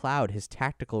 cloud his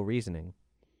tactical reasoning.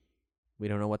 We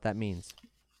don't know what that means.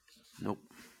 Nope.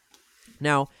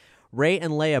 Now, Rey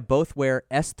and Leia both wear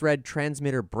S-thread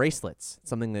transmitter bracelets,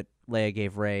 something that Leia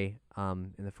gave Rey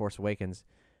in The Force Awakens.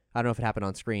 I don't know if it happened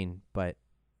on screen, but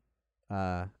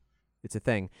it's a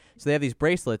thing. So they have these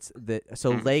bracelets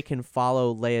so Leia can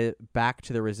follow Leia back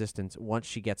to the Resistance once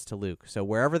she gets to Luke. So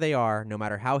wherever they are, no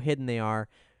matter how hidden they are,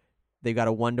 they've got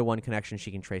a one-to-one connection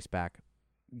she can trace back.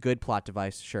 Good plot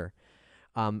device, sure.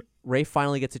 Rey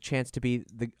finally gets a chance to be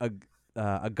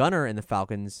a gunner in the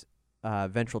Falcon's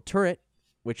ventral turret,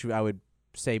 which I would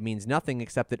say means nothing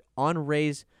except that on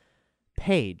Rey's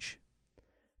page,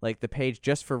 like the page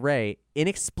just for Rey,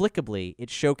 inexplicably it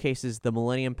showcases the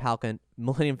Millennium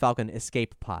Falcon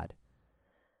escape pod,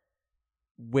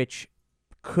 which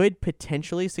could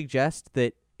potentially suggest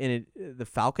that the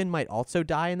Falcon might also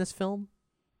die in this film.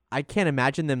 I can't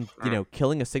imagine them,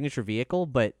 killing a signature vehicle,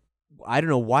 but I don't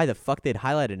know why the fuck they'd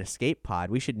highlight an escape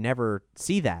pod. We should never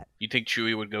see that. You think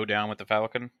Chewie would go down with the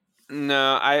Falcon?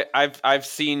 No, I've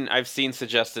seen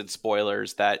suggested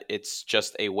spoilers that it's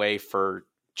just a way for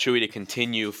Chewie to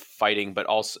continue fighting, but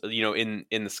also in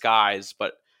the skies,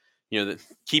 but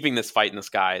keeping this fight in the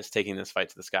skies, taking this fight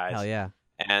to the skies. Hell yeah!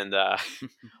 And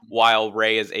while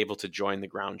Rey is able to join the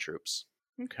ground troops.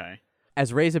 Okay.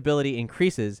 As Rey's ability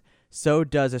increases, so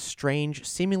does a strange,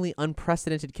 seemingly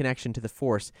unprecedented connection to the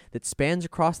Force that spans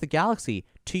across the galaxy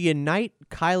to unite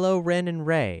Kylo Ren and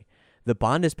Rey. The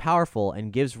bond is powerful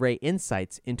and gives Rey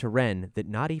insights into Ren that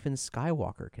not even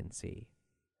Skywalker can see.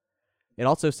 It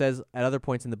also says, at other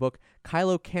points in the book,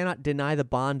 Kylo cannot deny the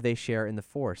bond they share in the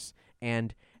Force,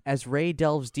 and As Rey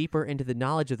delves deeper into the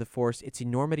knowledge of the Force, its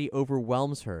enormity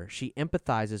overwhelms her. She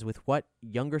empathizes with what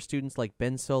younger students like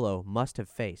Ben Solo must have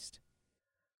faced.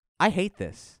 I hate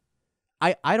this.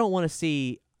 I don't want to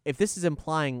see, if this is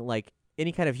implying like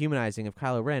any kind of humanizing of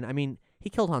Kylo Ren. I mean, he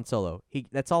killed Han Solo.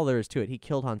 That's all there is to it. He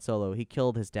killed Han Solo. He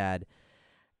killed his dad.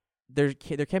 There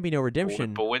can be no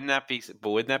redemption. But wouldn't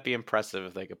that be impressive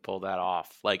if they could pull that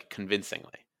off, like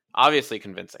convincingly? Obviously,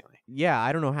 convincingly. Yeah,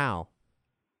 I don't know how.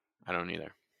 I don't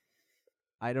either.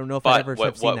 I don't know if I ever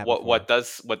have seen that before. What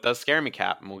does scare me,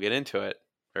 Cap, and we'll get into it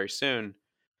very soon.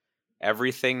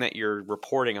 Everything that you're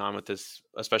reporting on with this,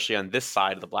 especially on this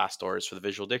side of the blast doors for the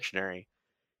visual dictionary,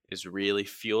 is really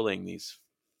fueling these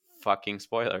fucking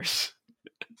spoilers.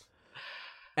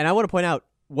 And I want to point out,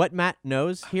 what Matt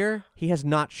knows here, he has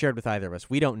not shared with either of us.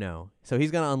 We don't know. So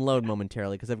he's going to unload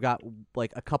momentarily because I've got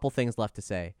like a couple things left to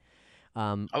say.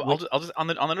 I'll just on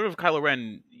the note of Kylo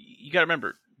Ren, you got to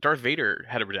remember, Darth Vader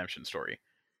had a redemption story,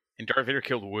 and Darth Vader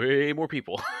killed way more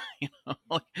people.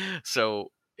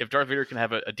 So if Darth Vader can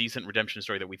have a decent redemption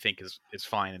story that we think is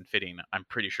fine and fitting, I'm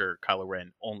pretty sure Kylo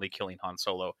Ren only killing Han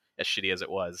Solo, as shitty as it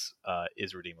was,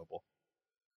 is redeemable.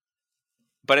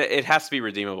 But it has to be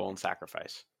redeemable in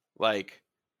sacrifice. Like,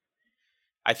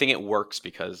 I think it works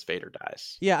because Vader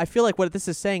dies. Yeah, I feel like what this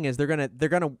is saying is the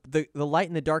light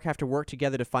and the dark have to work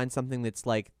together to find something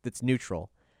that's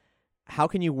neutral. How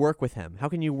can you work with him? How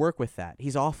can you work with that?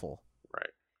 He's awful.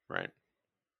 Right.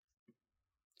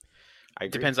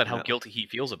 It depends on how guilty he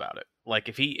feels about it. Like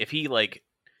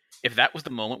if that was the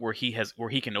moment where he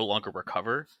can no longer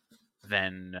recover,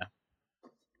 then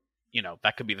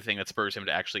that could be the thing that spurs him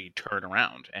to actually turn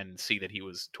around and see that he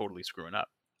was totally screwing up.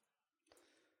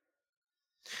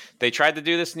 They tried to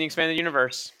do this in the expanded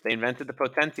universe. They invented the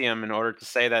potentium in order to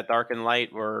say that dark and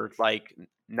light were like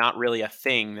not really a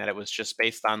thing, that it was just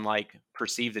based on like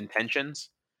perceived intentions.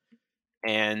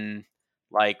 And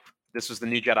like this was the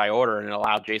new Jedi Order, and it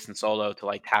allowed Jason Solo to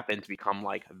like tap in to become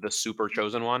like the super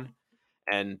chosen one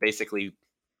and basically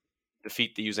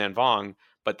defeat the Yuuzhan Vong.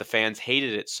 But the fans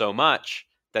hated it so much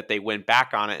that they went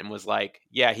back on it and was like,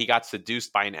 yeah, he got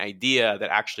seduced by an idea that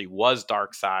actually was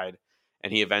dark side,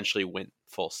 and he eventually went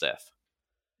full Sith.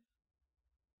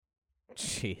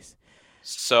 Jeez.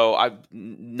 So I'm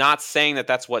not saying that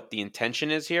that's what the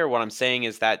intention is here. What I'm saying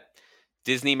is that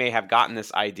Disney may have gotten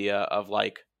this idea of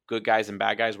like good guys and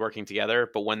bad guys working together,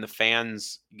 but when the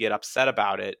fans get upset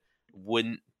about it,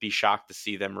 wouldn't be shocked to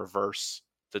see them reverse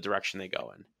the direction they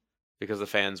go in, because the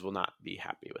fans will not be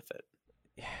happy with it.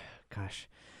 Yeah, gosh.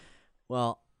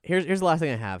 Well, here's the last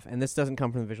thing I have, and this doesn't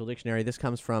come from the Visual Dictionary. This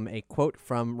comes from a quote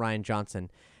from Rian Johnson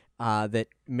that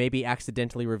maybe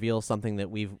accidentally reveals something that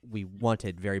we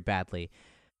wanted very badly.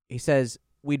 He says,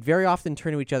 "We'd very often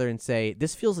turn to each other and say,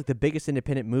 'This feels like the biggest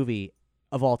independent movie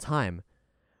of all time,'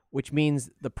 which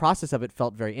means the process of it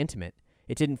felt very intimate.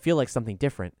 It didn't feel like something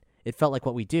different. It felt like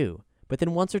what we do. But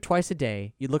then once or twice a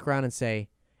day, you'd look around and say,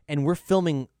 'And we're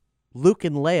filming Luke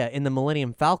and Leia in the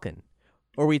Millennium Falcon.'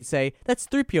 Or we'd say, 'That's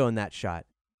 3PO in that shot.'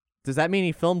 Does that mean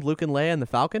he filmed Luke and Leia in the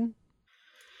Falcon?"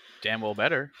 Damn well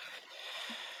better.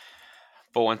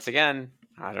 But once again,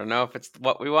 I don't know if it's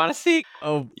what we want to see.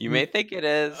 Oh, you may think it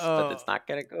is, but it's not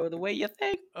going to go the way you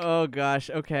think. Oh gosh.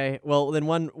 Okay. Well, then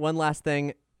one last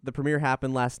thing. The premiere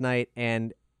happened last night,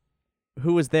 and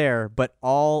who was there but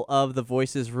all of the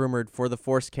voices rumored for the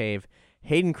Force Cave?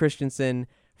 Hayden Christensen,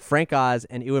 Frank Oz,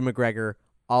 and Ewan McGregor.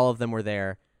 All of them were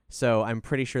there. So I'm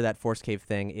pretty sure that Force Cave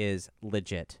thing is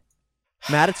legit.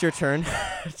 Matt, it's your turn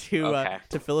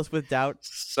to fill us with doubt.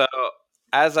 So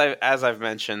as I've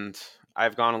mentioned,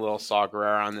 I've gone a little Saw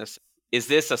Gerrera on this. Is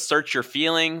this a search your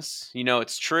feelings,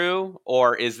 it's true,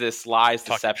 or is this lies,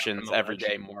 deceptions, every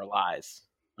day more lies?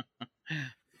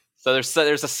 So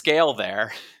there's a scale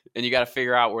there, and you got to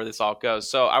figure out where this all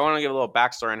goes. So I want to give a little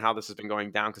backstory on how this has been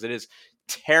going down, because it is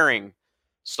tearing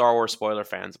Star Wars spoiler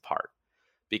fans apart,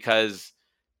 because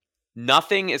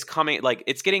nothing is coming, like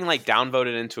it's getting like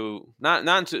downvoted into not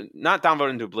downvoted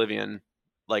into oblivion,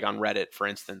 like on Reddit, for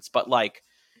instance, but like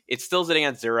it's still sitting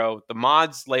at 0. The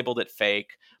mods labeled it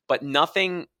fake, but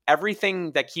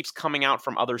everything that keeps coming out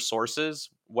from other sources,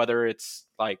 whether it's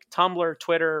like Tumblr,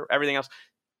 Twitter, everything else,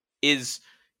 is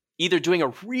either doing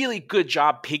a really good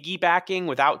job piggybacking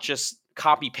without just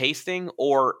copy pasting,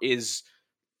 or it's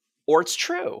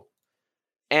true.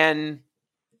 And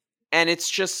it's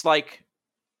just like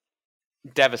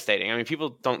devastating. I mean, people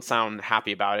don't sound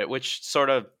happy about it, which sort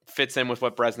of fits in with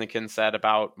what Bresnikan said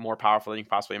about more powerful than you can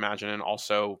possibly imagine, and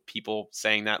also people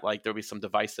saying that like there'll be some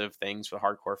divisive things for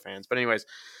hardcore fans. But anyways,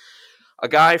 a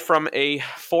guy from a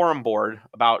forum board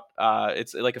about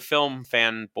it's like a film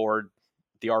fan board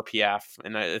the RPF,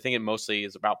 and I think it mostly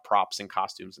is about props and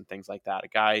costumes and things like that. A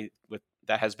guy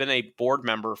that has been a board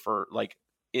member for like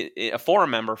a forum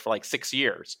member for like 6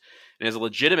 years and is a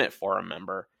legitimate forum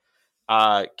member,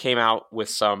 came out with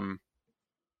some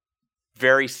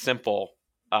very simple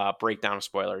breakdown of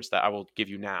spoilers that I will give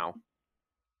you now.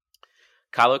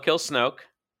 Kylo kills Snoke.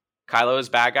 Kylo is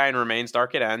bad guy and remains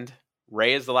dark at end.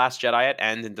 Rey is the last Jedi at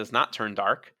end and does not turn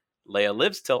dark. Leia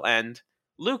lives till end.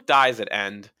 Luke dies at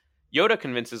end. Yoda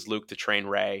convinces Luke to train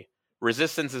Rey.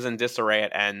 Resistance is in disarray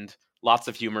at end. Lots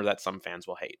of humor that some fans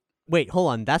will hate. Wait,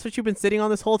 hold on. That's what you've been sitting on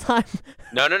this whole time?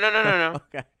 No.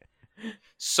 Okay.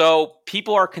 So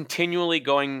people are continually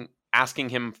asking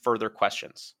him further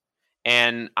questions.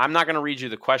 And I'm not going to read you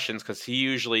the questions because he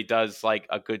usually does like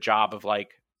a good job of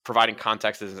like providing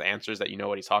context as his answers that you know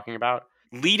what he's talking about.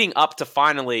 Leading up to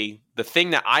finally, the thing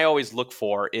that I always look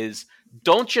for is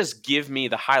don't just give me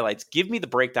the highlights, give me the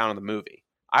breakdown of the movie.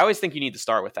 I always think you need to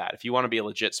start with that if you want to be a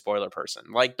legit spoiler person.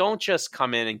 Like, don't just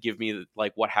come in and give me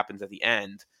like what happens at the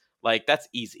end. Like, that's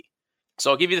easy.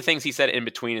 So I'll give you the things he said in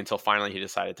between until finally he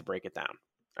decided to break it down.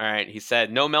 All right, he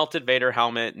said, no melted Vader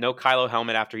helmet, no Kylo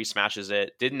helmet after he smashes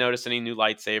it, didn't notice any new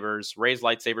lightsabers, Rey's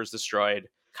lightsaber's destroyed,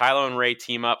 Kylo and Rey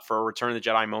team up for a Return of the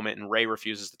Jedi moment and Rey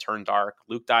refuses to turn dark,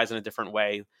 Luke dies in a different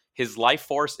way, his life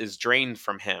force is drained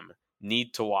from him,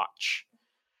 need to watch.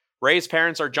 Rey's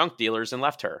parents are junk dealers and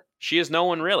left her. She is no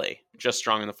one really, just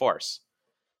strong in the Force.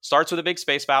 Starts with a big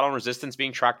space battle and Resistance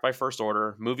being tracked by First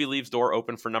Order, movie leaves door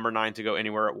open for number 9 to go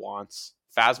anywhere it wants,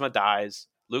 Phasma dies,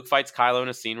 Luke fights Kylo in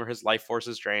a scene where his life force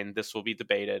is drained. This will be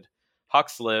debated.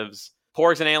 Hux lives.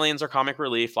 Porgs and aliens are comic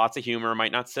relief. Lots of humor.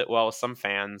 Might not sit well with some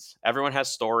fans. Everyone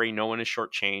has story. No one is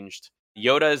shortchanged.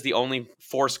 Yoda is the only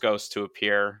Force ghost to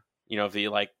appear. You know,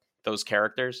 those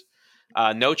characters.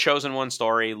 No chosen one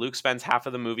story. Luke spends half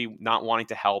of the movie not wanting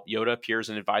to help. Yoda appears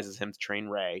and advises him to train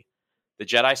Rey. The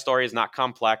Jedi story is not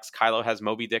complex. Kylo has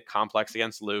Moby Dick complex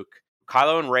against Luke.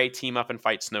 Kylo and Rey team up and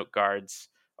fight Snoke guards.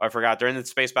 I forgot, during the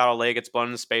space battle, Leia gets blown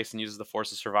into space and uses the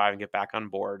Force to survive and get back on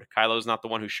board. Kylo's not the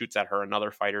one who shoots at her. Another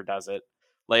fighter does it.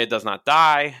 Leia does not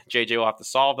die. JJ will have to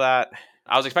solve that.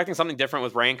 I was expecting something different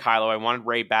with Rey and Kylo. I wanted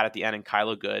Rey bad at the end and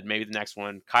Kylo good. Maybe the next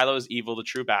one. Kylo is evil, the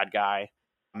true bad guy.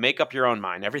 Make up your own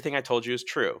mind. Everything I told you is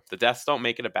true. The deaths don't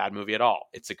make it a bad movie at all.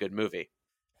 It's a good movie.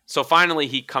 So finally,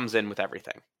 he comes in with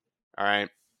everything. All right?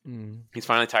 He's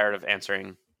finally tired of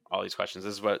answering all these questions.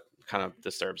 This is what kind of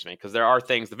disturbs me, because there are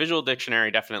things, the visual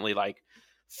dictionary definitely like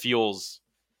fuels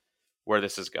where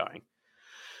this is going.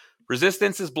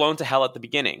 Resistance is blown to hell at the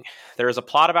beginning. There is a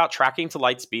plot about tracking to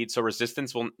light speed, so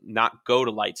Resistance will not go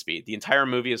to light speed. The entire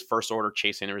movie is First Order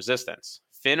chasing the Resistance.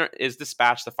 Finn is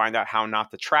dispatched to find out how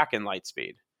not to track in light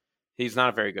speed. He's not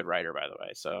a very good writer, by the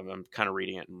way, so I'm kind of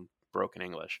reading it in broken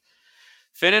English.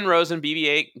 Finn and Rose and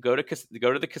BB-8 go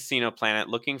to the casino planet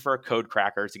looking for a code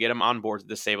cracker to get him on board to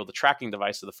disable the tracking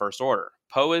device of the First Order.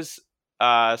 Poe is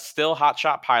still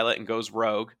hotshot pilot and goes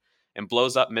rogue and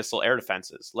blows up missile air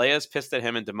defenses. Leia is pissed at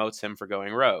him and demotes him for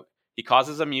going rogue. He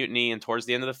causes a mutiny and towards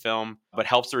the end of the film, but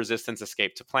helps the Resistance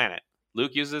escape to planet.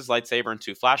 Luke uses his lightsaber in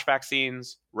 2 flashback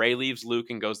scenes. Rey leaves Luke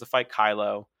and goes to fight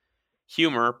Kylo.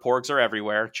 Humor, porgs are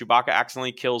everywhere. Chewbacca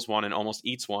accidentally kills one and almost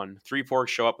eats one. 3 porgs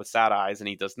show up with sad eyes and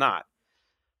he does not.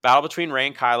 Battle between Rey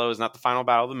and Kylo is not the final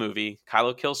battle of the movie.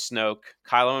 Kylo kills Snoke.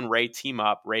 Kylo and Rey team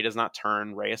up. Rey does not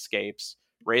turn. Rey escapes.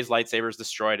 Rey's lightsaber is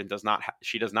destroyed and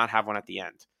she does not have one at the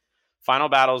end. Final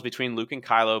battle is between Luke and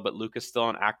Kylo, but Luke is still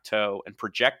on Ahch-To and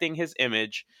projecting his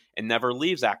image and never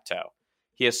leaves Ahch-To.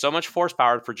 He has so much force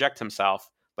power to project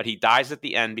himself, but he dies at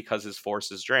the end because his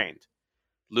force is drained.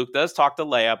 Luke does talk to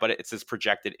Leia, but it's his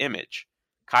projected image.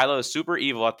 Kylo is super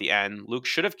evil at the end. Luke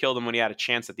should have killed him when he had a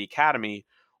chance at the Academy,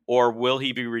 or will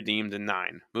he be redeemed in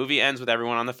 9? Movie ends with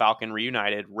everyone on the Falcon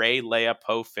reunited. Rey, Leia,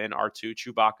 Poe, Finn, R2,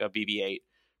 Chewbacca, BB-8.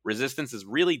 Resistance is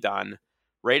really done.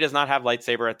 Rey does not have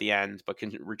lightsaber at the end, but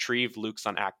can retrieve Luke's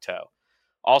on Ahch-To.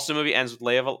 Also, movie ends with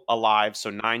Leia alive,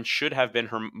 so 9 should have been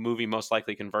her movie most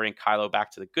likely converting Kylo back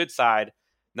to the good side.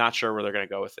 Not sure where they're going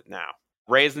to go with it now.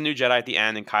 Rey is the new Jedi at the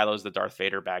end, and Kylo is the Darth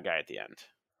Vader bad guy at the end.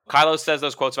 Kylo says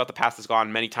those quotes about the past is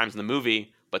gone many times in the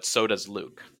movie, but so does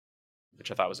Luke,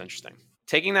 which I thought was interesting.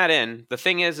 Taking that in, the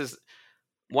thing is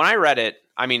when I read it,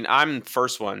 I mean, I'm the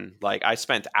first one, like, I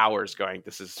spent hours going,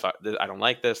 I don't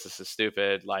like this is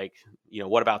stupid, like, you know,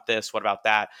 what about this, what about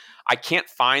that? I can't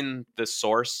find the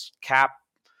source, Cap,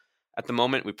 at the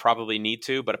moment. We probably need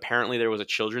to, but apparently there was a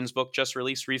children's book just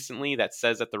released recently that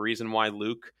says that the reason why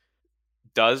Luke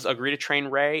does agree to train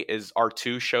Rey is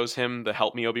R2 shows him the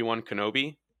Help Me Obi-Wan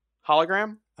Kenobi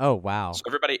hologram. Oh, wow. So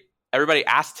everybody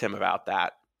asked him about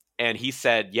that. And he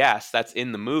said, yes, that's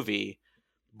in the movie,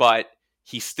 but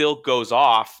he still goes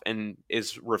off and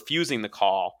is refusing the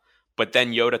call, but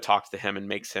then Yoda talks to him and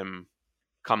makes him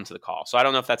come to the call. So I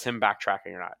don't know if that's him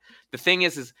backtracking or not. The thing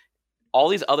is all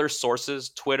these other sources,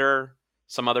 Twitter,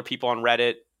 some other people on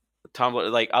Reddit,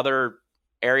 Tumblr, like other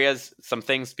areas, some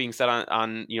things being said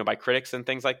on by critics and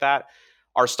things like that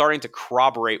are starting to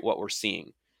corroborate what we're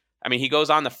seeing. I mean, he goes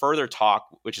on to further talk,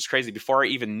 which is crazy. Before I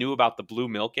even knew about the blue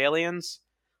milk aliens,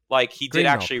 like he did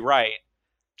actually write,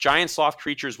 giant sloth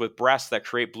creatures with breasts that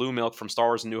create blue milk from Star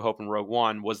Wars: A New Hope and Rogue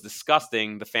One was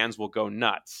disgusting. The fans will go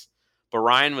nuts. But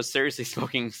Ryan was seriously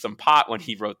smoking some pot when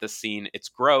he wrote this scene. It's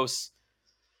gross,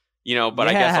 but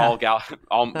I guess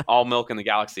all milk in the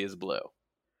galaxy is blue.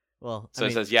 Well, so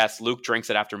it says, yes, Luke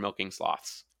drinks it after milking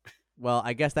sloths. Well,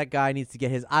 I guess that guy needs to get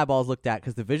his eyeballs looked at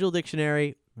because the visual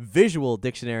dictionary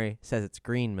says it's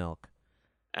green milk.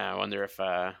 I wonder if,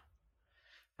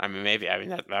 maybe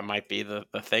that might be the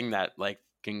thing that like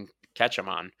can catch him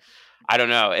on. I don't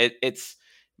know. It's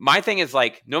my thing is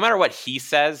like, no matter what he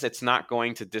says, it's not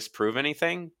going to disprove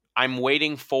anything. I'm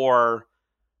waiting for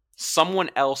someone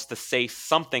else to say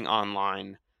something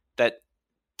online that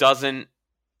doesn't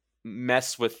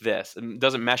mesh with this.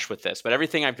 But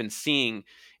everything I've been seeing,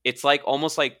 it's like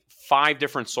almost like 5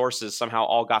 different sources somehow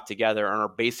all got together and are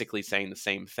basically saying the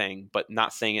same thing, but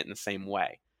not saying it in the same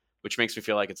way, which makes me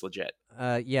feel like it's legit.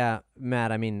 Yeah,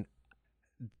 Matt, I mean,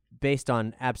 based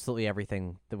on absolutely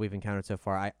everything that we've encountered so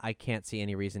far, I can't see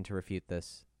any reason to refute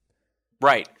this.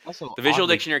 Right. Also, the visual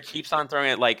dictionary keeps on throwing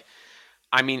it like,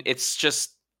 I mean, it's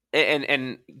just,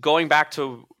 and going back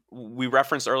to, we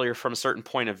referenced earlier from a certain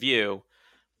point of view,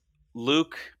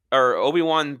 Luke or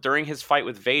Obi-Wan during his fight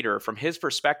with Vader, from his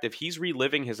perspective, he's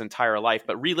reliving his entire life,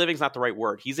 but reliving is not the right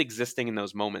word. He's existing in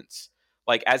those moments.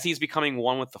 Like as he's becoming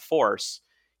one with the Force,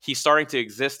 he's starting to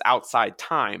exist outside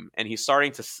time, and he's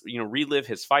starting to, relive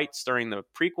his fights during the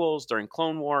prequels, during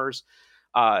Clone Wars,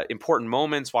 important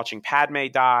moments, watching Padme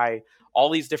die, all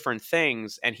these different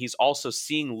things. And he's also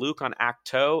seeing Luke on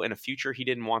Ahch-To in a future he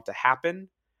didn't want to happen.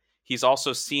 He's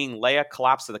also seeing Leia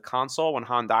collapse to the console when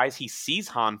Han dies. He sees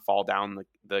Han fall down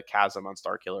the chasm on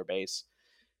Starkiller Base.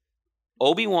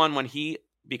 Obi-Wan, when he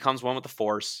becomes one with the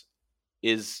Force,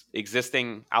 is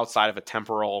existing outside of a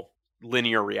temporal,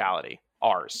 linear reality,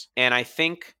 ours. And I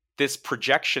think this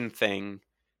projection thing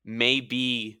may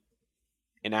be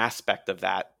an aspect of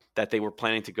that they were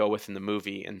planning to go with in the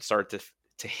movie and start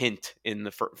to hint in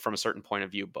the from a certain point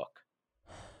of view book.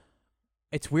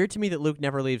 It's weird to me that Luke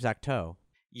never leaves Ahch-To.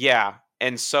 Yeah,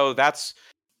 and so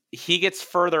he gets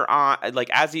further on,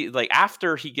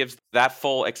 after he gives that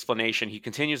full explanation, he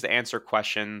continues to answer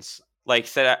questions. Like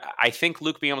said, I think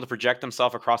Luke being able to project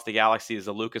himself across the galaxy is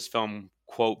a Lucasfilm,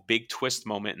 quote, big twist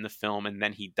moment in the film, and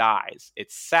then he dies.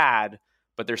 It's sad,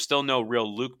 but there's still no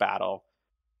real Luke battle.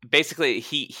 Basically,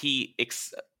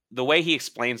 the way he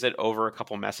explains it over a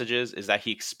couple messages is that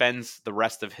he expends the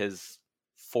rest of his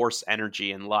Force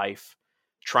energy in life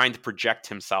trying to project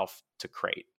himself to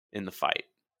Crate in the fight.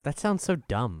 That sounds so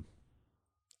dumb.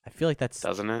 I feel like that's...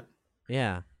 Doesn't it?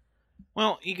 Yeah.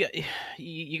 Well,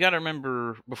 you got to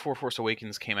remember, before Force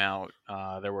Awakens came out,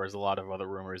 there was a lot of other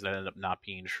rumors that ended up not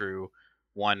being true.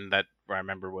 One that I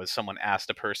remember was someone asked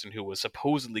a person who was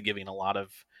supposedly giving a lot of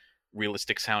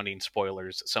realistic sounding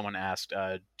spoilers. Someone asked,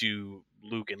 do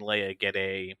Luke and Leia get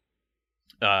do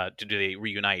they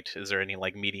reunite? Is there any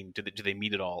meeting? Do they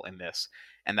meet at all in this?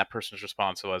 And that person's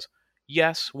response was,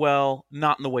 yes, well,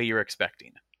 not in the way you're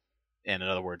expecting. And in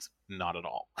other words, not at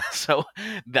all. So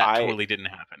that totally didn't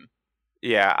happen.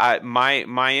 Yeah,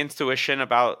 my intuition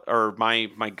or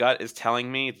my gut is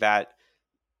telling me that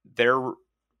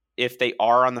if they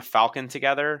are on the Falcon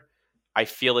together, I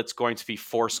feel it's going to be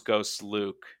Force Ghost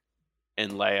Luke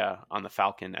and Leia on the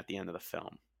Falcon at the end of the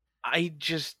film. I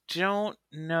just don't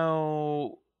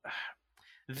know.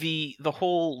 The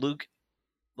whole Luke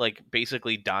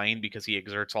basically dying because he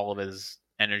exerts all of his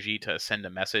energy to send a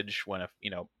message when a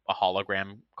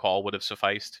hologram call would have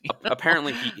sufficed.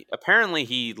 Apparently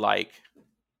he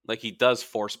he does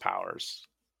Force powers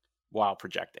while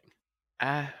projecting.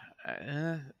 I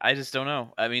just don't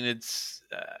know. I mean, it's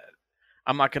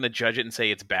I'm not going to judge it and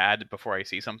say it's bad before I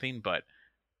see something, but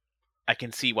I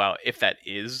can see if that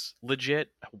is legit,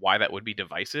 why that would be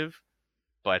divisive.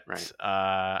 But right.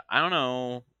 I don't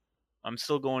know. I'm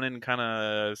still going in kind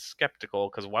of skeptical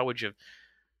because why would you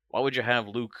have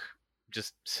Luke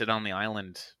just sit on the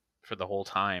island for the whole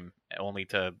time only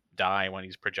to die when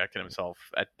he's projecting himself?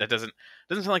 That doesn't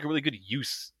sound like a really good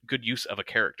use of a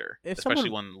character,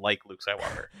 especially one like Luke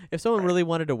Skywalker. If someone really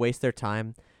wanted to waste their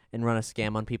time and run a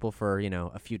scam on people for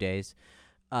a few days,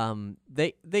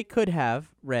 they could have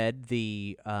read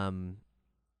the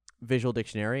Visual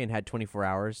Dictionary and had 24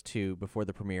 hours before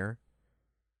the premiere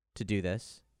to do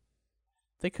this.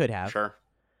 They could have. Sure.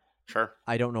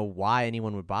 I don't know why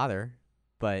anyone would bother,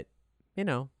 but,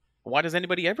 Why does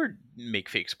anybody ever make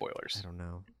fake spoilers? I don't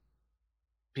know.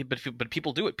 But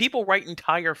people do it. People write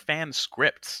entire fan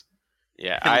scripts.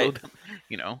 Yeah,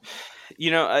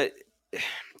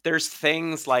 there's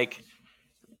things like,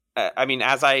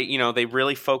 as they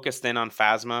really focused in on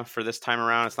Phasma for this time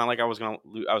around. It's not like I was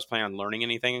planning on learning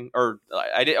anything, or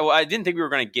I didn't think we were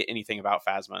going to get anything about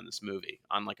Phasma in this movie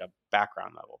on like a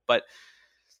background level. But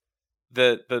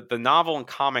the novel and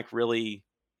comic really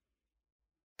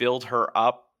build her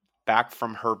up back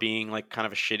from her being like kind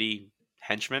of a shitty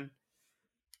henchman.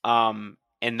 And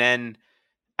then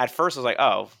at first I was like,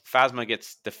 oh, Phasma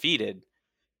gets defeated,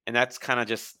 and that's kind of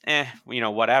just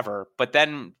whatever. But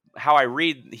then how I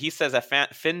read, he says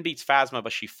that Finn beats Phasma,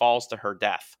 but she falls to her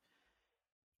death.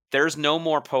 There's no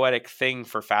more poetic thing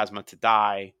for Phasma to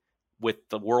die with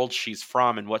the world she's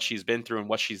from and what she's been through and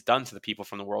what she's done to the people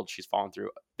from the world she's fallen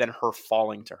through than her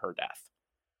falling to her death.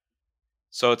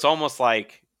 So it's almost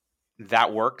like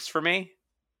that works for me.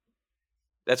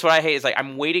 That's what I hate, is like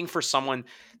I'm waiting for someone.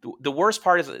 The worst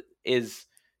part is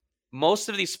most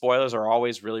of these spoilers are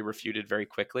always really refuted very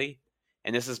quickly.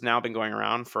 And this has now been going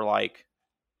around for like,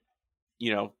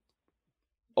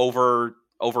 over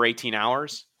 18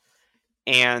 hours.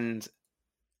 And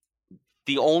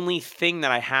the only thing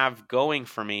that I have going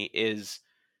for me is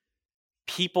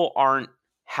people aren't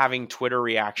having Twitter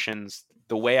reactions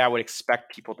the way I would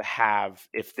expect people to have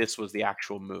if this was the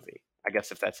actual movie. I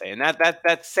guess if that's saying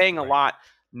that's saying a lot,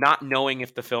 not knowing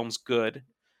if the film's good.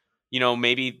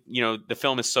 Maybe, the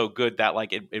film is so good that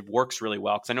like it works really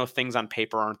well. Cause I know things on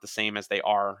paper aren't the same as they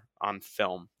are on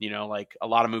film. Like a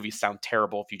lot of movies sound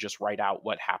terrible if you just write out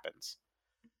what happens.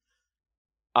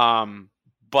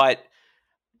 But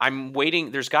I'm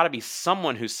waiting. There's got to be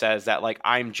someone who says that like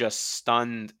I'm just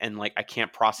stunned and like I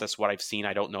can't process what I've seen.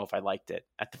 I don't know if I liked it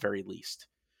at the very least.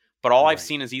 But all I've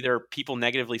seen is either people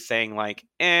negatively saying like,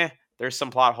 there's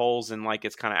some plot holes and like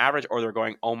it's kind of average, or they're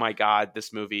going, oh my God,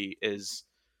 this movie is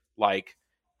like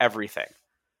everything.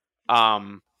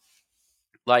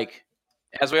 Like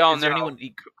as we all know, is there anyone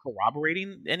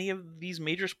corroborating any of these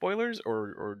major spoilers,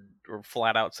 or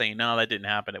flat out saying no, that didn't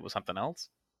happen, it was something else?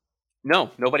 No,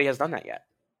 nobody has done that yet.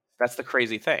 That's the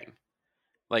crazy thing.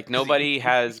 Like nobody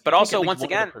has. But also, once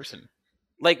again,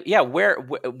 like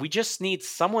we just need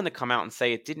someone to come out and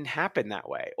say it didn't happen that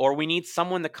way, or we need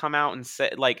someone to come out and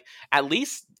say, like, at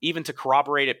least even to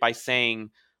corroborate it by saying,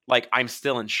 like, I'm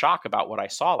still in shock about what I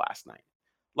saw last night.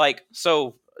 Like,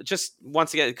 so just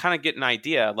once again, kind of get an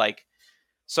idea. Like,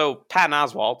 so Patton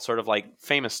Oswalt, sort of like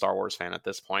famous Star Wars fan at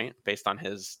this point, based on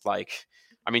his like,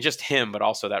 just him, but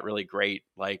also that really great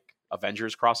like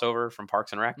Avengers crossover from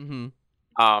Parks and Rec.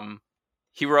 Mm-hmm.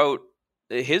 He wrote,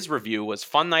 his review was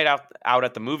fun night out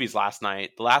at the movies last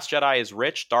night. The Last Jedi is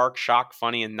rich, dark, shock,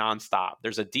 funny, and nonstop.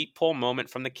 There's a deep pull moment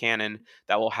from the canon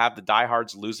that will have the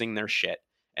diehards losing their shit.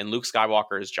 And Luke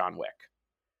Skywalker is John Wick.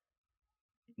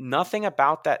 Nothing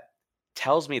about that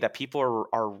tells me that people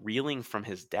are reeling from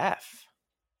his death.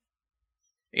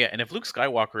 Yeah, and if Luke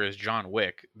Skywalker is John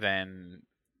Wick, then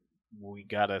we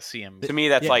gotta see him. To me,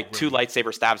 that's like two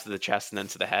lightsaber stabs to the chest and then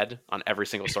to the head on every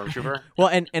single stormtrooper. Well,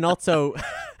 and also,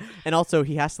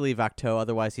 he has to leave Ahch-To,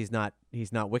 otherwise he's not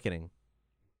wickening.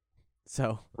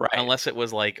 So right, unless it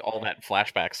was like all that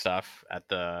flashback stuff at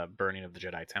the burning of the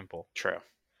Jedi Temple. True.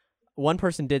 One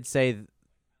person did say,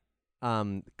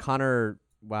 Connor.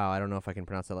 Wow, I don't know if I can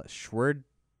pronounce that.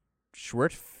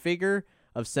 Schwertfeger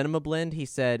of Cinema Blend. He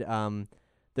said,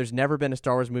 there's never been a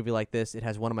Star Wars movie like this. It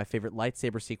has one of my favorite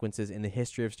lightsaber sequences in the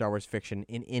history of Star Wars fiction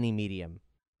in any medium.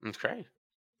 That's great.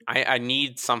 I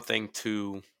need something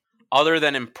to, other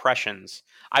than impressions.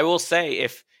 I will say,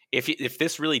 if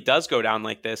this really does go down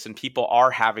like this and people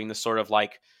are having this sort of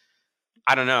like,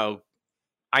 I don't know,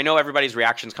 I know everybody's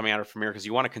reactions coming out of premiere because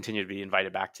you want to continue to be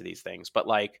invited back to these things, but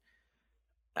like,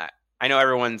 I know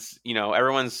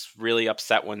everyone's really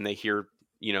upset when they hear,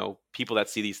 people that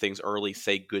see these things early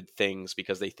say good things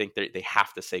because they think they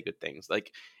have to say good things.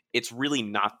 Like, it's really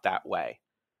not that way.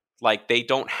 Like, they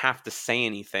don't have to say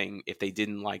anything if they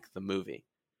didn't like the movie.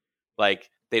 Like,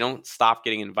 they don't stop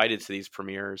getting invited to these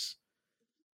premieres.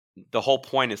 The whole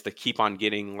point is to keep on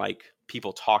getting like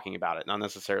people talking about it, not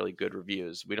necessarily good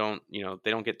reviews. We don't,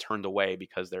 they don't get turned away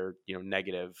because they're,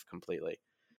 negative completely.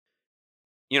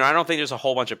 I don't think there's a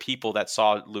whole bunch of people that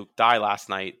saw Luke die last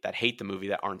night that hate the movie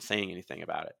that aren't saying anything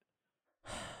about it.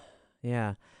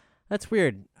 Yeah, that's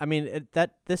weird. I mean,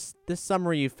 this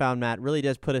summary you found, Matt, really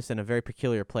does put us in a very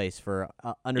peculiar place for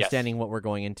understanding what we're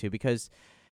going into, because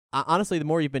honestly, the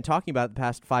more you've been talking about it the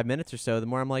past 5 minutes or so, the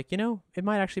more I'm like, it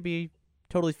might actually be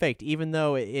totally faked, even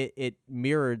though it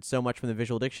mirrored so much from the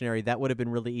visual dictionary. That would have been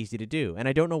really easy to do. And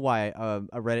I don't know why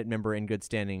a Reddit member in good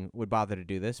standing would bother to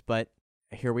do this, but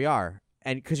here we are.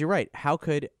 And because you're right, how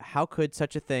could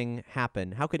such a thing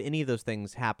happen? How could any of those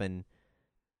things happen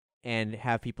and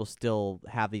have people still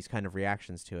have these kind of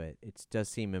reactions to it? It does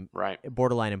seem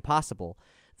borderline impossible.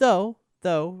 Though,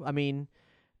 I mean,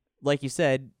 like you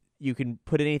said, you can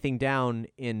put anything down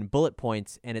in bullet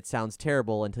points and it sounds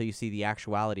terrible until you see the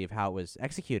actuality of how it was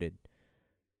executed.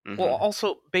 Mm-hmm. Well,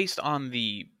 also based on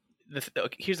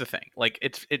here's the thing. Like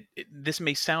this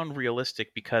may sound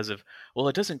realistic because of, well,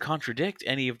 it doesn't contradict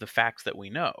any of the facts that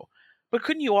we know. But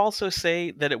couldn't you also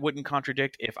say that it wouldn't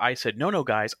contradict if I said, no,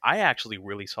 guys, I actually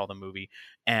really saw the movie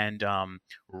and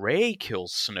Rey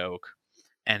kills Snoke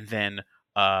and then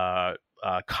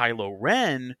Kylo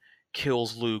Ren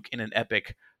kills Luke in an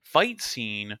epic fight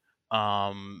scene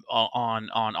on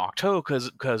Ahch-To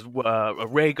because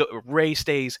Rey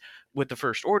stays with the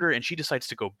First Order and she decides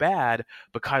to go bad,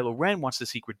 but Kylo Ren wants to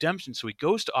seek redemption, so he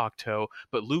goes to Ahch-To,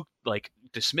 but Luke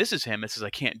dismisses him and says, I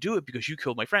can't do it because you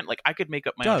killed my friend. I could make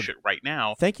up my own shit right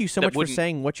now. Thank you so much for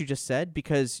saying what you just said,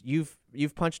 because you've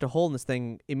punched a hole in this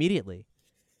thing immediately.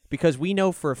 Because we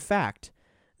know for a fact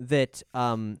that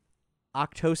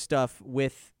Ahch-To stuff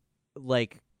with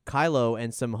Kylo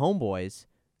and some homeboys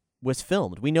was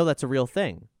filmed. We know that's a real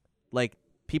thing.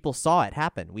 People saw it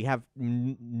happen. We have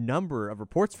number of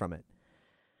reports from it.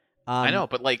 I know,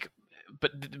 but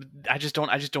I just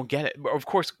don't get it. Of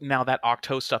course, now that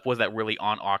Ahch-To stuff, was that really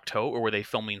on Ahch-To, or were they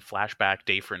filming flashback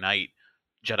day for night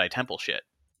Jedi Temple shit?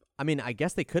 I mean, I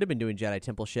guess they could have been doing Jedi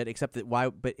Temple shit, except that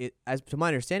but as to my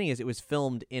understanding is it was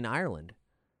filmed in Ireland.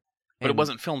 But it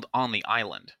wasn't filmed on the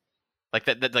island.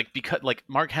 Because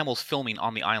Mark Hamill's filming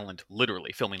on the island,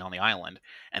 literally filming on the island,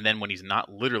 and then when he's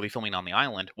not literally filming on the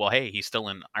island, well, hey, he's still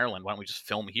in Ireland. Why don't we just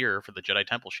film here for the Jedi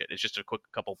Temple shit? It's just a quick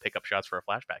couple pickup shots for a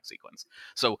flashback sequence.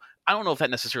 So I don't know if that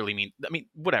necessarily means. I mean,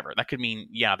 whatever. That could mean,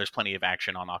 yeah, there's plenty of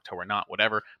action on Ahch-To or not,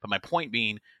 whatever. But my point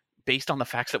being, based on the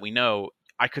facts that we know,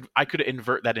 I could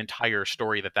invert that entire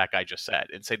story that guy just said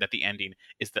and say that the ending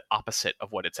is the opposite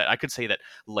of what it said. I could say that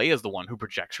Leia's the one who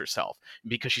projects herself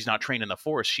because she's not trained in the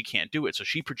Force. She can't do it, so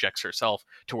she projects herself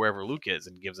to wherever Luke is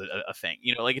and gives it a thing.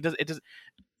 It does.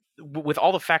 With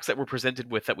all the facts that we're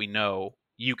presented with that we know,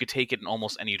 you could take it in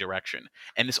almost any direction,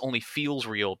 and this only feels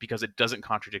real because it doesn't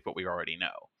contradict what we already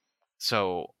know.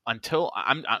 So until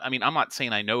I'm not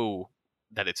saying I know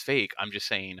that it's fake. I'm just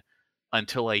saying,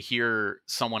 until I hear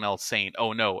someone else saying,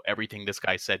 oh no, everything this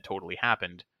guy said totally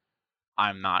happened,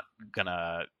 I'm not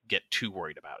gonna get too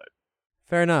worried about it.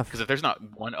 Fair enough. Because if there's not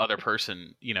one other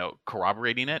person,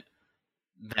 corroborating it,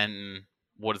 then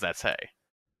what does that say?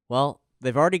 Well,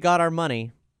 they've already got our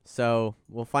money, so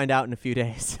we'll find out in a few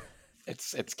days.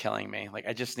 It's killing me.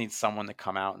 I just need someone to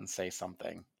come out and say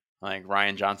something.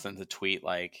 Ryan Johnson to tweet,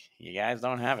 you guys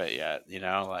don't have it yet,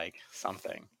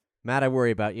 something. Matt, I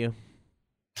worry about you.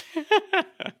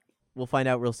 We'll find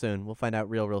out real soon. We'll find out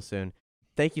real soon.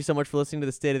 Thank you so much for listening to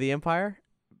the State of the Empire.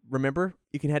 Remember,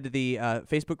 you can head to the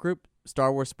Facebook group,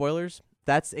 Star Wars Spoilers.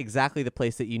 That's exactly the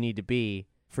place that you need to be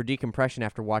for decompression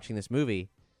after watching this movie.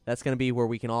 That's going to be where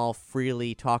we can all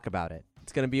freely talk about it.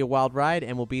 It's going to be a wild ride,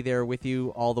 and we'll be there with you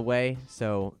all the way.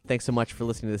 So thanks so much for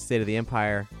listening to the State of the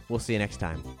Empire. We'll see you next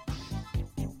time.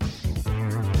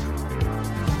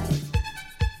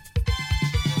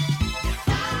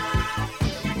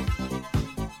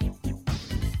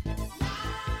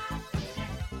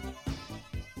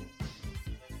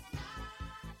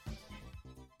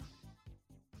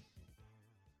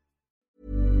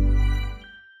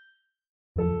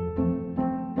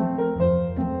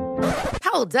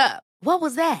 Hold up. What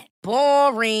was that?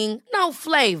 Boring. No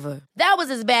flavor. That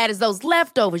was as bad as those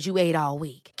leftovers you ate all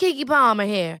week. Keke Palmer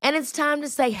here, and it's time to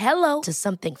say hello to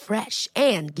something fresh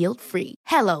and guilt-free.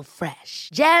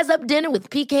 HelloFresh. Jazz up dinner with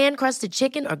pecan-crusted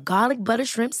chicken or garlic butter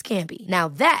shrimp scampi. Now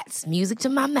that's music to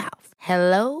my mouth.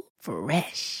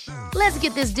 HelloFresh. Let's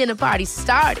get this dinner party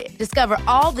started. Discover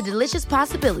all the delicious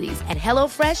possibilities at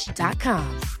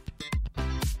HelloFresh.com.